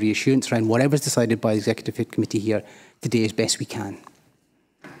provide reassurance around whatever's decided by the Executive Committee here today as best we can.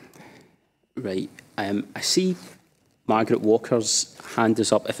 Right. I see Margaret Walker's hand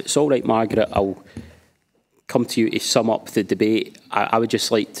is up. If it's all right, Margaret, I'll come to you to sum up the debate. I would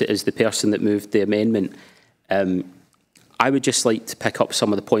just like to, as the person that moved the amendment, I would just like to pick up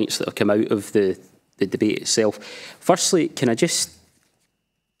some of the points that have come out of the debate itself. Firstly, can I just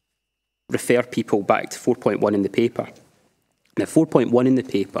refer people back to 4.1 in the paper? Now, 4.1 in the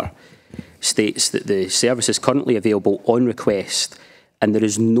paper states that the service is currently available on request and there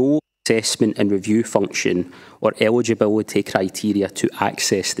is no assessment and review function or eligibility criteria to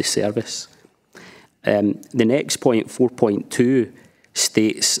access the service. The next point, 4.2,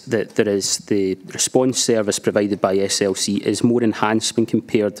 states that there is the response service provided by SLC is more enhanced when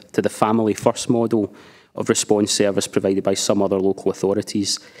compared to the family first model of response service provided by some other local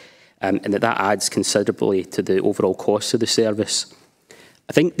authorities, and that adds considerably to the overall cost of the service.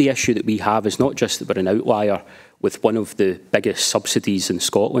 I think the issue that we have is not just that we're an outlier with one of the biggest subsidies in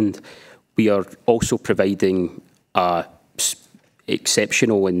Scotland. We are also providing a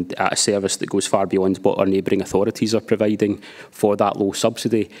exceptional and a service that goes far beyond what our neighbouring authorities are providing for that low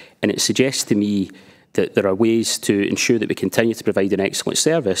subsidy. And it suggests to me that there are ways to ensure that we continue to provide an excellent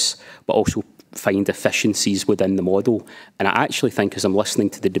service, but also find efficiencies within the model. And I actually think, as I'm listening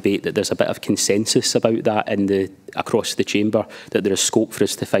to the debate, that there's a bit of consensus about that across the chamber, that there is scope for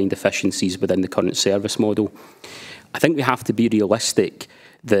us to find efficiencies within the current service model. I think we have to be realistic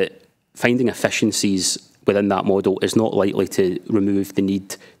that finding efficiencies within that model is not likely to remove the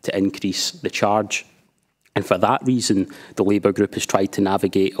need to increase the charge. And for that reason, the Labour group has tried to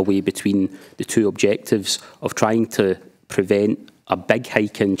navigate a way between the two objectives of trying to prevent a big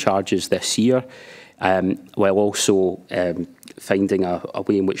hike in charges this year, while also finding a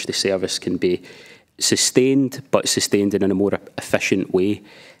way in which the service can be sustained, but sustained in a more efficient way.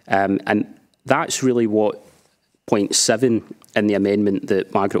 And that's really what point 7 in the amendment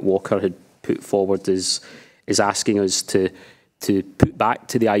that Margaret Walker had put forward is asking us to put back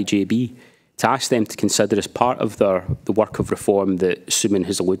to the IJB, to ask them to consider as part of the work of reform that Suman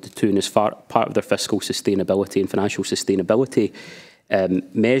has alluded to, and as part of their fiscal sustainability and financial sustainability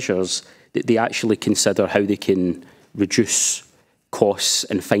measures, that they actually consider how they can reduce costs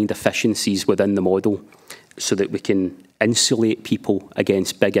and find efficiencies within the model so that we can insulate people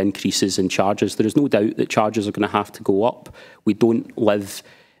against big increases in charges. There is no doubt that charges are going to have to go up. We don't live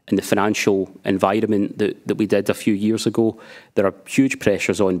in the financial environment that we did a few years ago. There are huge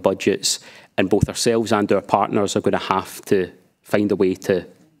pressures on budgets, and both ourselves and our partners are going to have to find a way to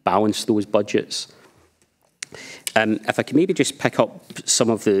balance those budgets. If I can maybe just pick up some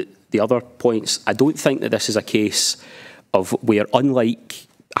of the other points, I don't think that this is a case of where, unlike,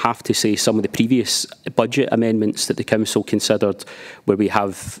 I have to say, some of the previous budget amendments that the Council considered, where we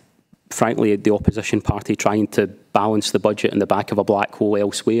have, frankly, the opposition party trying to balance the budget in the back of a black hole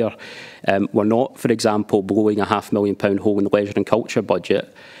elsewhere. We're not, for example, blowing a £500,000 hole in the leisure and culture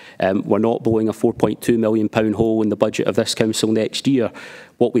budget. We're not blowing a £4.2 million hole in the budget of this council next year.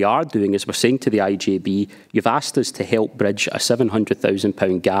 What we are doing is we're saying to the IJB, you've asked us to help bridge a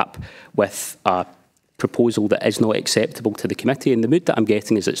 £700,000 gap with a proposal that is not acceptable to the committee. And the mood that I'm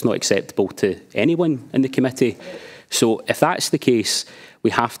getting is it's not acceptable to anyone in the committee. So if that's the case,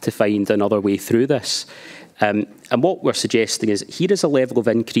 we have to find another way through this. And what we're suggesting is, here is a level of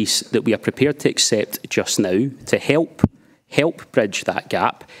increase that we are prepared to accept just now to help bridge that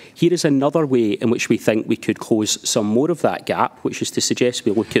gap. Here is another way in which we think we could close some more of that gap, which is to suggest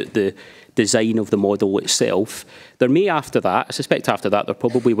we look at the design of the model itself. There may, after that, I suspect after that, there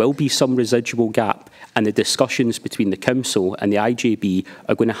probably will be some residual gap, and the discussions between the Council and the IJB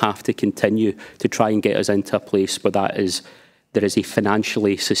are going to have to continue to try and get us into a place where there is a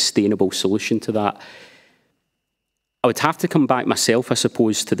financially sustainable solution to that. I would have to come back myself, I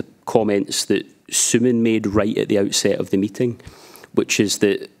suppose, to the comments that Suman made right at the outset of the meeting, which is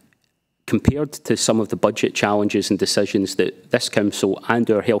that compared to some of the budget challenges and decisions that this council and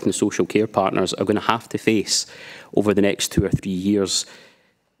our health and social care partners are going to have to face over the next 2 or 3 years,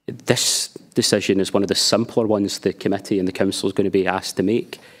 this decision is one of the simpler ones the committee and the council is going to be asked to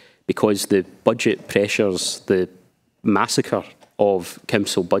make, because the budget pressures, the massacre of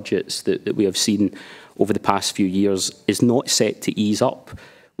council budgets that we have seen over the past few years is not set to ease up.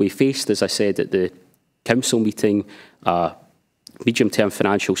 We faced, as I said at the council meeting, medium-term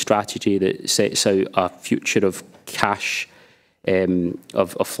financial strategy that sets out a future of cash,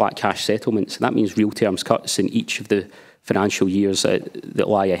 of flat cash settlements. And that means real terms cuts in each of the financial years that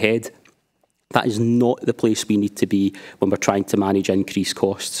lie ahead. That is not the place we need to be when we're trying to manage increased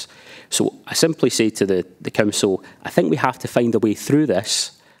costs. So I simply say to the Council, I think we have to find a way through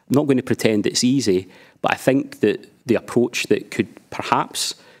this. I'm not going to pretend it's easy, but I think that the approach that could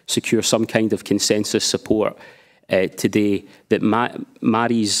perhaps secure some kind of consensus support today that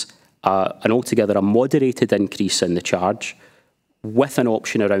marries an altogether a moderated increase in the charge with an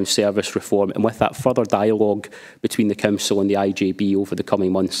option around service reform and with that further dialogue between the Council and the IJB over the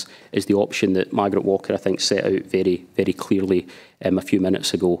coming months is the option that Margaret Walker, I think, set out very, very clearly a few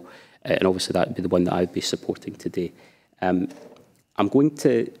minutes ago. And obviously that would be the one that I would be supporting today. I'm going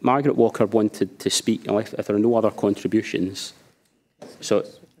to... Margaret Walker wanted to speak, if there are no other contributions. So,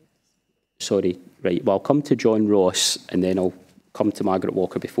 sorry, right. Well, I'll come to John Ross and then I'll come to Margaret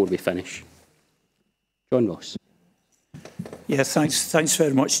Walker before we finish. John Ross. Yeah, thanks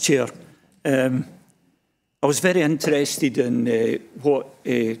very much, Chair. I was very interested in what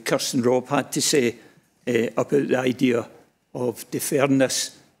Kirsten Robb had to say about the idea of deferring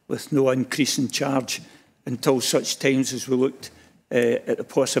this with no increase in charge until such times as we looked at the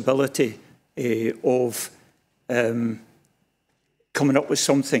possibility of coming up with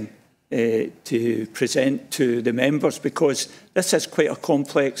something to present to the members, because this is quite a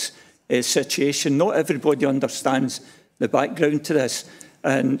complex situation. Not everybody understands the background to this.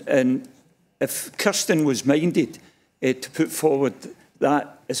 And if Kirsten was minded to put forward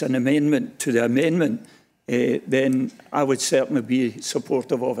that as an amendment to the amendment, then I would certainly be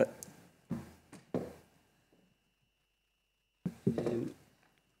supportive of it.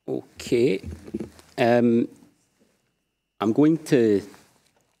 Okay. I'm going to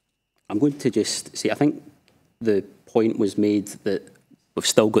just say, I think the point was made that we've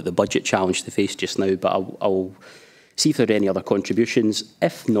still got the budget challenge to face just now, but I'll see if there are any other contributions.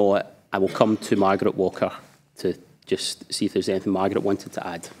 If not, I will come to Margaret Walker to just see if there's anything Margaret wanted to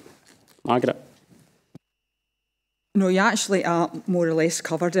add. Margaret? No, you actually more or less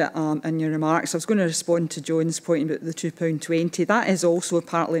covered it in your remarks. I was going to respond to John's point about the £2.20. That is also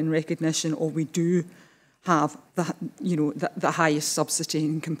partly in recognition of we do have the highest subsidy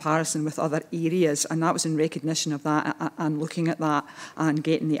in comparison with other areas, and that was in recognition of that and looking at that and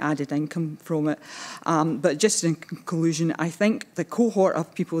getting the added income from it. But just in conclusion, I think the cohort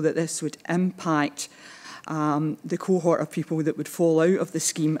of people that this would impact, the cohort of people that would fall out of the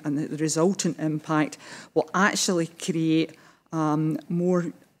scheme and the resultant impact will actually create a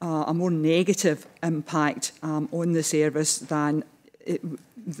more negative impact on the service than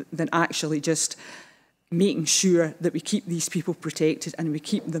actually just making sure that we keep these people protected and we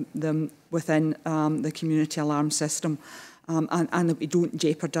keep them within the community alarm system, and that we don't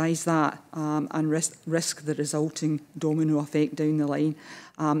jeopardise that and risk the resulting domino effect down the line.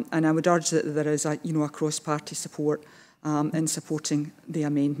 And I would urge that there is a cross-party support in supporting the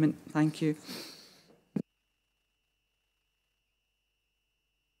amendment. Thank you.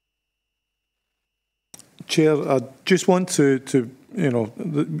 Chair, I just want to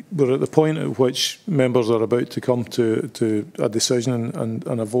we're at the point at which members are about to come to a decision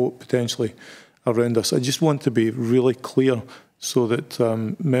and a vote potentially around this. I just want to be really clear so that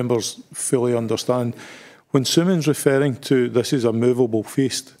members fully understand. When Suman's referring to this is a movable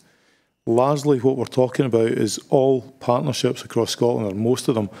feast, largely what we're talking about is all partnerships across Scotland, or most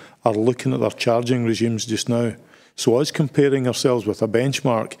of them, are looking at their charging regimes just now. So us comparing ourselves with a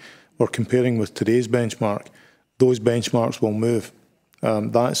benchmark, we're comparing with today's benchmark. Those benchmarks will move.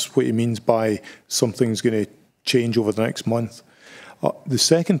 That's what he means by something's going to change over the next month. The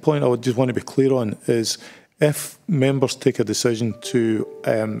second point I would just want to be clear on is if members take a decision to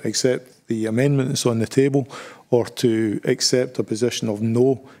accept the amendment that's on the table or to accept a position of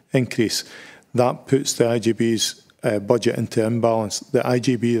no increase, that puts the IJB's budget into imbalance. The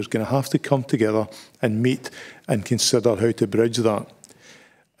IJB is going to have to come together and meet and consider how to bridge that.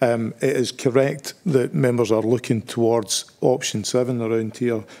 It is correct that members are looking towards option 7 around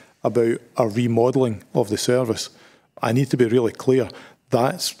here about a remodelling of the service. I need to be really clear,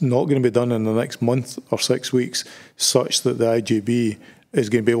 that's not going to be done in the next month or 6 weeks, such that the IJB is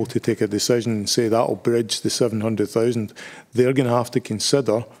going to be able to take a decision and say that will bridge the 700,000. They're going to have to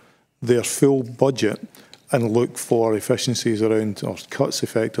consider their full budget and look for efficiencies around, or cuts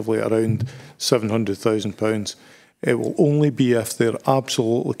effectively, around £700,000. It will only be if they're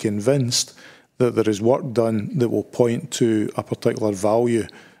absolutely convinced that there is work done that will point to a particular value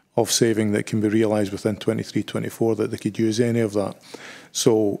of saving that can be realised within 23-24 that they could use any of that.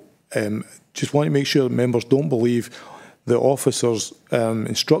 So just want to make sure that members don't believe the officers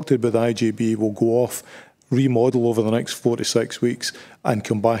instructed by the IGB will go off, remodel over the next 4 to 6 weeks and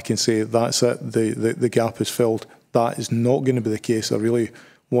come back and say that's it, the gap is filled. That is not going to be the case. I really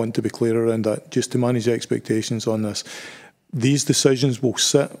want to be clear around that, just to manage expectations on this. These decisions will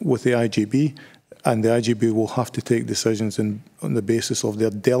sit with the IGB, and the IGB will have to take decisions on the basis of their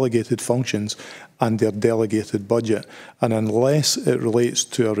delegated functions and their delegated budget. And unless it relates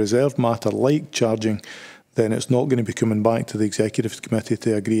to a reserved matter like charging, then it's not going to be coming back to the Executive Committee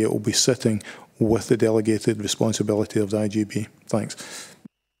to agree. It will be sitting with the delegated responsibility of the IGB. Thanks.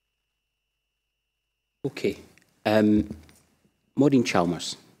 Okay. Maureen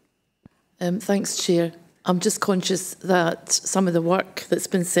Chalmers. Thanks, Chair. I'm just conscious that some of the work that's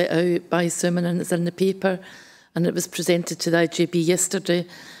been set out by Suman and it's in the paper and it was presented to the IGB yesterday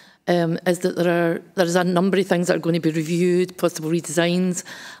is that there is a number of things that are going to be reviewed, possible redesigns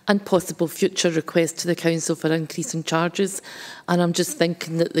and possible future requests to the Council for increasing charges. And I'm just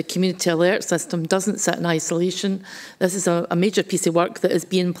thinking that the community alert system doesn't sit in isolation. This is a major piece of work that is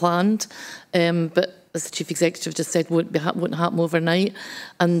being planned, but as the Chief Executive just said, won't happen overnight.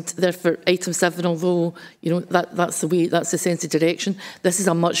 And therefore, item 7, although that's the sense of direction, this is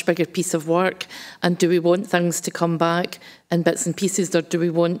a much bigger piece of work. And do we want things to come back in bits and pieces, or do we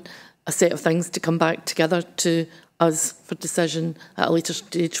want a set of things to come back together to us for decision at a later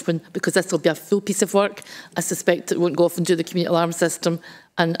stage? Because this will be a full piece of work, I suspect it won't go off and do the community alarm system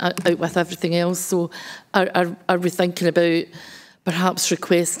and out with everything else. So are we thinking about perhaps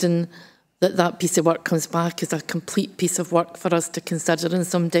requesting that piece of work comes back as a complete piece of work for us to consider in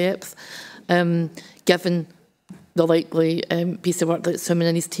some depth, given the likely piece of work that Suman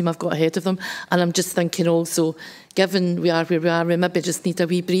and his team have got ahead of them? And I'm just thinking also, given we are where we are, we maybe just need a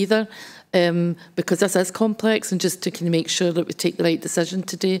wee breather, because this is complex, and just to kind of make sure that we take the right decision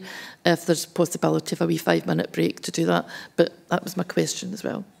today, if there's possibility of a wee 5-minute break to do that. But that was my question as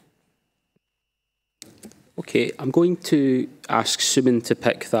well. Okay, I'm going to ask Suman to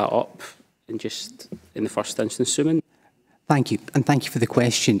pick that up. Just in the first instance, Suman. Thank you, and thank you for the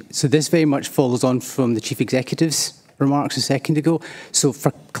question. So this very much follows on from the Chief Executive's remarks a second ago. So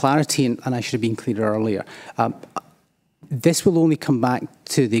for clarity, and I should have been clearer earlier, this will only come back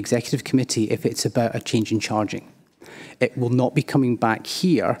to the Executive Committee if it's about a change in charging. It will not be coming back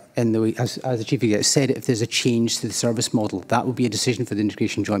here, in the way, as the Chief Executive said, if there's a change to the service model. That will be a decision for the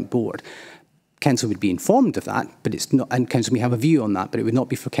Integration Joint Board. Council would be informed of that, but it's not, and Council may have a view on that, but it would not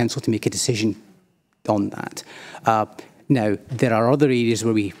be for Council to make a decision on that. Now, there are other areas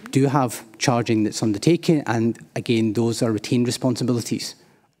where we do have charging that's undertaken, and again, those are retained responsibilities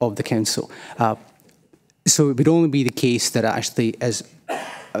of the Council. So it would only be the case that it actually is,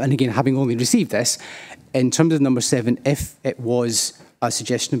 and again, having only received this, in terms of number 7, if it was a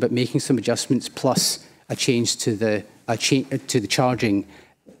suggestion about making some adjustments plus a change to the charging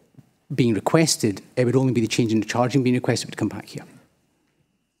being requested, it would only be the change in the charging being requested would come back here.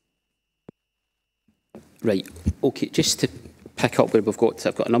 Right. Okay. Just to pick up where I've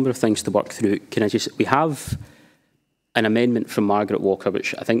got a number of things to work through. We have an amendment from Margaret Walker,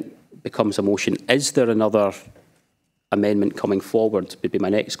 which I think becomes a motion. Is there another amendment coming forward? Would be my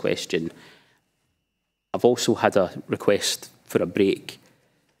next question. I've also had a request for a break.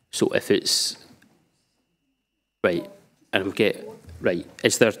 So if it's right, and I'm right,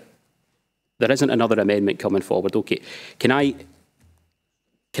 is there? There isn't another amendment coming forward. Okay. Can I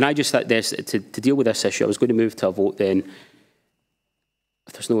just to deal with this issue? I was going to move to a vote then.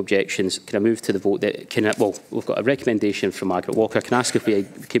 If there's no objections, can I move to the vote? Well, we've got a recommendation from Margaret Walker. Can I ask if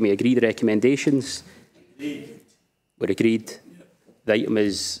can we agree the recommendations? Agreed. We're agreed. The item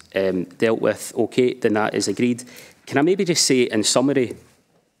is dealt with. Okay, then that is agreed. Can I maybe just say in summary,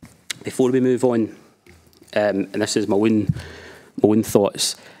 before we move on, and this is my own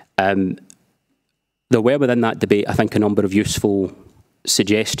thoughts, there were within that debate, I think, a number of useful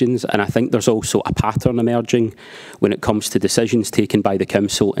suggestions, and I think there's also a pattern emerging when it comes to decisions taken by the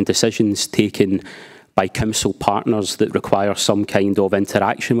Council and decisions taken by Council partners that require some kind of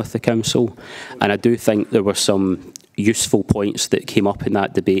interaction with the Council. And I do think there were some useful points that came up in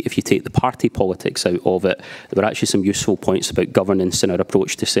that debate. If you take the party politics out of it, there were actually some useful points about governance and our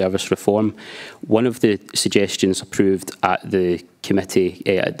approach to service reform. One of the suggestions approved at the committee,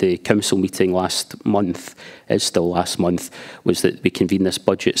 at the council meeting last month, is still last month, was that we convene this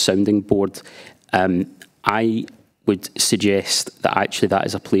budget sounding board. I would suggest that actually that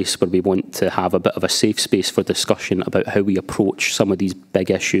is a place where we want to have a bit of a safe space for discussion about how we approach some of these big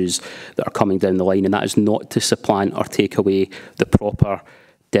issues that are coming down the line, and that is not to supplant or take away the proper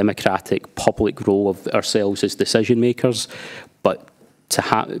democratic public role of ourselves as decision makers, but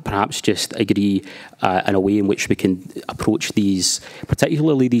to perhaps just agree in a way in which we can approach these,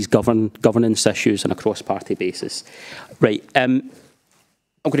 particularly these governance issues on a cross-party basis. Right.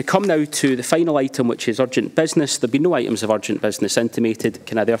 I'm going to come now to the final item, which is urgent business. There have been no items of urgent business intimated.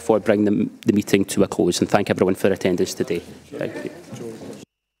 Can I therefore bring the meeting to a close and thank everyone for their attendance today? Thank you.